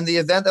the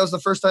event? That was the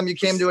first time you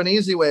came to an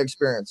Easy Way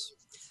experience.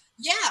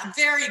 Yeah,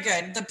 very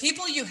good. The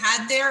people you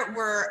had there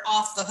were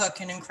off the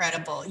hook and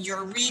incredible.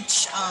 Your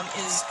reach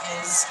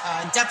is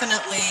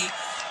definitely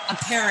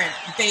apparent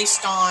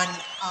based on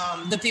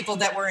the people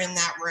that were in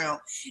that room.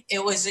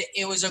 It was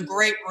a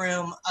great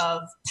room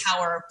of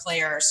power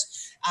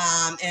players,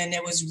 and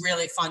it was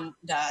really fun,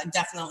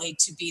 definitely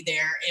to be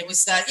there. It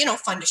was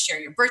fun to share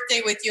your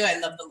birthday with you. I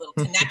love the little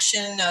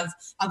connection of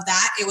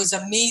that. It was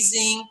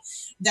amazing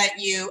that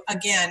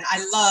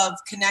I love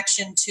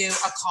connection to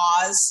a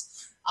cause.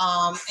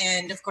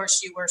 And of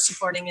course you were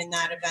supporting in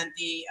that event,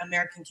 the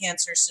American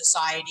Cancer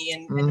Society.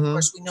 And of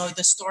course we know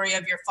the story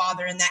of your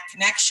father and that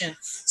connection.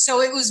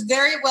 So it was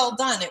very well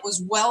done. It was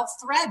well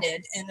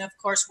threaded and of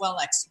course, well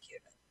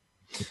executed.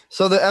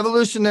 So the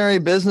Evolutionary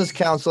Business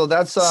Council,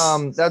 that's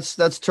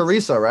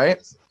Teresa,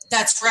 right?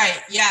 That's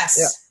right. Yes.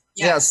 Yeah.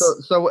 Yes. Yeah.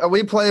 So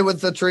we play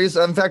with the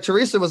Teresa. In fact,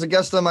 Teresa was a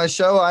guest on my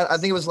show. I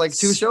think it was like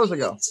 2 shows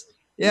ago.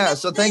 Yeah,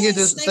 so thank you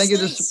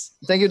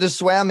to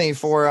Swami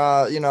for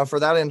for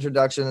that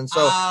introduction. And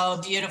so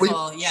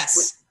beautiful.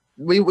 Yes.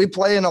 We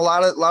play in a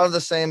lot of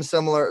the same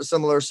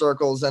similar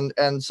circles,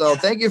 and so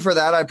thank you for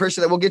that. I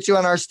appreciate that. We'll get you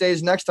on our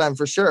stage next time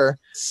for sure.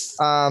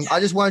 I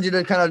just wanted you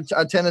to kind of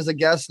attend as a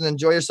guest and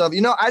enjoy yourself.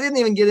 I didn't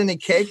even get any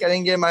cake. I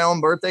didn't get my own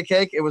birthday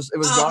cake. It was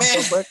gone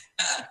so quick.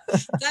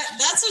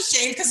 That's a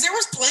shame because there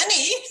was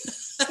plenty.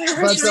 But,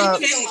 a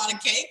lot of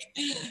cake.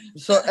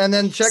 So, and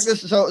then check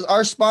this. So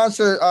our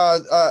sponsor,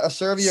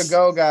 Servia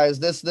Go, guys,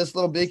 this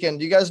little beacon,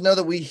 do you guys know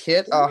that we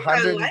hit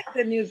 100? I like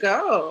the new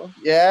Go.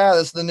 Yeah,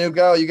 that's the new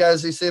Go. You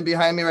see it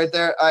behind me right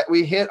there.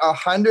 We hit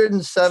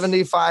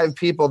 175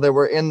 people that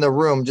were in the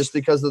room just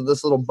because of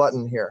this little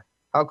button here.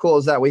 How cool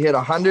is that? We hit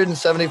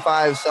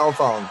 175 cell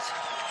phones.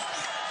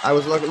 I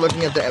was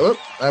looking at the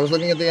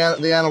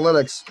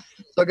analytics.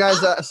 So guys,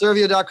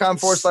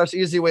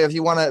 Servia.com/easyway if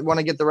you want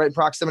to get the right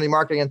proximity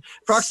marketing. And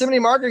proximity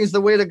marketing is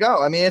the way to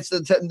go. I mean, it's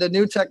the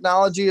new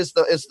technology. It's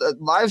the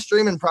live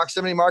stream and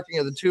proximity marketing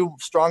are the 2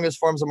 strongest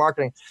forms of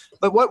marketing.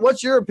 But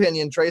what's your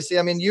opinion, Tracy?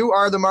 I mean, you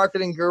are the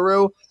marketing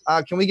guru.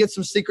 Can we get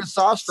some secret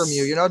sauce from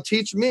you?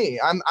 Teach me.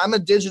 I'm a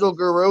digital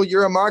guru.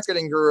 You're a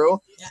marketing guru.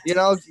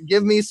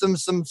 Give me some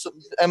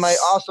and my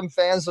awesome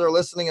fans that are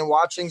listening and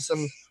watching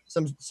some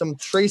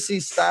Tracy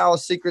style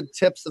secret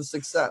tips of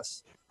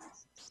success.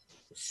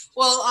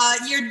 Well,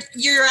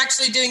 you're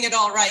actually doing it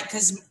all right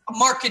because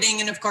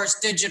marketing and of course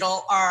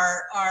digital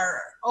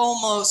are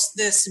almost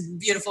this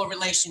beautiful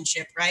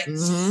relationship, right?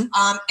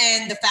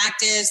 And the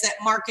fact is that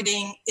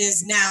marketing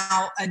is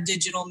now a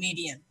digital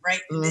medium,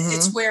 right?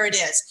 It's where it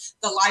is.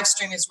 The live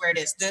stream is where it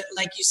is.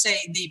 Like you say,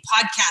 the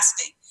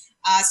podcasting,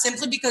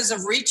 simply because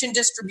of reach and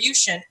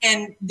distribution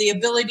and the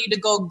ability to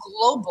go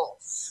global.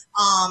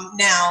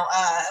 Now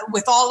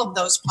with all of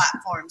those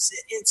platforms,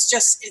 it's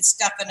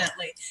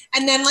definitely.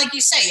 And then like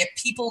you say, if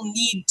people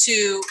need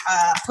to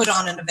put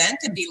on an event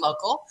and be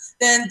local,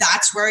 then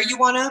that's where you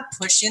want to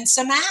push in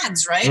some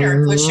ads, right?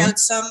 Or push out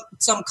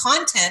some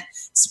content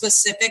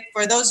specific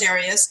for those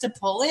areas to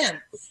pull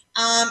in.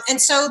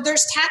 And so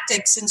there's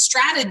tactics and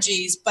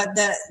strategies, but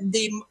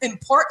the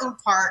important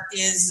part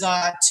is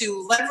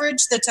to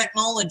leverage the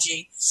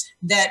technology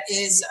that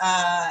is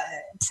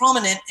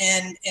prominent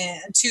and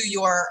to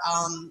your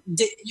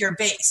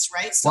base,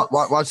 right? So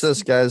watch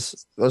this, guys.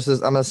 Watch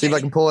this. I'm gonna see if I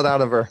can pull it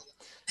out of her.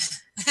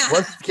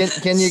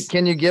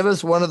 Can you give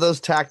us one of those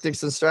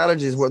tactics and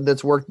strategies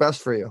that's worked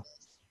best for you?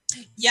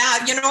 Yeah,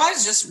 I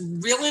was just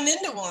reeling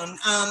into one.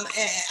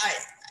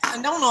 I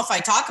don't know if I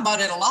talk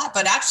about it a lot,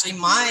 but actually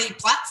my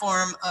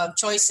platform of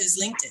choice is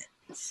LinkedIn.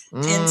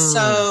 And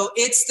so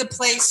it's the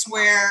place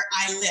where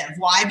I live.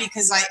 Why?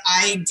 Because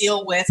I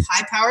deal with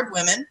high-powered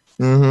women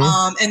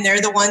And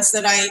they're the ones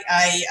that I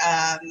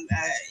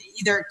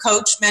either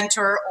coach,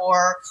 mentor,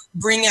 or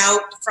bring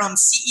out from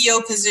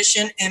CEO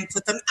position and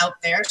put them out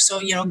there.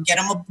 So, get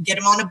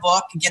them on a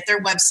book, get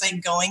their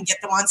website going, get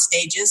them on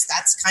stages.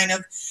 That's kind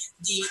of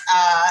the,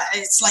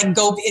 it's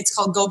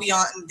called Go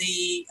Beyond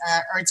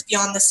or it's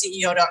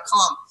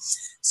beyondtheceo.com.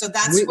 So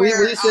that's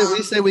where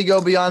we say we go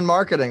beyond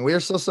marketing. We are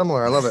so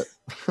similar. I love it.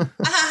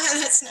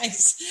 That's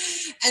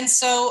nice. And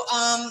so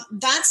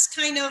that's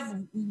kind of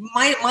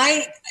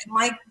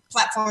my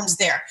platforms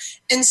there.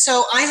 And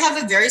so I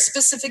have a very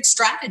specific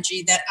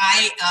strategy that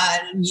I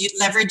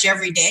leverage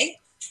every day.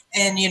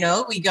 And,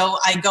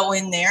 I go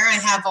in there. I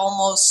have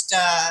almost,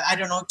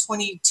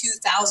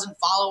 22,000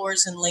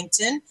 followers in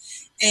LinkedIn.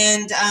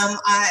 And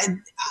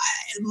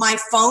my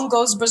phone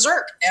goes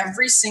berserk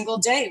every single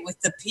day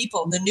with the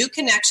people, the new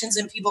connections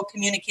and people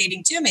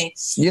communicating to me.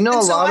 A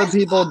lot of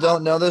people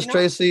don't know this,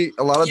 Tracy.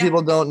 A lot of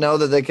people don't know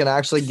that they can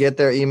actually get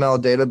their email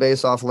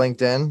database off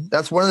LinkedIn.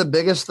 That's one of the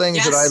biggest things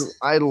that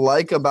I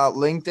like about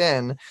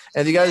LinkedIn. And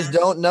if you guys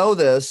don't know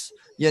this,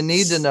 you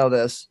need to know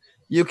this.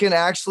 You can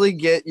actually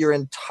get your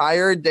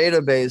entire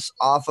database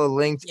off of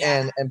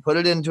LinkedIn and put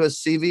it into a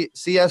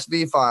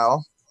CSV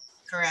file.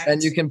 Correct.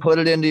 And you can put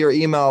it into your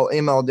email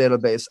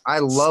database. I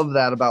love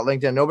that about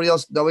LinkedIn. Nobody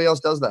else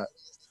does that.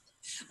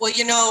 Well,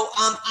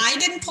 I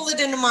didn't pull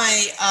it into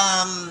my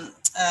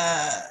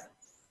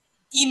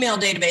email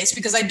database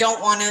because I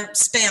don't want to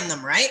spam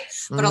them, right?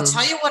 But I'll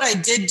tell you what I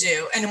did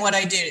do, and what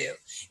I do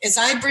is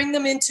I bring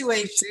them into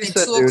a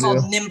tool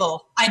called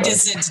Nimble. I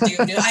just said to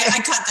do. I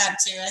cut that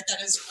too. I thought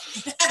it was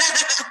funny.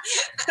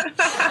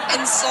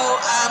 And so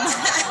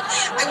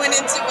I went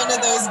into one of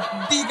those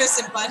Beavis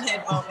and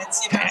Butthead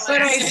moments.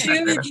 But I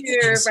do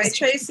here by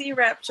Tracy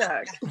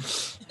Repchuk.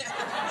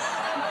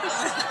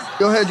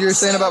 Go ahead. You were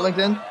saying about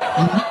LinkedIn?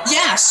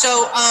 Yeah.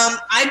 So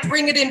I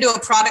bring it into a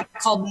product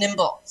called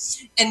Nimble.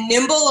 And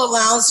Nimble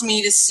allows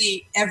me to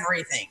see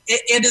everything.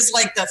 It is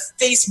like the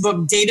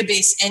Facebook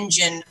database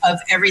engine of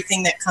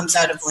everything that comes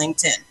out of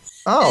LinkedIn.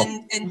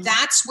 Oh. And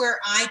that's where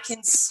I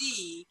can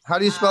see. How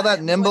do you spell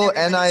that? Nimble,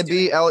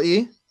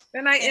 N-I-B-L-E?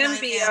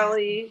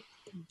 N-I-M-B-L-E.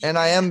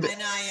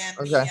 N-I-M-B-L-E.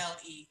 Okay.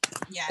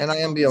 Yeah,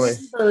 N-I-M-B-L-E.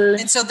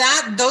 And so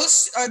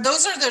those are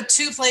the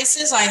two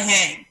places I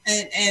hang.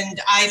 And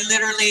I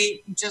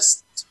literally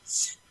just,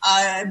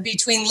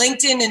 between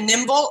LinkedIn and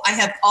Nimble, I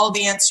have all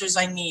the answers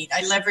I need.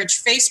 I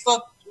leverage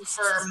Facebook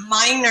for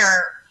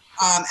minor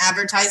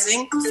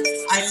advertising.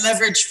 I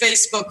leverage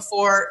Facebook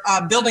for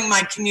building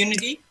my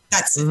community.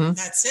 That's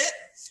it.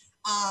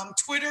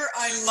 Twitter,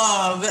 I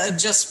love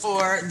just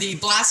for the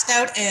blast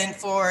out and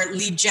for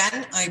lead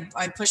gen.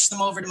 I push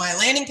them over to my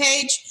landing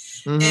page.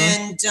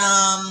 And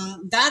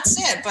that's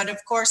it. But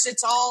of course,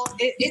 it's all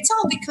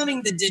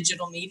becoming the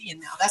digital media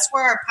now. That's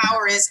where our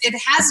power is. It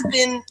has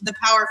been the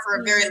power for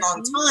a very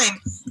long time.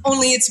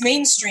 Only it's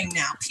mainstream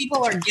now.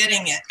 People are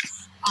getting it.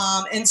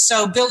 And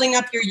so, building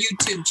up your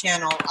YouTube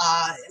channel,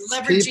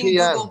 leveraging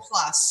PPN. Google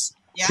Plus.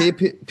 Yeah.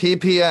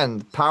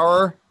 PPN,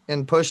 power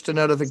and push to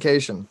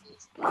notification.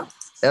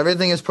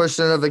 Everything is push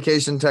to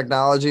notification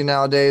technology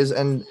nowadays,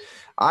 and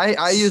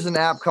I use an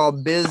app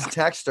called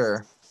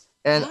BizTexter.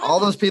 And all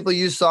those people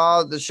you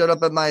saw that showed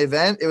up at my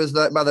event, it was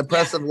by the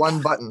press of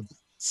one button.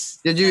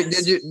 Did you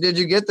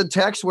get the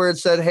text where it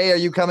said, "Hey, are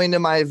you coming to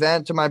my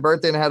event, to my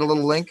birthday?" and it had a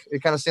little link?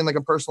 It kind of seemed like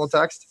a personal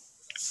text.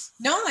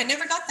 No, I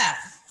never got that.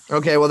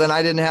 Okay, well then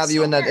I didn't have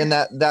you in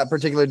that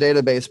particular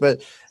database,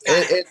 but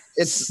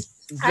it's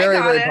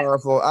very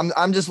powerful.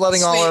 I'm just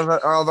letting all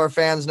of our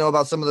fans know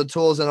about some of the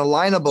tools and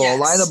Alignable. Yes.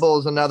 Alignable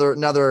is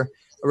another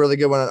really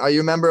good one. Are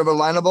you a member of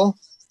Alignable?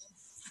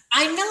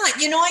 I'm not.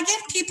 I get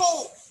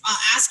people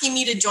asking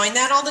me to join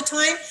that all the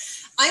time.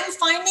 I'm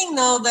finding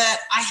though that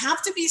I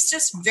have to be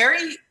just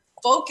very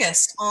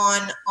focused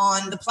on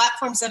the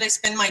platforms that I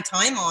spend my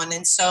time on.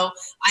 And so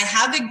I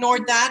have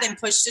ignored that and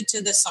pushed it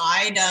to the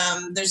side.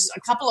 There's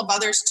a couple of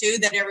others too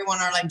that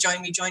everyone are like,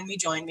 join me.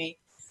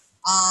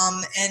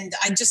 And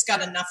I just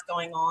got enough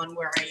going on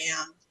where I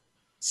am.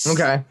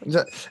 Okay.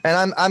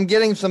 And I'm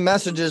getting some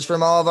messages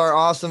from all of our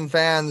awesome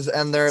fans,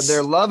 and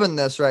they're loving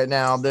this right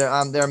now.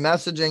 They're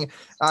messaging.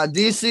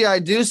 DC, I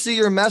do see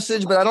your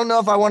message, but I don't know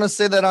if I want to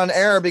say that on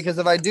air, because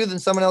if I do, then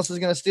someone else is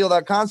going to steal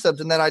that concept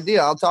and that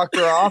idea. I'll talk to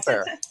her off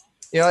air.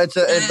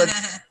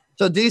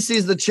 So DC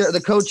is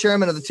the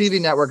co-chairman of the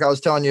TV network I was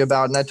telling you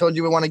about, and I told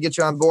you we want to get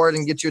you on board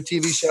and get you a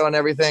TV show and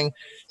everything.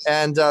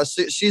 And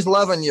she's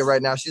loving you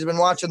right now. She's been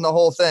watching the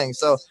whole thing.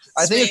 So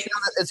I think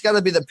it's got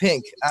to be the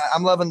pink.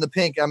 I'm loving the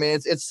pink. I mean,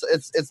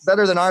 it's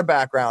better than our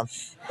background.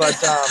 But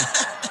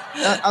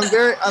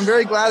I'm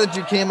very glad that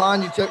you came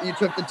on. You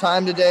took the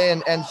time today,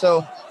 and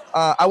so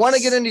I want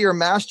to get into your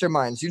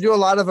masterminds. You do a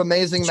lot of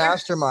amazing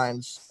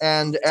masterminds,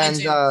 and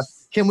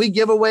can we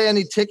give away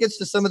any tickets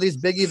to some of these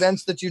big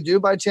events that you do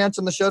by chance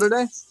on the show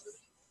today?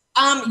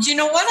 You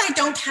know what? I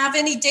don't have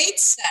any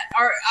dates set,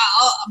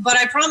 but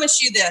I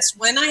promise you this.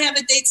 When I have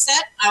a date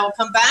set, I will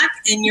come back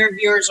and your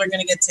viewers are going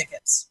to get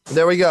tickets.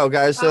 There we go,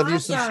 guys. So if you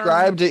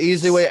subscribe to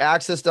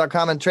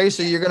easywayaccess.com, and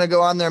Tracy, you're going to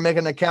go on there and make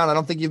an account. I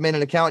don't think you've made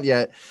an account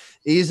yet.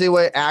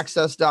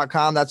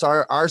 easywayaccess.com. That's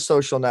our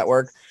social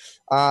network.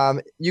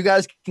 You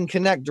guys can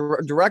connect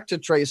direct to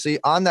Tracy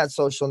on that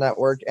social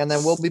network, and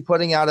then we'll be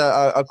putting out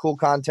a cool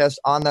contest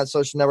on that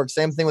social network.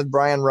 Same thing with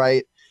Brian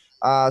Wright.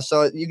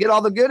 So you get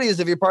all the goodies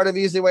if you're part of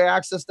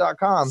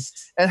easywayaccess.com.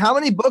 And how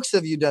many books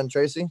have you done,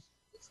 Tracy?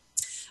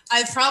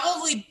 I've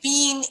probably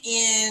been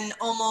in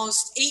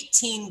almost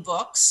 18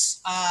 books,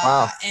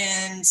 wow.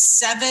 And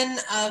 7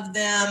 of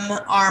them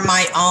are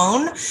my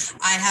own.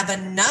 I have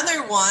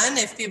another one,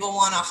 if people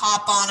want to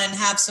hop on and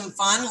have some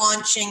fun,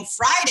 launching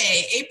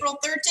Friday, April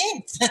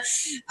 13th.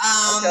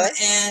 Okay.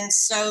 And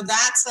so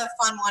that's a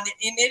fun one.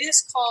 And it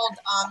is called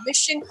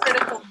Mission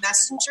Critical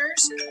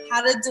Messengers,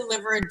 How to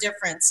Deliver a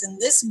Difference. And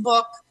this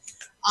book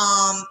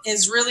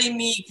is really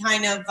me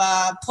kind of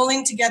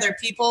pulling together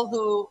people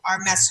who are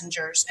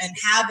messengers and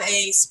have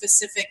a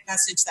specific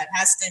message that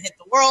has to hit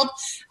the world.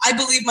 I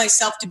believe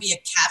myself to be a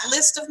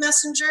catalyst of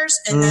messengers,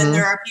 and then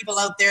there are people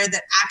out there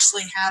that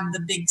actually have the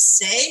big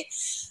say.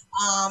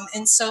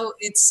 And so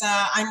it's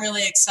I'm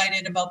really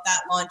excited about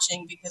that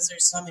launching because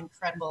there's some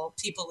incredible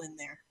people in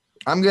there.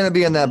 I'm going to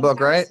be in that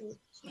book, right?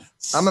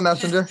 I'm a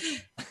messenger.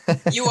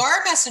 You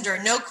are a messenger,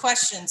 no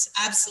questions.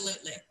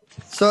 Absolutely.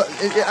 So,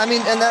 I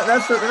mean, and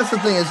that's the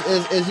thing is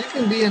you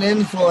can be an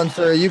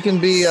influencer, you can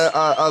be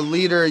a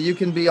leader, you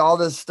can be all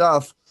this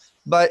stuff,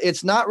 but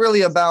it's not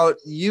really about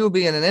you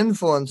being an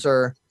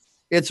influencer.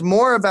 It's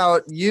more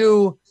about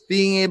you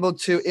being able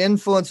to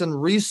influence and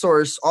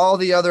resource all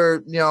the other,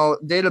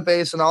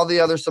 database and all the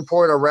other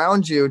support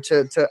around you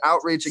to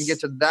outreach and get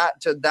to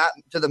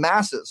the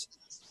masses,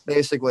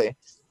 basically.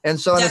 And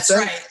so in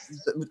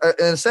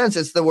a sense,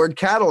 it's the word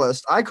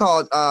catalyst. I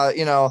call it,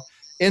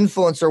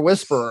 influencer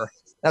whisperer.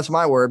 That's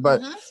my word,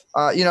 but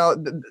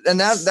and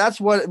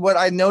that's what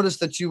I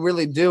noticed that you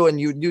really do,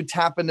 and you do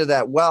tap into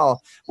that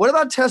well. What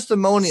about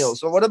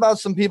testimonials? Or what about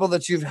some people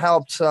that you've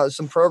helped,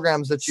 some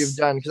programs that you've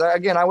done? Because I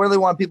really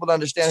want people to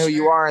understand who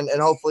you are, and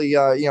hopefully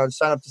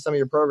sign up to some of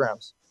your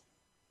programs.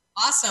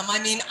 Awesome.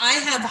 I mean, I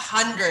have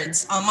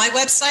hundreds on my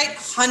website,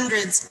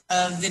 hundreds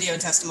of video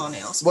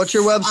testimonials. What's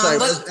your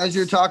website? As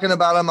you're talking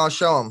about them, I'll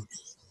show them.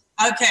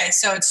 Okay,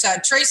 so it's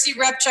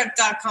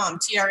TracyRepchuk.com,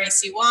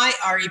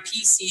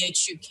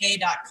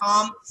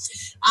 TracyRepchuk.com.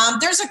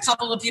 There's a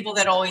couple of people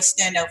that always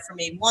stand out for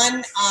me.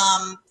 One,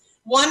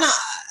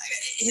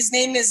 his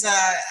name is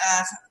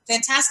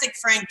fantastic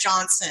Frank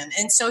Johnson.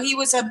 And so he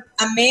was a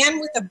man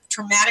with a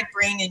traumatic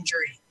brain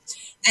injury.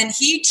 And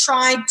he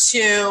tried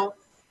to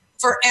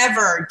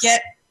forever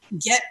get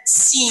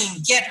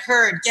seen, get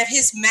heard, get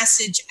his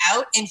message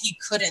out, and he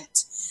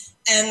couldn't.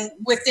 And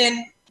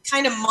within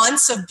kind of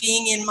months of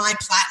being in my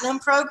platinum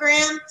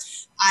program,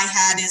 I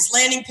had his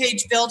landing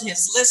page built,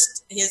 his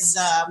list, his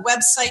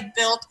website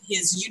built,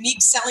 his unique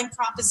selling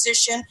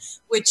proposition,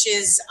 which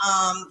is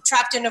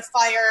trapped in a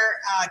fire,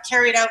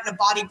 carried out in a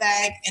body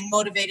bag, and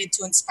motivated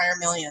to inspire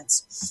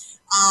millions.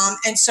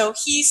 And so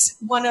he's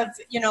one of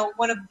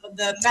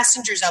the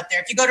messengers out there.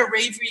 If you go to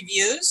Rave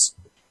Reviews,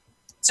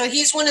 so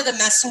he's one of the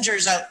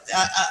messengers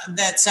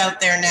that's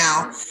out there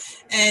now.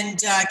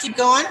 And keep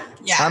going.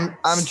 Yeah,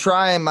 I'm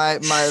trying. My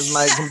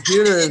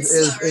computer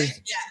is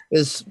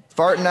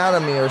farting out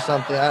of me or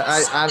something.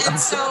 I'm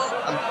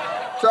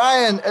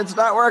trying. It's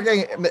not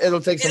working. It'll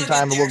take some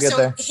time, but we'll get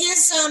there.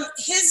 His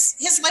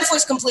life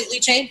was completely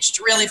changed,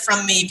 really,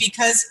 from me,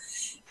 because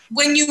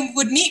when you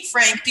would meet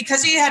Frank,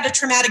 because he had a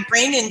traumatic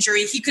brain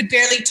injury, he could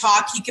barely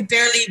talk, he could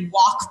barely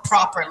walk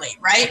properly,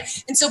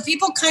 right? And so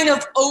people kind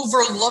of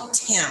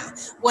overlooked him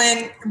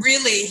when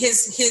really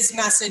his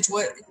message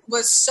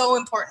was so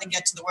important to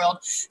get to the world.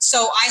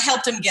 So I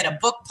helped him get a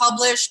book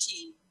published.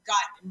 He got,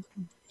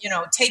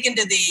 taken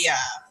to the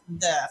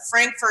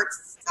Frankfurt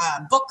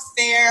Book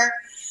Fair.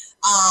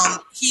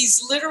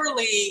 He's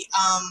literally,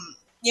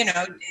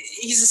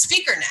 he's a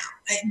speaker now,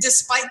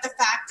 despite the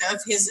fact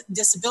of his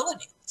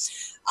disability.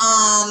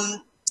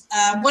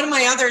 One of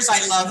my others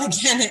I love,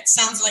 again, it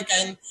sounds like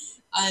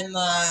I'm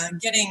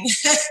getting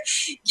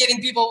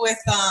people with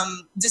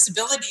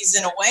disabilities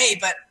in a way,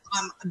 but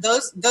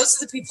those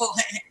are the people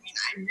I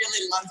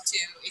really love to,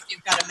 if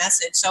you've got a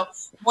message. So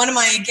one of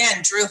my,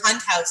 again, Drew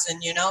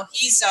Hunthausen,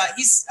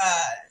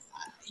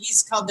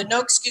 he's called the No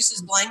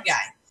Excuses Blind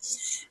Guy.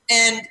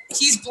 And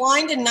he's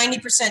blind and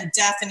 90%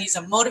 deaf, and he's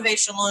a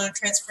motivational and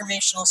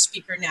transformational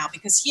speaker now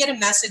because he had a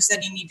message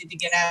that he needed to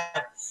get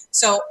out.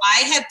 So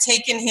I have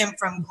taken him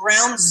from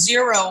ground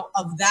zero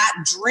of that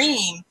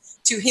dream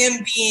to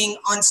him being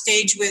on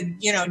stage with,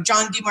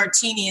 John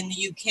DeMartini in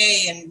the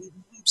UK and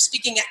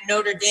speaking at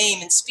Notre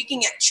Dame and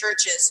speaking at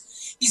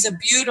churches. He's a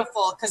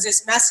beautiful, because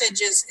his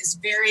message is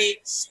very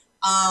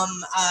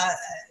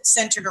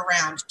centered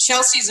around.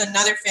 Chelsea's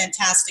another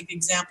fantastic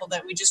example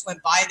that we just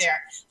went by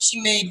there.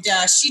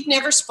 She'd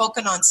never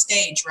spoken on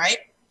stage, right?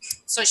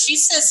 So she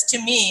says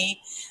to me,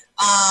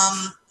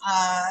 I'm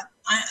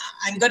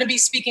going to be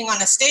speaking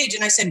on a stage.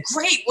 And I said,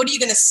 great, what are you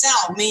going to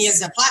sell? Me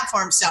as a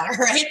platform seller,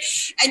 right?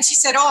 And she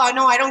said, oh,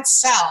 no, I don't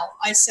sell.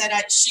 I said,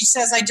 she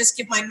says, I just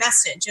give my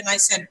message. And I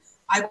said,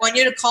 I want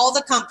you to call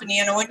the company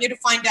and I want you to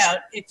find out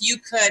if you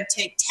could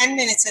take 10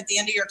 minutes at the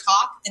end of your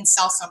talk and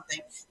sell something.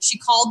 She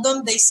called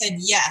them. They said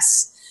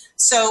yes.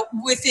 So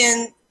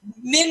within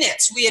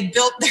minutes, we had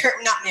built their,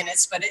 not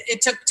minutes, but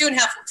it took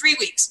 3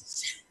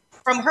 weeks.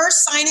 From her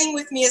signing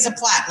with me as a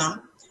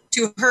platinum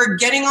to her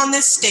getting on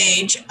this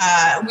stage,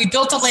 we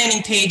built a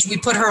landing page. We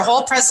put her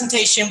whole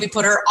presentation, we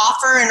put her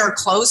offer and her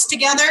close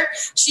together.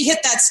 She hit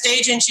that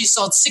stage and she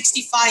sold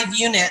 65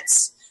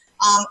 units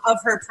of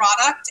her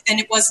product, and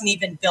it wasn't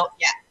even built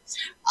yet.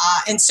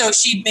 And so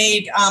she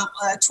made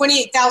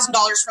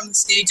 $28,000 from the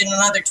stage and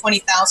another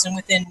 $20,000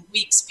 within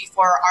weeks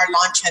before our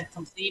launch had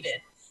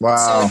completed. Wow.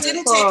 So it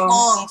didn't take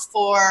long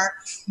for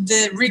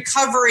the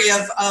recovery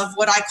of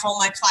what I call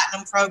my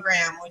platinum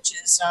program, which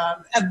is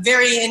a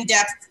very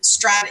in-depth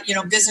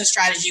business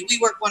strategy. We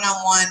work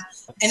one-on-one,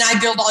 and I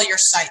build all your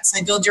sites.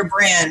 I build your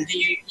brand,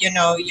 your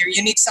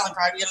unique selling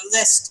product, your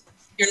list,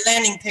 your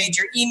landing page,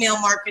 your email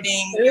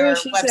marketing, your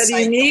she website. said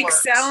unique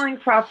selling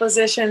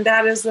proposition.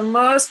 That is the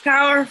most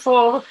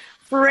powerful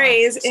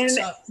phrase in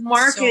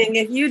marketing.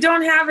 If you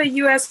don't have a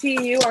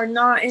USP, you are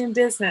not in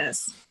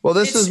business. Well,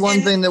 this is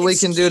one thing that we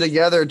can do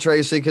together,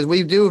 Tracy, because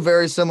we do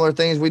very similar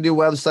things. We do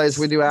websites,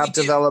 we do app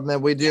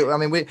development,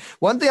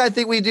 one thing I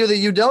think we do that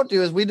you don't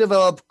do is we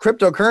develop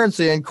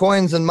cryptocurrency and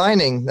coins and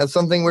mining. That's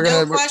something we're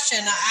going to. No question.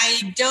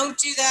 I don't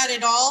do that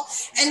at all.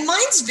 And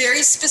mine's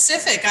very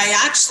specific. I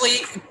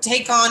actually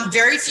take on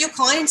very few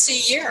clients a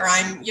year.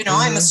 I'm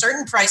a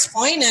certain price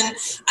point and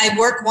I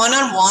work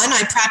one-on-one.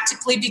 I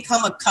practically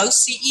become a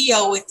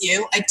co-CEO with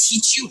you. I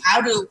teach you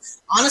how to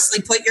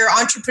honestly put your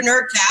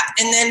entrepreneur cap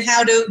and then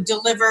how to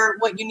deliver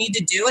what you need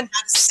to do and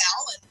how to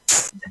sell.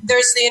 And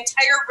there's the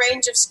entire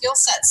range of skill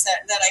sets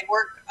that I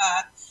work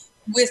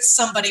with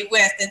somebody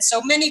with. And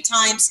so many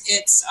times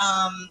it's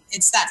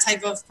that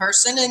type of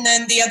person. And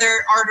then the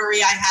other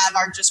artery I have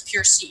are just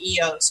pure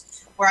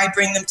CEOs, where I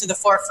bring them to the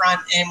forefront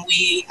and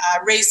we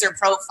raise their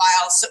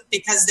profiles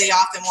because they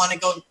often want to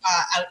go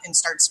out and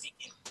start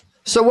speaking.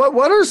 So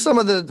what are some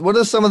of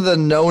the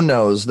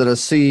no-nos that a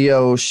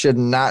CEO should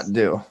not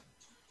do?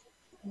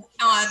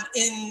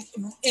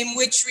 In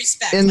which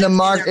respect? In the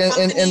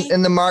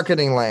in the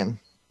marketing lane.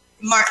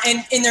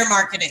 In their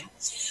marketing.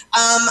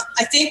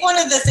 I think one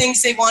of the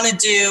things they want to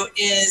do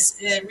is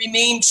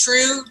remain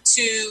true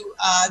to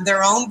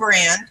their own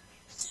brand.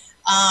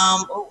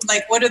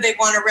 Like, what do they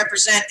want to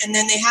represent? And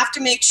then they have to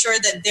make sure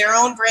that their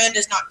own brand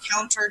is not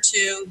counter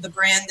to the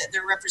brand that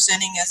they're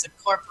representing as a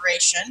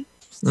corporation.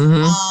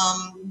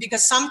 Mm-hmm.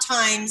 Because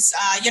sometimes,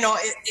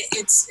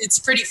 it's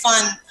pretty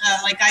fun.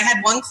 Like I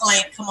had one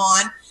client come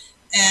on,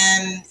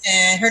 and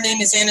her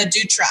name is Anna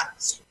Dutra.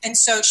 And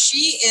so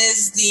she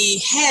is the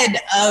head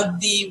of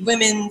the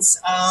women's,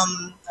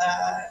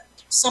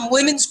 some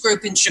women's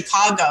group in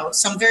Chicago,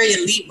 some very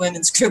elite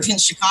women's group in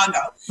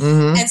Chicago.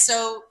 Mm-hmm. And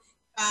so,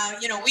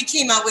 we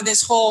came out with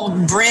this whole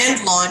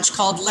brand launch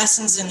called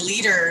Lessons in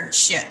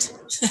Leadership.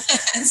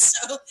 And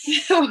so,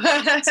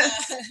 that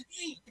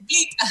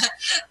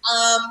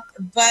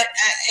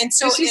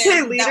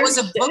was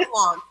a book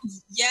launch.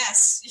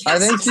 Yes. I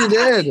think she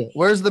did.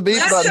 Where's the beep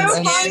button?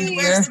 So funny.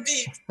 Where's the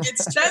beep?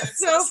 That's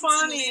so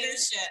funny.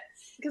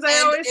 Because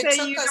I always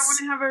say you don't want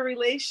to have a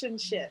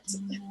relationship.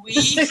 We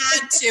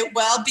had to,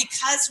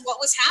 because what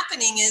was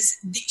happening is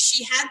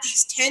she had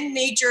these 10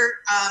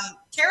 major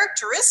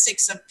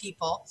characteristics of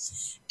people,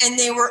 and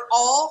they were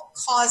all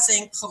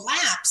causing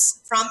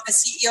collapse from a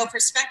CEO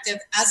perspective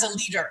as a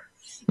leader.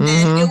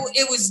 Mm-hmm. And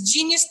it was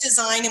genius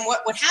design. And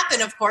what would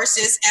happen, of course,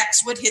 is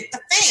X would hit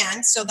the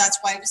fan. So that's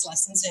why it was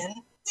Lessons in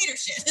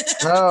Leadership.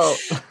 Oh.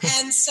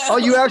 And so,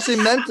 you actually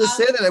meant to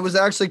say that. It was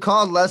actually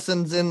called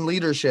Lessons in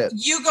Leadership.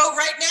 You go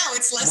right now.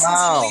 It's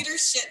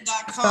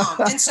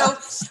lessonsinleadership.com. And so,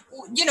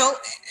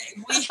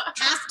 we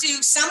have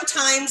to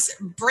sometimes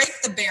break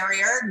the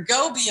barrier,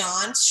 go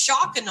beyond,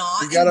 shock and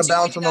awe. You got to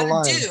bounce on the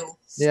line.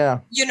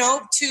 Yeah.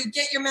 To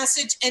get your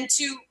message and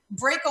to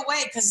break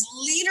away, because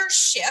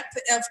leadership,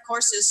 of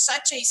course, is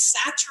such a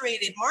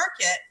saturated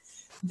market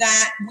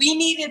that we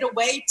needed a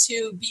way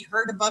to be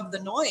heard above the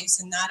noise,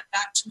 and that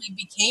actually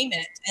became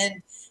it.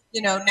 And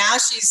now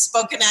she's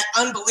spoken at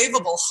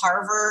unbelievable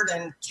Harvard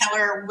and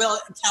Kellogg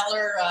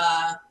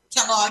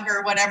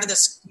or whatever, the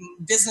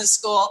business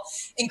school,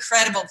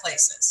 incredible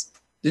places.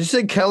 Did you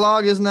say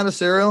Kellogg? Isn't that a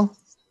cereal?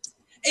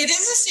 It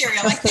is a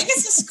cereal. I think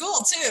it's a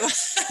school too.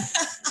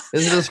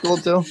 Is it a school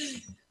too?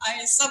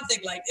 It was something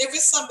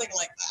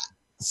like that.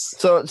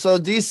 So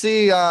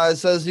DC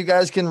says you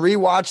guys can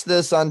rewatch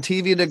this on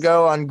TV to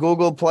go on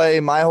Google Play,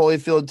 My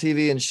Holyfield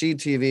TV, and She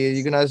TV.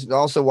 You can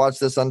also watch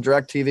this on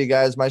DirecTV,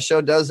 guys. My show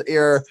does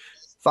air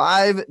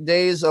 5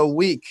 days a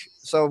week.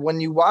 So when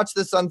you watch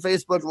this on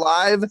Facebook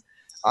Live,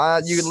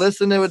 you can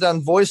listen to it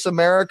on Voice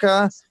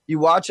America. You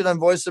watch it on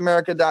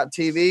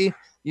voiceamerica.tv.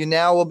 You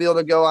now will be able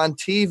to go on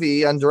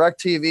TV, on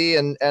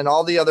DirecTV, and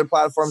all the other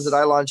platforms that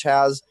iLaunch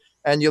has.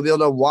 And you'll be able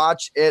to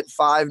watch it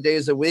 5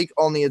 days a week,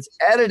 only it's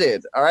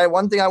edited. All right.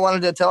 One thing I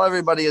wanted to tell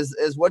everybody is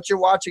what you're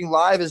watching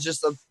live is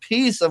just a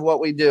piece of what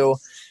we do.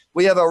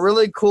 We have a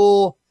really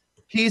cool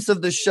piece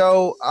of the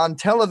show on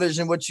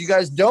television, which you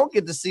guys don't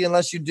get to see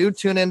unless you do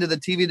tune into the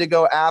TV To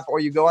Go app or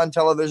you go on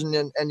television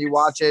and you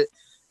watch it.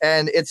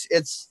 And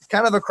it's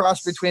kind of a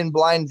cross between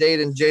Blind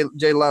Date and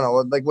Jay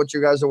Leno, like what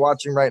you guys are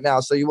watching right now.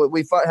 So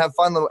we have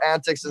fun little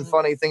antics and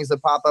funny things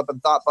that pop up in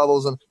thought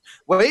bubbles. And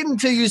wait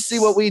until you see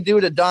what we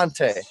do to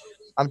Dante.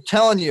 I'm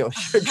telling you,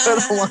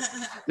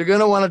 you're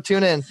gonna want to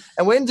tune in.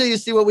 And wait until you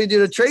see what we do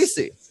to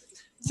Tracy.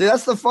 See,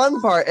 that's the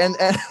fun part. And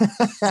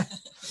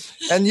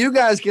and you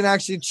guys can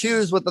actually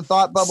choose what the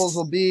thought bubbles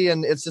will be.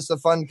 And it's just a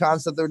fun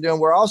concept that we're doing.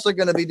 We're also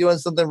going to be doing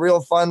something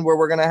real fun where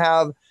we're going to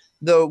have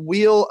the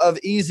Wheel of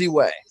Easy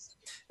Way.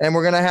 And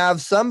we're going to have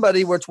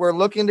somebody which we're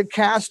looking to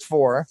cast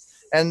for.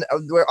 And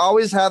we're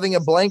always having a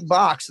blank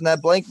box. And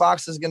that blank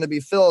box is going to be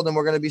filled. And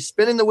we're going to be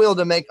spinning the wheel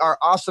to make our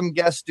awesome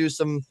guests do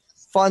some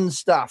fun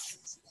stuff.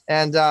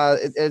 And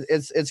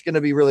it's going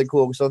to be really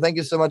cool. So thank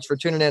you so much for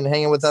tuning in and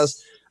hanging with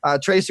us.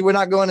 Tracy, we're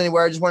not going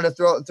anywhere. I just wanted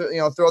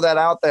to throw that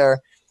out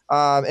there.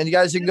 And you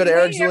guys, you can go to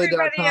ericzuli.com.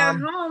 Everybody at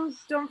home,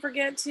 don't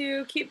forget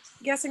to keep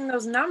guessing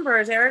those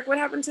numbers. Eric, what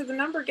happened to the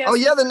number guess? Oh,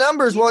 yeah, the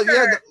numbers. Well,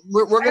 yeah,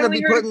 we're going to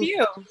be putting,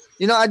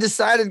 I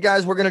decided,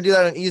 guys, we're going to do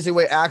that on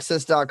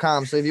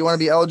easywayaccess.com. So if you want to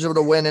be eligible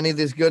to win any of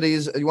these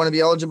goodies, you want to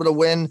be eligible to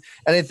win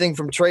anything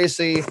from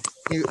Tracy,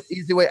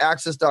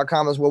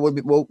 easywayaccess.com is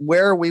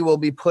where we will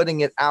be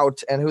putting it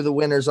out and who the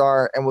winners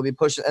are, and we'll be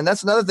pushing. And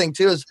that's another thing,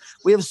 too, is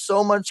we have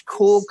so much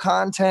cool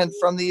content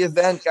from the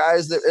event,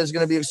 guys, that is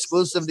going to be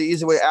exclusive to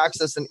Easy Way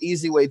Access and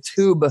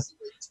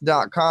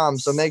easywaytube.com.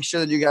 So make sure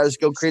that you guys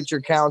go create your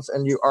accounts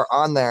and you are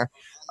on there.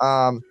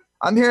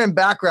 I'm hearing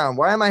background.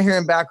 Why am I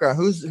hearing background?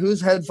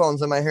 Whose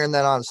headphones am I hearing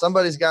that on?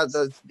 Somebody's got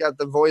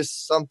the voice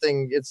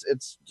something.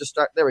 It's just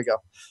there we go.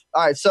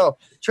 All right. So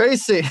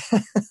Tracy,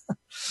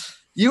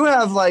 you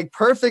have like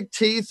perfect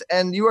teeth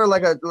and you are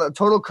like a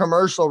total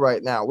commercial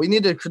right now. We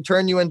need to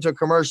turn you into a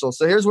commercial.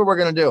 So here's what we're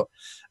going to do.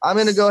 I'm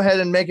going to go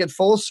ahead and make it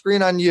full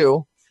screen on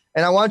you.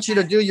 And I want you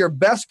to do your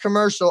best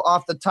commercial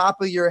off the top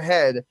of your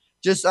head,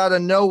 just out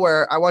of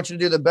nowhere. I want you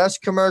to do the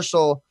best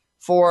commercial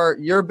for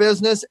your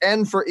business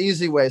and for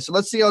Easy Way. So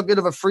let's see how good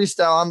of a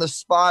freestyle on the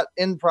spot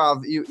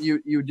improv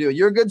you do.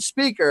 You're a good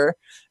speaker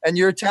and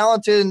you're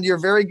talented and you're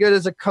very good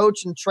as a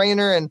coach and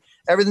trainer and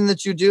everything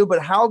that you do.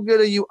 But how good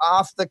are you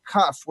off the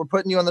cuff? We're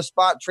putting you on the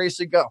spot.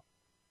 Tracy, go.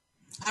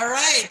 All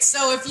right.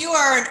 So if you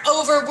are an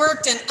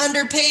overworked and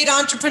underpaid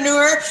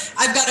entrepreneur,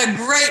 I've got a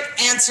great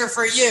answer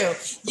for you.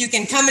 You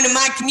can come into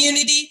my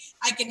community.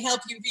 I can help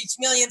you reach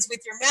millions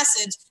with your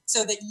message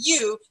so that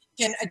you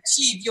can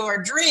achieve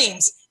your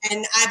dreams.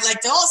 And I'd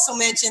like to also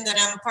mention that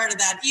I'm a part of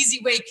that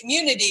Easy Way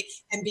community.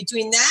 And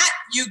between that,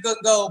 you can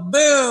go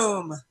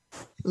boom.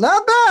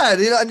 Not bad.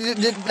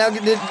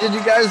 Did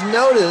you guys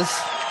notice?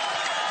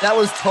 That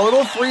was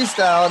total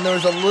freestyle, and there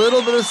was a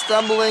little bit of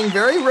stumbling,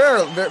 very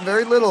rare,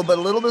 very little, but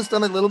a little bit of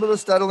stumbling, a little bit of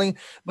stuttering,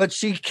 but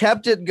she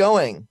kept it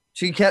going.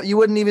 You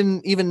wouldn't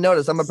even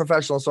notice. I'm a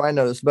professional, so I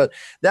noticed, but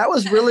that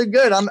was really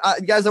good.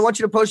 Guys, I want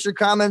you to post your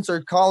comments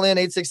or call in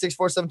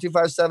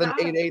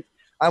 866-472-5788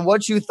 on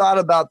what you thought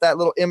about that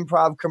little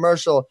improv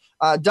commercial.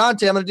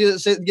 Dante, I'm going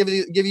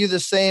to give you the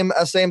same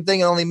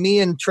thing, and only me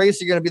and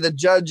Tracy are going to be the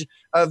judge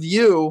of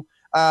you.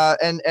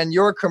 And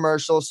your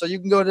commercial. So you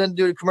can go ahead and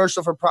do a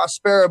commercial for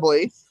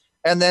Prosperably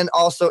and then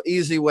also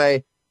Easy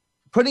Way.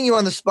 Putting you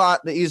on the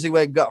spot, the Easy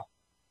Way, go.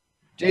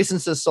 Jason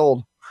says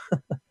sold.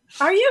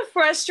 Are you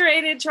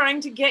frustrated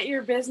trying to get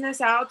your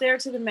business out there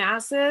to the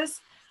masses?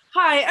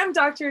 Hi, I'm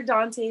Dr.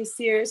 Dante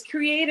Sears,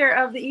 creator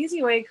of the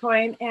Easy Way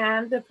coin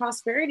and the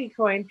Prosperity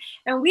coin.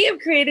 And we have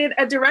created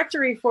a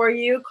directory for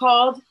you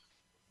called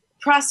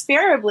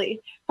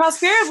Prosperably.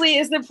 Prosperably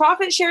is the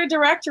profit share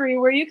directory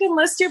where you can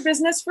list your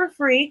business for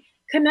free,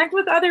 connect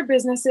with other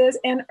businesses,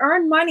 and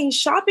earn money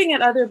shopping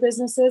at other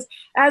businesses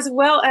as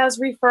well as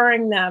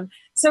referring them.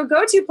 So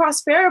go to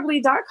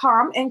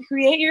prosperably.com and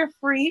create your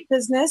free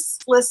business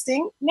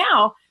listing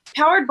now,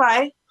 powered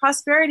by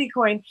Prosperity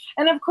Coin.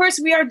 And of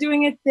course, we are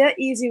doing it the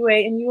easy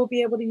way, and you will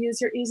be able to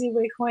use your Easy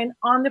Way coin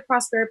on the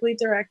Prosperably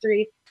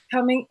directory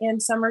coming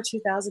in summer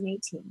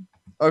 2018.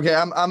 Okay,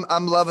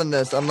 I'm loving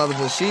this. I'm loving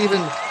this. She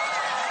even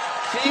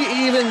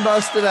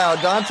busted out.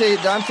 Dante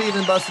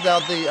even busted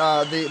out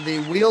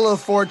the Wheel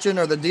of Fortune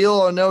or the Deal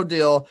or No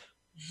Deal.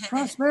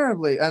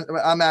 Prosperably. And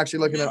I'm actually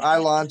looking at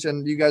iLaunch,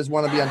 and you guys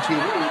want to be on TV.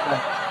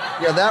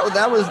 Yeah,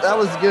 that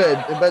was good,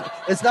 but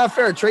it's not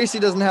fair. Tracy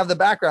doesn't have the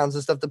backgrounds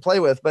and stuff to play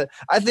with, but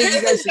I think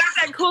you guys got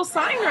that cool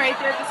sign right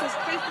there that says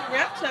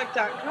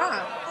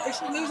TracyRepchuck.com.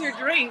 If you lose your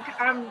drink,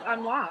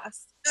 I'm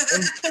lost.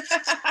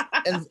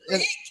 And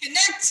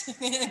connect. Who's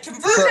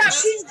that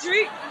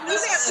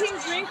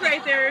pink drink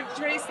right there,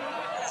 Tracy?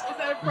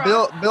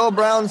 Bill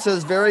Brown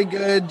says very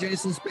good.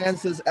 Jason Span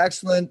says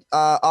excellent,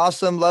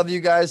 awesome, love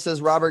you guys,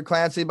 says Robert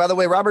Clancy. By the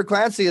way, Robert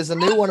Clancy is a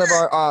new one of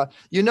our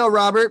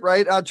Robert,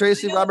 right?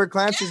 Tracy, Robert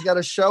Clancy's got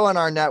a show on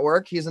our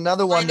network. He's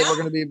another one that we're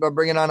going to be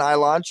bringing on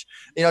iLaunch.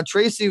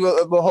 Tracy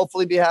will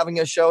hopefully be having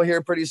a show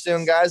here pretty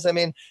soon, guys. I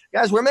mean,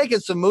 guys, we're making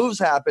some moves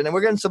happen, and we're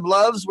getting some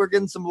loves, we're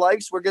getting some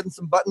likes, we're getting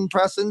some button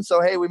pressing.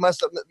 So hey, you guys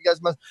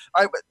must.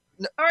 All right,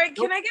 All right,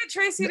 can I get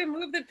Tracy to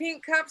move the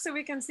pink cup so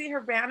we can see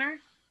her banner?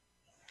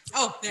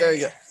 Oh, there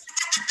you go.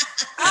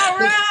 All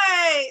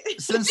right.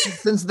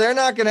 Since they're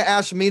not going to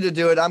ask me to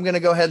do it, I'm going to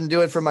go ahead and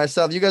do it for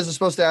myself. You guys are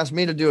supposed to ask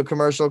me to do a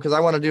commercial because I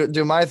want to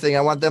do my thing.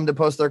 I want them to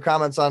post their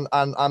comments on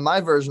my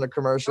version of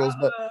commercials.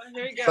 But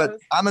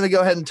I'm going to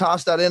go ahead and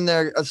toss that in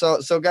there.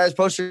 So guys,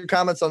 post your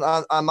comments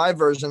on my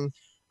version.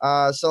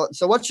 So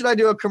what should I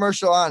do a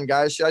commercial on,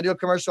 guys? Should I do a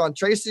commercial on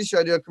Tracy? Should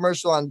I do a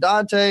commercial on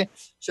Dante?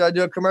 Should I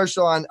do a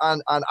commercial on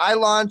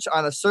iLaunch,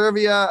 on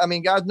Acervia? I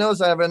mean, God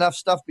knows I have enough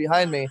stuff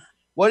behind me.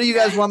 What do you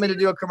guys want me to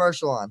do a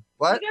commercial on?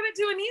 What? You got to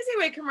do an Easy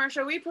Way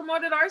commercial. We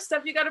promoted our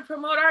stuff. You got to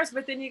promote ours,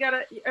 but then you got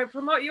to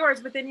promote yours,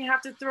 but then you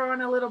have to throw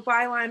in a little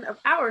byline of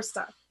our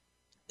stuff.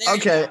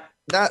 Okay.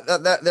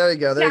 That there you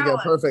go. There you go.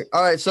 Perfect.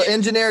 All right. So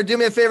engineer, do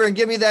me a favor and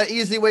give me that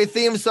Easy Way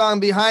theme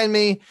song behind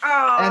me.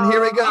 Oh, and here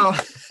we go.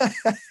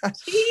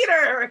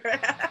 Cheater.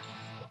 Yeah,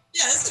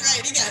 that's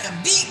right. You got a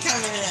beat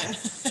coming in.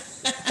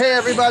 Hey,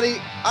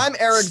 everybody. I'm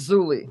Eric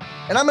Zuley,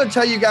 and I'm going to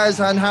tell you guys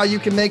on how you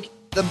can make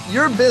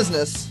your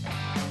business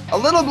a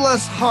little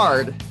less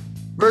hard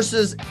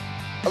versus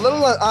a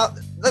little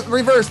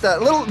reverse that,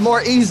 a little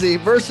more easy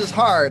versus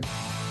hard.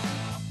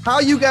 How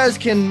you guys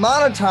can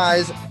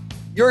monetize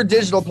your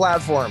digital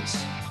platforms.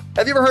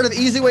 Have you ever heard of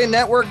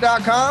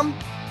EasyWayNetwork.com?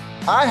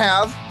 I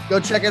have.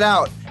 Go check it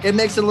out. It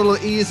makes it a little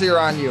easier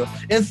on you.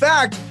 In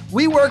fact,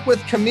 we work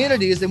with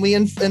communities and we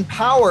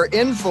empower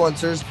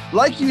influencers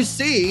like you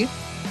see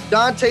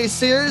Dante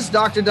Sears,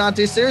 Dr.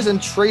 Dante Sears,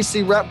 and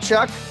Tracy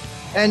Repchuk.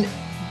 And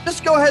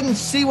just go ahead and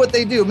see what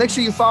they do. Make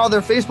sure you follow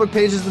their Facebook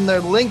pages and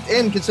their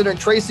LinkedIn, considering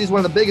Tracy's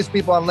one of the biggest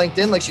people on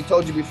LinkedIn, like she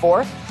told you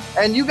before.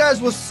 And you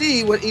guys will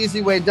see what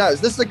Easy Way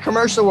does. This is a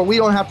commercial where we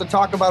don't have to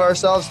talk about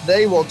ourselves.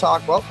 They will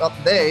talk,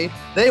 they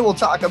will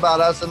talk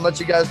about us and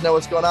let you guys know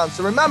what's going on.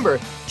 So remember,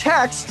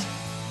 text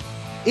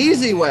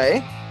Easy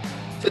Way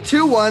to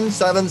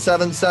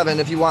 21777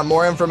 if you want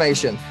more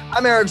information.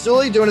 I'm Eric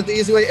Zuley, doing it the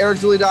Easy Way,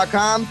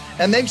 ericzuley.com.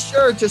 And make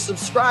sure to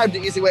subscribe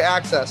to Easy Way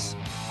Access.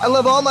 I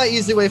love all my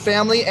Easy Way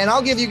family, and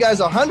I'll give you guys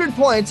 100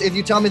 points if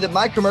you tell me that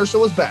my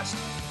commercial was best.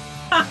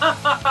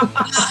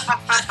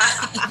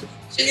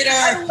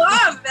 I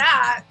love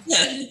that.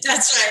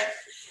 That's right.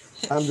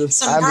 I'm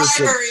just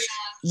bribery.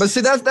 But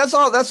see, that's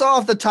all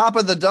off the top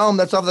of the dome.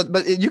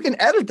 But you can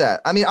edit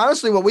that. I mean,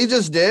 honestly, what we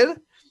just did,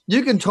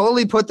 you can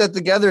totally put that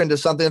together into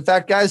something. In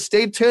fact, guys,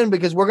 stay tuned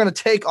because we're going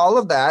to take all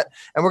of that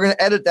and we're going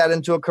to edit that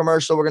into a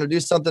commercial. We're going to do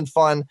something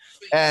fun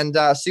and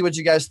see what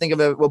you guys think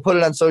of it. We'll put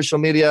it on social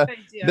media.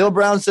 Bill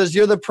Brown says,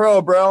 "You're the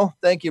pro, bro."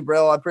 Thank you,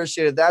 bro. I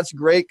appreciate it. That's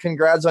great.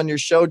 Congrats on your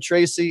show,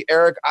 Tracy.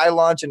 Eric,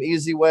 iLaunch, and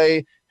Easy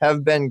Way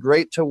have been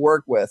great to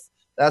work with.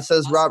 That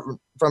says Robert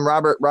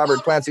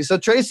Clancy. So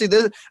Tracy,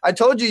 I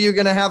told you you're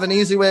going to have an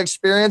Easy Way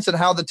experience and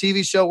how the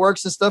TV show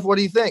works and stuff. What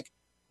do you think?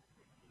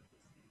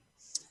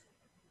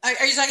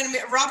 Are you talking to me,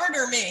 Robert,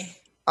 or me?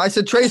 I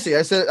said Tracy.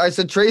 I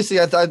said Tracy.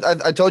 I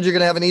told you you're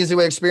going to have an Easy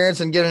Way experience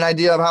and get an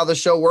idea of how the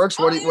show works.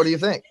 What do you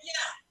think? Yeah.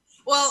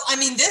 Well, I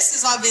mean, this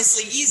is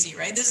obviously easy,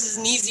 right? This is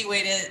an easy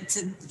way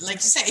to like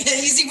you say,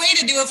 an easy way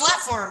to do a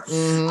platform,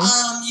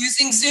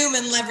 using Zoom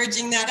and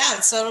leveraging that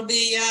out. So it'll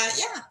be,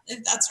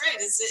 that's right.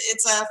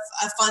 It's a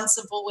fun,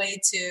 simple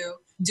way to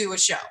do a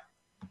show.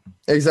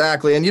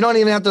 Exactly. And you don't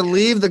even have to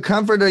leave the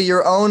comfort of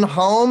your own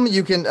home.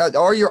 You can,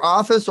 or your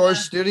office or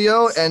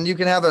studio, and you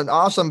can have an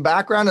awesome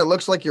background. It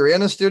looks like you're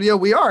in a studio.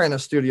 We are in a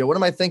studio. What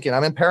am I thinking?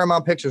 I'm in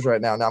Paramount Pictures right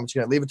now. Now I'm just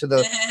going to leave it to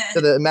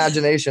the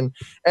imagination.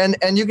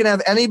 And you can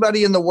have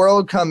anybody in the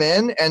world come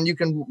in and you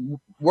can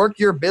work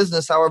your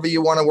business however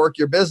you want to work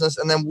your business.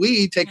 And then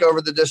we take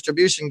over the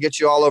distribution,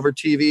 get you all over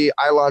TV,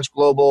 iLaunch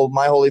Global,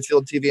 My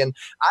Holyfield TV. And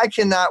I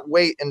cannot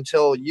wait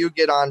until you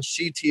get on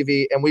She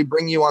TV and we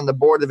bring you on the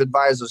board of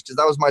advisors, because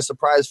that was my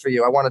surprise for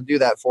you. I want to do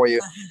that for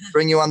you.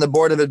 Bring you on the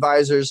board of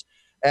advisors.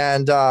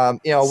 And,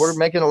 we're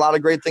making a lot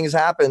of great things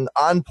happen.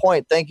 On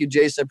point. Thank you,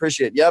 Jason.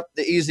 Appreciate it. Yep,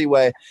 the Easy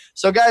Way.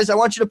 So, guys, I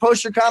want you to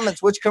post your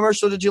comments. Which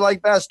commercial did you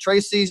like best?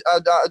 Tracy,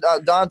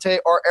 Dante,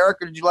 or Eric?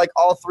 Or did you like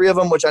all three of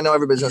them? Which I know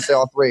everybody's going to say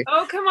all three.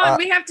 Oh, come on.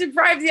 We have to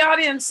bribe the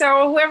audience.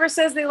 So whoever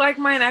says they like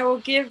mine, I will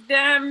give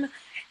them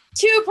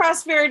 2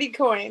 prosperity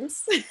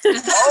coins.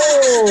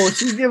 Oh,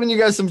 she's giving you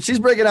guys she's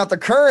breaking out the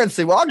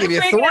currency. Well, I'll give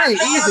you 3 Easy Way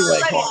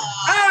coins.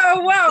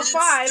 Oh, wow,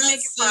 5. Make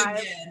it 5.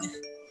 So good.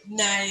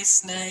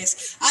 Nice.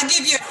 I'll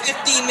give you a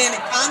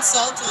 15-minute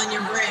consult on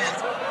your brand.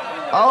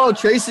 Oh,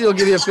 Tracy will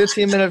give you a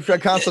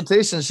 15-minute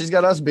consultation. She's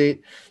got us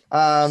beat.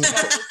 So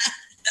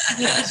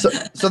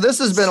this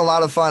has been a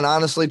lot of fun,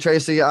 honestly,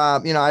 Tracy.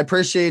 I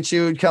appreciate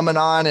you coming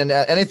on. And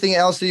anything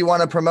else that you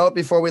want to promote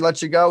before we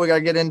let you go? We got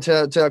to get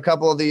into a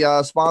couple of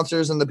the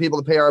sponsors and the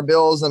people to pay our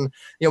bills. And,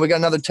 we got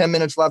another 10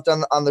 minutes left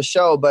on the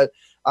show. But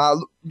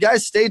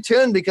guys, stay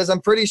tuned because I'm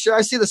pretty sure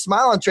I see the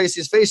smile on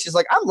Tracy's face. She's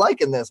like, I'm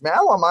liking this, man.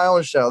 I want my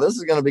own show. This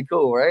is going to be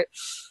cool, right?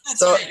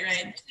 That's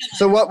right.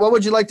 So what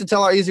would you like to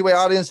tell our Easy Way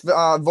audience,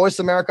 Voice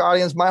America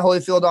audience, My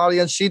Holyfield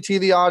audience, She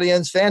TV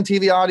audience, Fan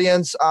TV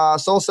audience,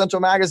 Soul Central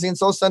Magazine,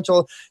 Soul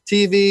Central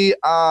TV,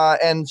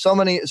 and so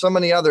many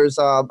others,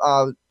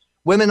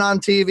 Women on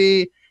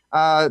TV,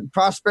 World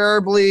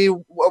Prosperity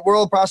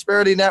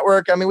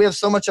Network. I mean, we have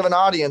so much of an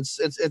audience.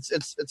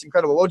 It's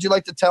incredible. What would you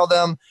like to tell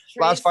them?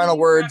 Last final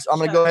words. I'm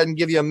going to go ahead and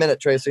give you a minute,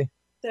 Tracy.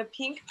 The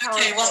pink power.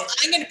 Okay, well,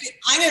 I'm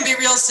gonna be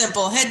real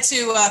simple. Head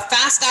to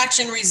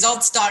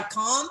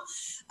fastactionresults.com.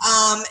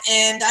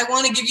 And I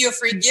want to give you a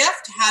free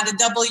gift, how to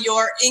double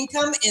your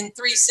income in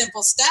 3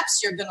 simple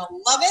steps. You're going to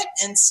love it.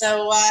 And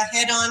so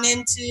head on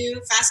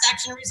into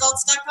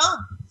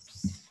fastactionresults.com.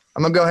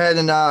 I'm going to go ahead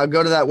and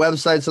go to that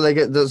website so they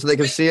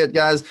can see it,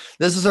 guys.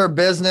 This is her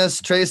business.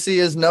 Tracy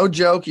is no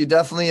joke. You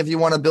definitely, if you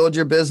want to build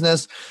your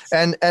business,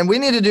 and we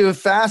need to do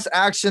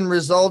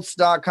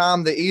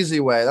fastactionresults.com the easy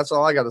way. That's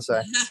all I got to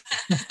say.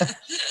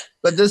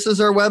 But this is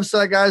her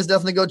website, guys.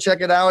 Definitely go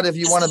check it out if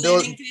you want to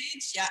build.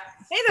 Page. Yeah.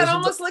 Hey, that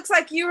almost looks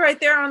like you right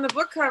there on the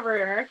book cover,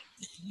 Eric.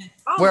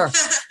 Oh, where?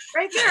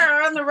 Right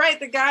there on the right,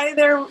 the guy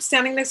there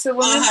standing next to the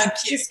woman.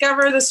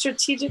 Discover the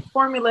strategic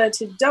formula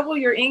to double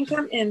your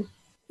income in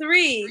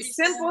 3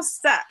 simple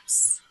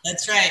steps.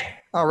 That's right.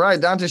 All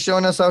right, Dante's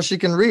showing us how she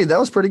can read. That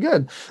was pretty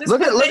good.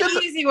 Look at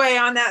the easy way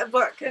on that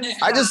book.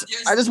 I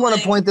just want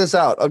to point this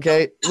out.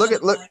 Okay,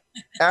 look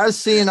as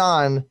seen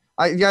on.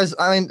 You guys,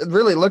 I mean,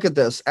 really look at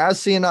this. As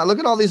seen on, look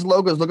at all these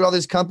logos. Look at all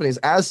these companies.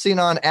 As seen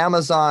on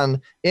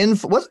Amazon.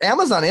 What's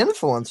Amazon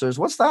influencers?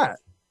 What's that?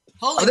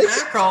 Holy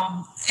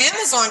mackerel.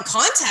 Amazon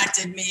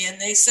contacted me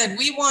and they said,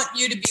 we want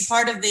you to be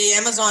part of the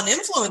Amazon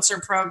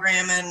influencer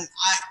program. And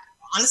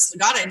honestly,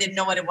 God, I didn't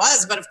know what it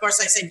was, but of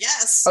course I said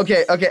yes.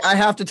 Okay. I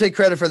have to take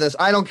credit for this.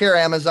 I don't care,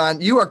 Amazon.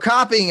 You are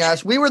copying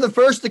us. We were the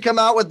first to come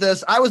out with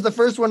this. I was the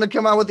first one to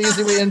come out with the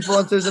Easy Way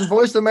Influencers and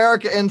Voice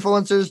America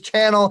Influencers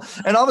channel.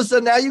 And all of a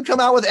sudden now you come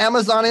out with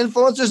Amazon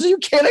influencers. Are you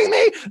kidding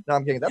me? No,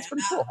 I'm kidding. That's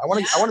pretty cool. I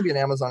want to be an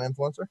Amazon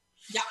influencer.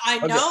 Yeah, I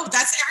know.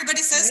 That's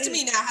everybody says to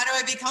me now. How do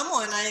I become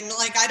one? I'm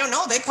like, I don't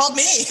know. They called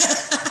me.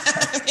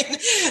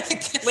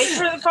 Wait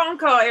for the phone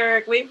call,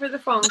 Eric. Wait for the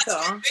phone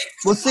call.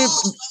 We'll see.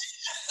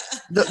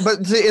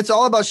 But it's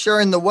all about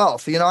sharing the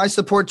wealth. You know, I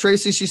support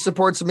Tracy. She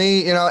supports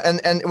me, you know,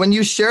 and when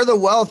you share the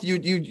wealth,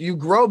 you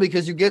grow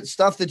because you get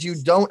stuff that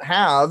you don't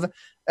have.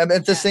 And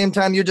at the same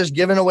time, you're just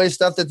giving away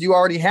stuff that you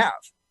already have,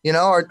 you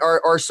know,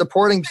 or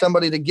supporting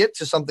somebody to get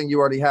to something you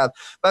already have.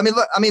 But I mean,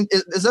 look,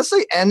 is this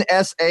the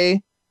NSA,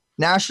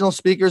 National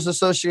Speakers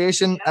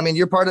Association? I mean,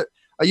 are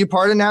you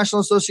part of National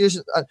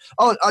Association?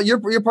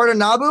 You're part of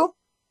NABU?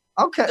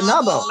 Okay,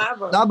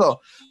 NABO.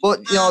 Well,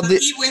 you know, the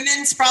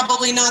eWomen's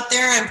probably not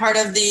there. I'm part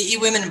of the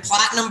eWomen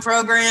Platinum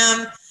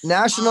program.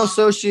 National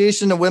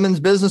Association of Women's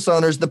Business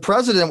Owners. The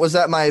president was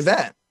at my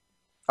event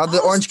of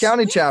the Orange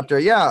County chapter.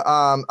 Yeah,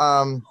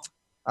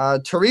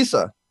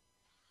 Teresa.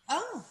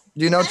 Oh.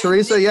 Do you know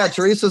Teresa? Yeah,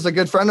 Teresa's a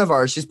good friend of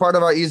ours. She's part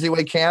of our Easy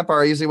Way camp,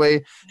 our Easy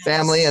Way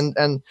family.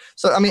 And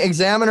so, I mean,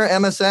 Examiner,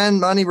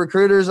 MSN, Money,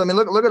 Recruiters. I mean,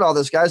 look at all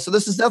this, guys. So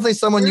this is definitely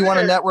someone you want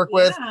to network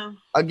with.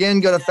 Again,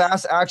 go to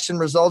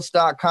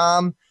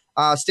fastactionresults.com.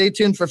 Stay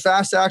tuned for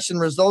Fast Action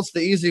Results the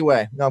easy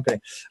way. Okay.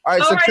 All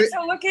right.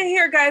 So look at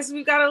here, guys.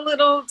 We've got a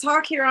little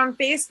talk here on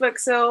Facebook.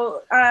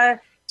 So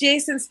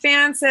Jason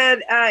Span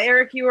said,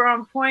 Eric, you were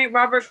on point.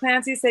 Robert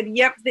Clancy said,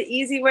 yep, the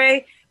easy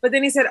way. But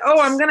then he said,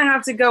 I'm going to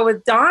have to go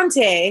with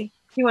Dante.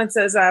 He wants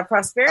those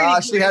prosperity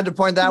coins. She had to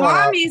point that one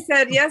out. Mommy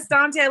said, yes,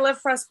 Dante, I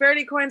love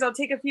prosperity coins. I'll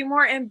take a few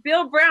more. And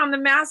Bill Brown, the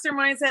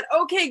mastermind, said,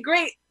 okay,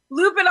 great.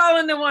 Loop it all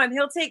into one.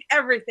 He'll take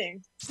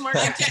everything. Smart.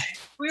 Okay.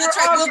 That's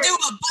right. We'll do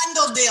a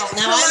bundle deal.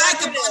 Now, I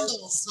like the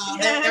bundles. So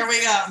there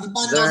we go. The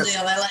bundle deal.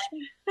 I like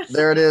it.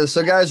 There it is.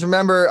 So, guys,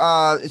 remember,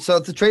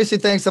 so to Tracy,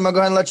 thanks. I'm going to go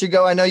ahead and let you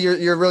go. I know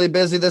you're really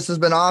busy. This has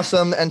been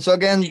awesome. And so,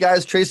 again,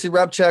 guys, Tracy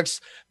Repchuk,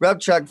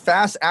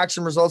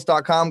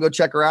 fastactionresults.com. Go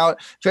check her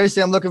out.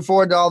 Tracy, I'm looking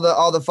forward to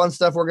all the fun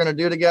stuff we're going to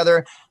do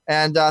together.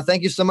 And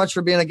thank you so much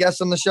for being a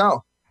guest on the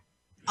show.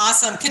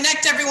 Awesome.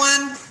 Connect,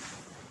 everyone.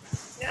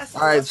 Yes.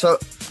 All right. So,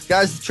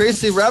 guys,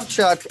 Tracy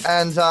Repchuk,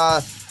 and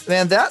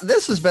man,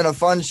 this has been a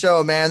fun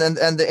show, man. And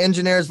the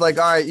engineer's like,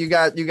 all right, you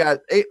got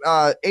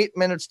 8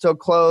 minutes till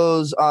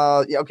close.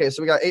 Okay,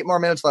 so we got 8 more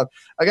minutes left.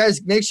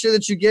 Guys, make sure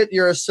that you get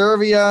your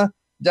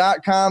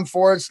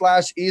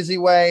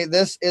Asservia.com/easyway.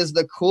 This is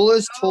the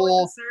coolest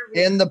tool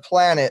in the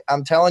planet.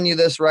 I'm telling you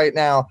this right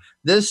now.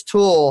 This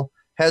tool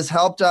has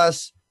helped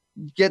us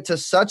get to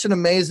such an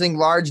amazing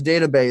large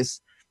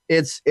database.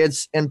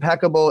 It's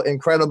impeccable,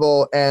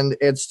 incredible, and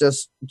it's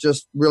just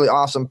really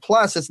awesome.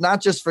 Plus, it's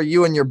not just for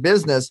you and your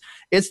business.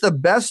 It's the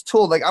best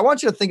tool. Like, I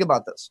want you to think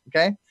about this,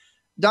 okay?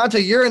 Dante,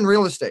 you're in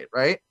real estate,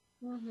 right?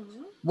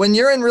 Mm-hmm. When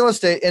you're in real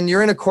estate and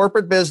you're in a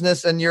corporate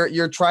business and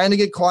you're trying to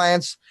get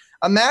clients,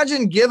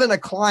 imagine giving a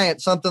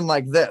client something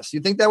like this.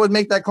 You think that would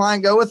make that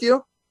client go with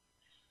you?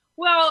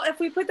 Well, if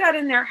we put that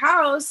in their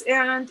house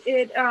and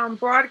it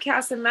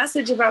broadcasts a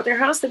message about their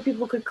house that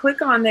people could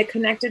click on that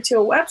connected to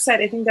a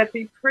website, I think that'd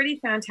be pretty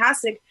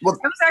fantastic. Well,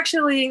 I was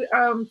actually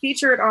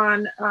featured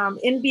on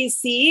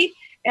NBC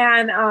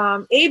and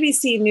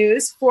ABC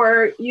News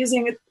for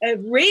using a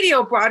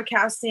radio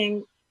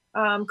broadcasting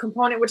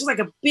component, which is like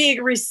a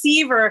big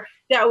receiver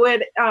that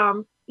would,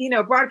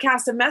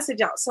 broadcast a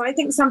message out. So I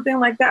think something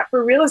like that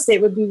for real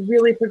estate would be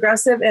really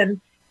progressive and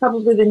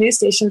probably the news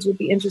stations would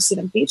be interested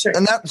in featuring.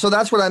 And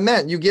that's what I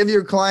meant. You give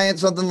your client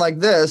something like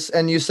this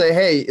and you say,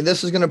 hey,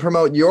 this is going to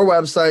promote your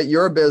website,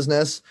 your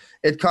business.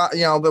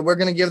 But we're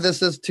going to give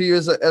this to you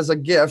as a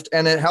gift,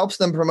 and it helps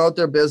them promote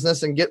their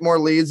business and get more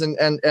leads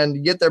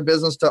and get their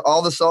business to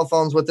all the cell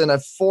phones within I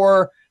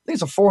think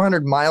it's a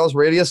 400 miles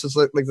radius. It's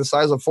like the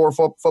size of 4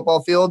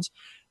 football fields.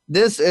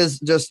 This is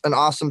just an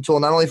awesome tool,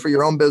 not only for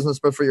your own business,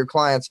 but for your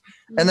clients.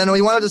 And then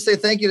we wanted to say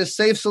thank you to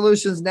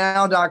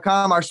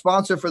SafeSolutionsNow.com, our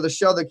sponsor for the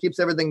show that keeps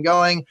everything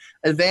going,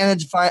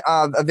 Advantage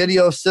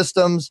Video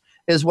Systems,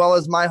 as well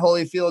as My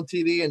Holyfield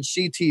TV and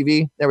She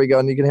TV. There we go,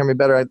 and you can hear me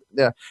better.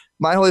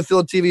 My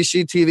Holyfield TV,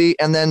 She TV,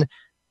 and then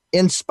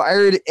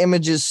Inspired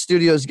Images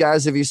Studios,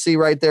 guys. If you see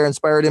right there,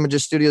 Inspired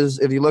Images Studios,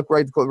 if you look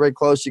right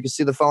close, you can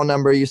see the phone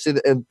number. You see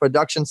the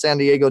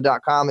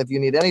ProductionSanDiego.com if you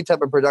need any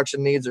type of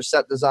production needs or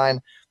set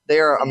design. They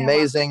are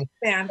amazing.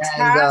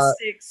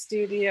 Fantastic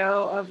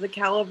studio of the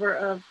caliber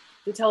of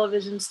the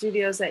television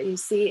studios that you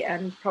see,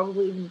 and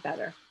probably even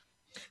better.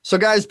 So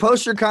guys,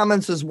 post your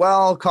comments as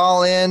well.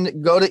 Call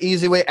in, go to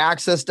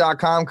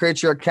easywayaccess.com,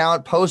 create your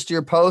account, post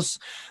your posts.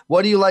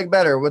 What do you like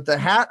better, with the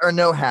hat or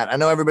no hat? I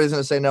know everybody's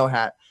going to say no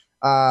hat.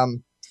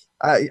 When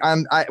I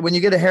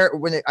get a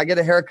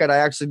haircut, I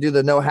actually do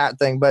the no hat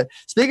thing. But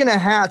speaking of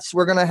hats,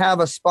 we're going to have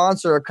a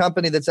sponsor, a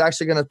company that's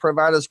actually going to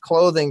provide us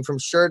clothing, from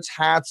shirts,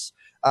 hats,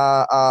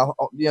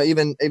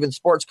 even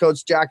sports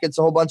coats, jackets,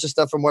 a whole bunch of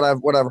stuff from what I've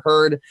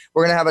heard.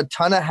 We're going to have a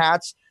ton of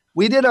hats.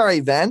 We did our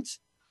event.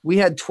 We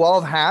had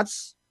 12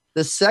 hats.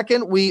 The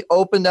second we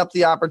opened up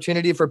the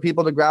opportunity for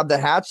people to grab the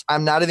hats,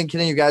 I'm not even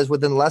kidding you guys,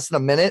 within less than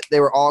a minute, they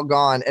were all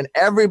gone. And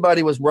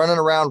everybody was running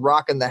around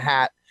rocking the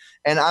hat.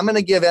 And I'm going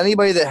to give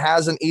anybody that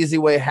has an Easy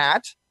Way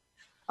hat,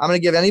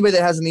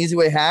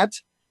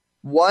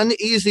 one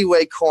Easy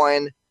Way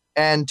coin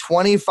and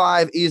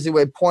 25 Easy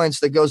Way points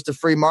that goes to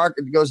free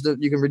market.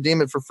 You can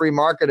redeem it for free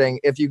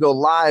marketing if you go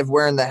live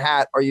wearing the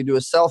hat, or you do a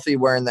selfie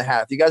wearing the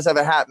hat. If you guys have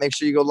a hat, make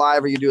sure you go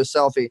live or you do a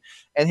selfie.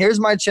 And here's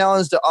my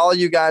challenge to all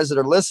you guys that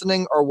are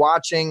listening or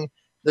watching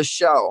the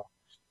show.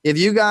 If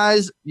you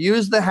guys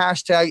use the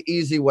hashtag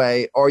Easy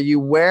Way, or you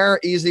wear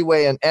Easy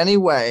Way in any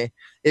way,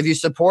 if you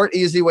support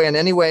Easy Way in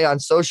any way on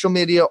social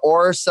media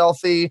or a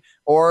selfie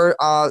or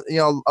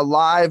a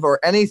live or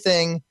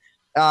anything,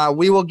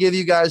 we will give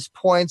you guys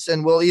points,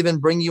 and we'll even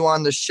bring you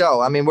on the show.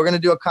 I mean, we're going to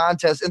do a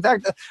contest. In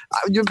fact,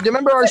 do you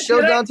remember our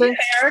show, Dante? Idea,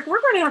 Eric,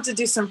 we're going to have to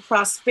do some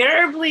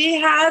prosperity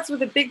hats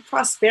with a big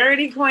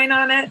prosperity coin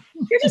on it.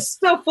 You're just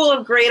so full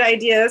of great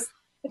ideas.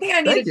 I think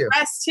I need a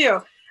dress too.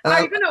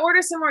 I'm going to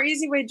order some more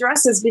Easy Way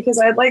dresses because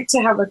I'd like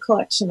to have a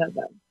collection of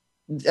them.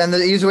 And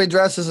the Easy Way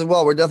dresses as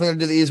well. We're definitely going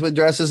to do the Easy Way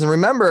dresses. And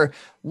remember,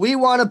 we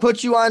want to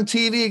put you on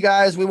TV,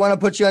 guys. We want to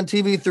put you on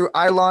TV through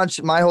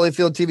iLaunch, My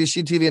Holyfield TV,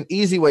 She TV, and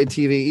Easy Way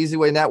TV, Easy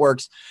Way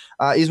Networks,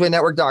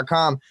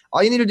 EasyWayNetwork.com.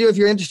 All you need to do if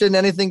you're interested in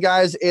anything,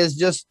 guys, is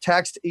just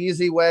text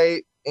Easy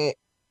Way.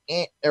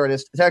 There it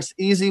is. Text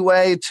Easy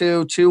Way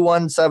to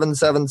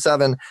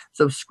 21777.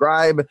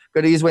 Subscribe.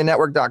 Go to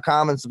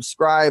EasyWayNetwork.com and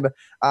subscribe.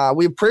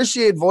 We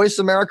appreciate Voice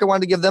America.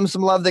 Wanted to give them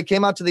some love. They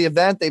came out to the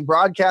event. They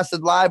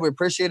broadcasted live. We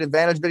appreciate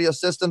Advantage Video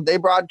System. They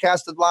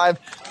broadcasted live.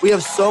 We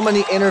have so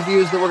many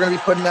interviews that we're going to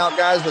be putting out,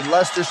 guys, with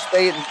Lester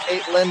Spate and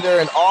Kate Linder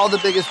and all the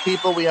biggest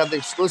people. We have the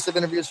exclusive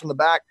interviews from the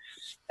back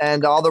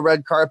and all the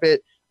red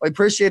carpet. We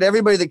appreciate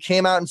everybody that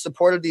came out and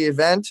supported the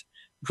event.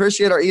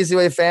 Appreciate our Easy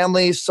Way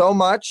family so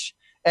much.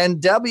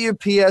 And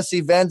WPS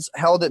Events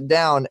held it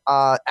down.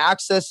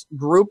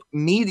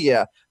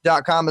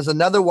 AccessGroupMedia.com is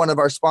another one of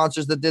our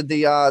sponsors that did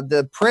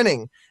the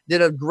printing. Did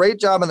a great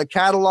job on the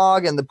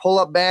catalog and the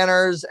pull-up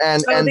banners.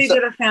 They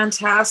did a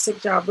fantastic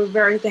job. We're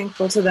very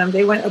thankful to them.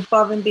 They went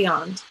above and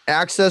beyond.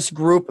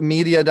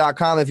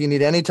 AccessGroupMedia.com. If you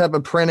need any type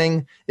of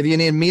printing, if you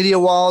need media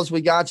walls, we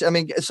got you. I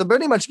mean, so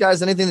pretty much,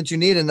 guys, anything that you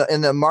need in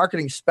the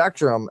marketing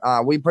spectrum,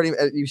 we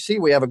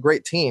have a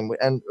great team,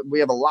 and we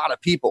have a lot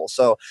of people.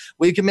 So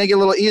we can make it a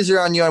little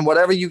easier on you on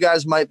whatever you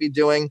guys might be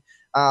doing.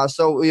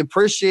 So we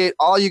appreciate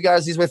all you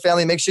guys, Easy Way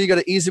family. Make sure you go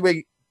to Easy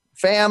Way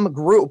Fam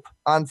Group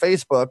on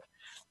Facebook.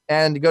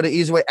 And go to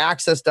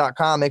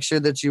EasyWayAccess.com. Make sure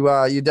that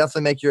you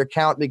definitely make your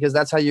account, because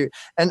that's how you.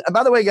 And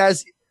by the way,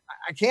 guys,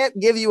 I can't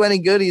give you any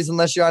goodies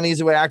unless you're on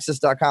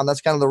EasyWayAccess.com.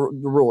 That's kind of the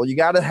rule. You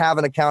got to have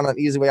an account on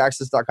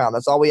EasyWayAccess.com.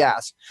 That's all we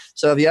ask.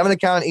 So if you have an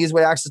account on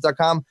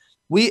EasyWayAccess.com,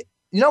 you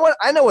know what?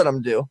 I know what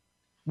I'm due.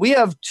 We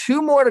have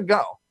 2 more to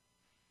go.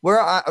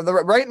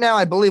 Right now,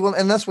 I believe,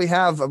 unless we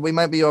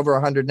might be over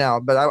 100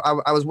 now. But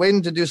I was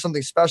waiting to do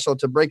something special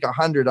to break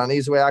 100 on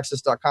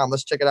EasyWayAccess.com.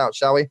 Let's check it out,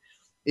 shall we?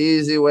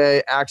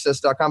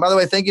 EasyWayAccess.com. By the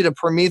way, thank you to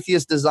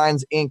Prometheus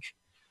Designs Inc.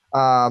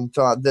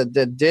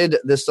 That did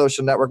this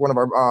social network, one of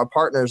our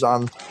partners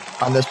on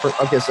this.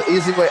 Okay, so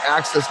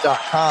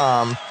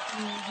EasyWayAccess.com.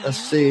 Let's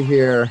see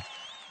here.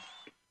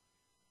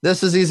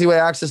 This is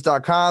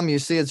EasyWayAccess.com. You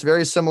see, it's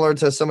very similar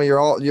to some of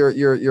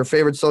your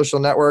favorite social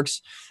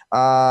networks.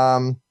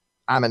 I'm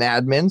an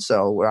admin,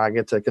 so I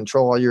get to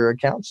control all your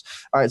accounts.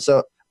 All right,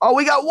 so Oh,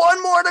 we got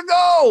one more to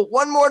go.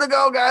 One more to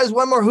go, guys.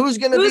 One more. Who's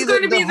going to be the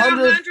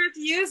 100th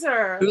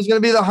user? Who's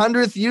going to be the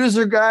 100th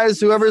user, guys?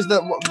 Whoever's the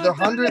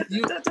 100th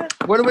user.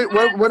 What do we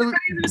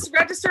just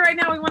register right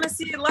now? We want to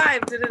see it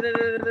live.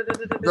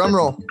 Drum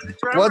roll.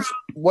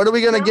 What are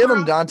we going to give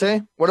him,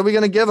 Dante? What are we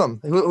going to give him?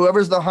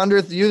 Whoever's the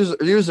 100th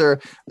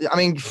user. I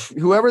mean,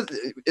 whoever.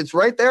 It's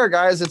right there,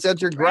 guys. It's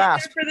at your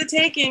grasp. Right there for the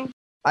taking.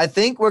 I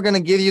think we're going to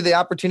give you the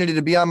opportunity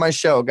to be on my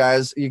show,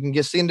 guys. You can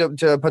get seen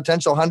to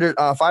potential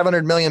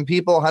 500 million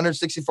people,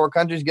 164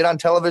 countries, get on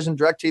television,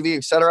 DirecTV,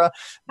 etc.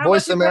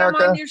 Voice America.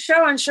 Put them on your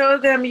show and show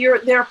them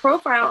their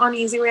profile on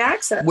Easy Way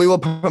Access. We will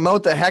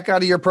promote the heck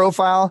out of your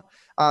profile.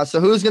 So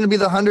who's going to be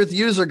the 100th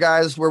user,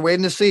 guys? We're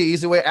waiting to see.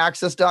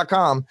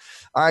 EasyWayAccess.com.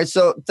 All right.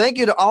 So thank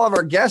you to all of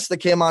our guests that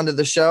came onto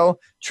the show,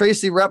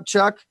 Tracy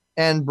Repchuk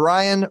and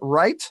Brian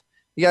Wright.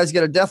 You guys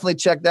got to definitely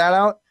check that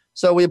out.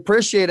 So we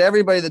appreciate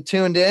everybody that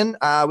tuned in.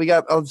 We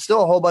got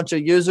still a whole bunch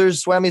of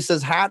users. Swemmy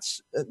says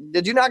hats.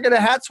 Did you not get a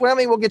hat,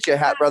 Swemmy? We'll get you a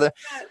hat, brother.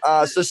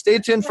 So stay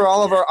tuned for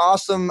all of our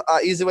awesome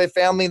Easy Way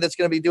family that's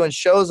going to be doing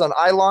shows on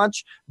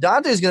iLaunch.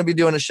 Dante's going to be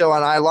doing a show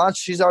on iLaunch.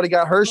 She's already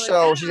got her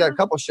show. She's got a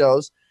couple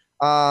shows.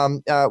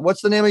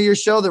 What's the name of your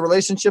show, the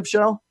relationship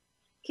show?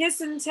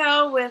 Kiss and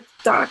Tell with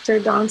Dr.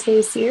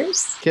 Dante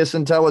Sears. Kiss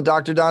and Tell with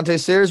Dr. Dante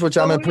Sears, which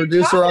I'm a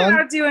producer on.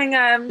 About doing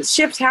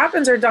Shift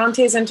Happens or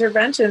Dante's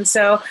Intervention,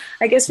 so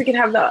I guess we could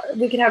have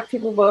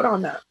people vote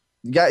on that.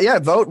 Yeah,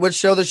 vote which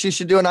show that she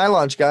should do an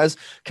iLaunch, guys.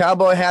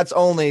 Cowboy hats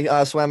only,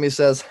 Swemmy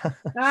says.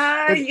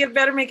 You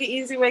better make an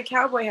Easy Way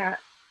cowboy hat.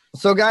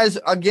 So, guys,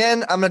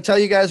 again, I'm going to tell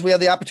you guys we have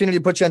the opportunity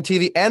to put you on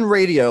TV and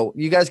radio.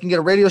 You guys can get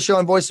a radio show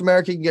on Voice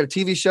America. You can get a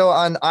TV show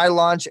on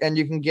iLaunch, and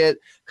you can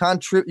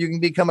you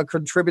can become a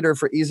contributor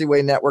for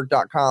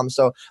EasyWayNetwork.com.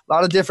 So, a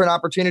lot of different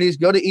opportunities.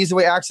 Go to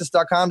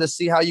EasyWayAccess.com to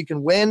see how you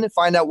can win.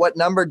 Find out what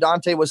number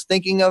Dante was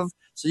thinking of,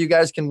 so you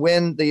guys can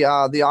win the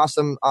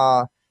awesome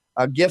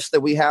gifts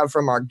that we have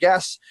from our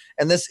guests.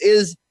 And this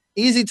is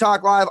Easy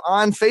Talk Live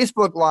on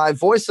Facebook Live,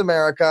 Voice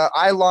America,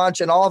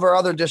 iLaunch, and all of our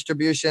other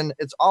distribution.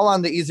 It's all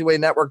on the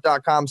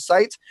EasyWayNetwork.com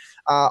site.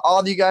 All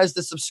of you guys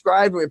that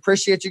subscribed, we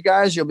appreciate you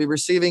guys. You'll be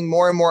receiving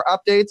more and more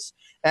updates.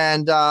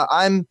 And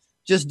I'm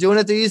just doing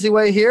it the easy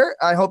way here.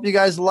 I hope you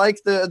guys like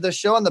the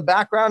show in the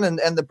background and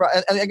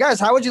guys,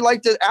 how would you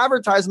like to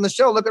advertise in the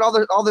show? Look at all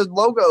the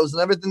logos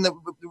and everything that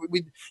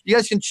you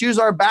guys can choose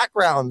our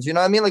backgrounds. You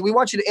know what I mean? Like, we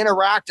want you to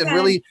interact and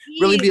really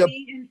be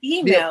an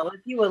email if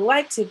you would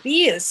like to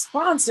be a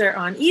sponsor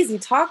on Easy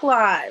Talk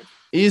Live.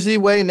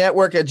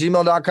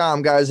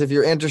 EasyWayNetwork@gmail.com, guys. If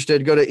you're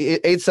interested, go to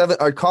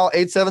call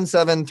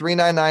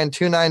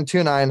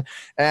 877-399-2929.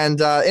 And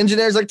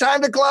engineers like,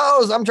 time to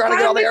close. I'm trying to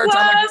get all the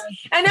airtime.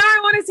 And now I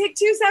want to take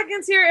 2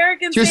 seconds here,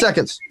 Eric. And 2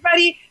 seconds.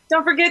 Everybody,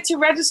 don't forget to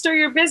register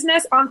your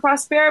business on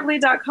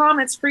prosperably.com.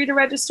 It's free to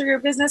register your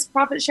business,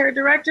 profit share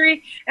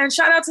directory. And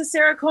shout out to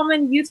Sarah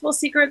Coleman, Youthful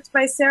Secrets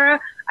by Sarah.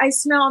 I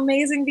smell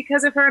amazing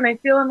because of her, and I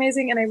feel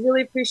amazing, and I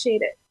really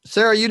appreciate it.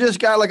 Sarah, you just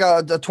got like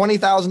a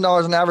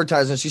 $20,000 in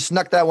advertising. She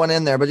snuck that one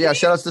in there. But yeah,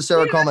 shout outs to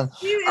Sarah Coleman.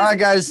 All right,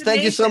 guys,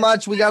 thank you so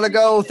much. We got to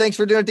go. Thanks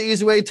for doing it the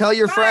easy way. Tell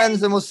your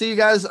friends, and we'll see you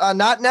guys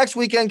not next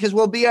weekend because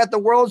we'll be at the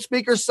World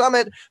Speaker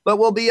Summit, but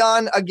we'll be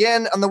on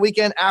again on the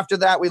weekend after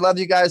that. We love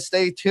you guys.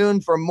 Stay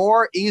tuned for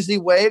more Easy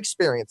Way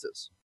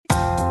experiences.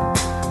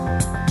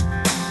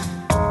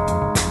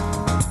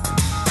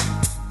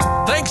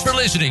 Thanks for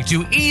listening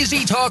to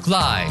Easy Talk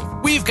Live.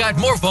 We've got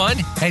more fun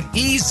at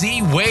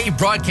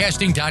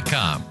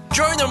EasyWayBroadcasting.com.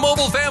 Join the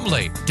mobile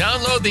family.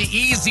 Download the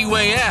Easy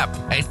Way app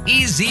at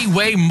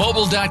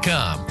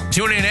EasyWayMobile.com.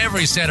 Tune in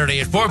every Saturday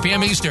at 4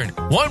 p.m. Eastern,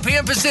 1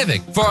 p.m.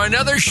 Pacific for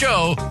another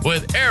show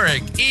with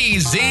Eric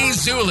E.Z.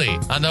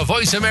 Zuley on the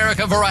Voice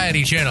America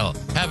Variety Channel.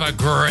 Have a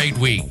great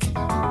week.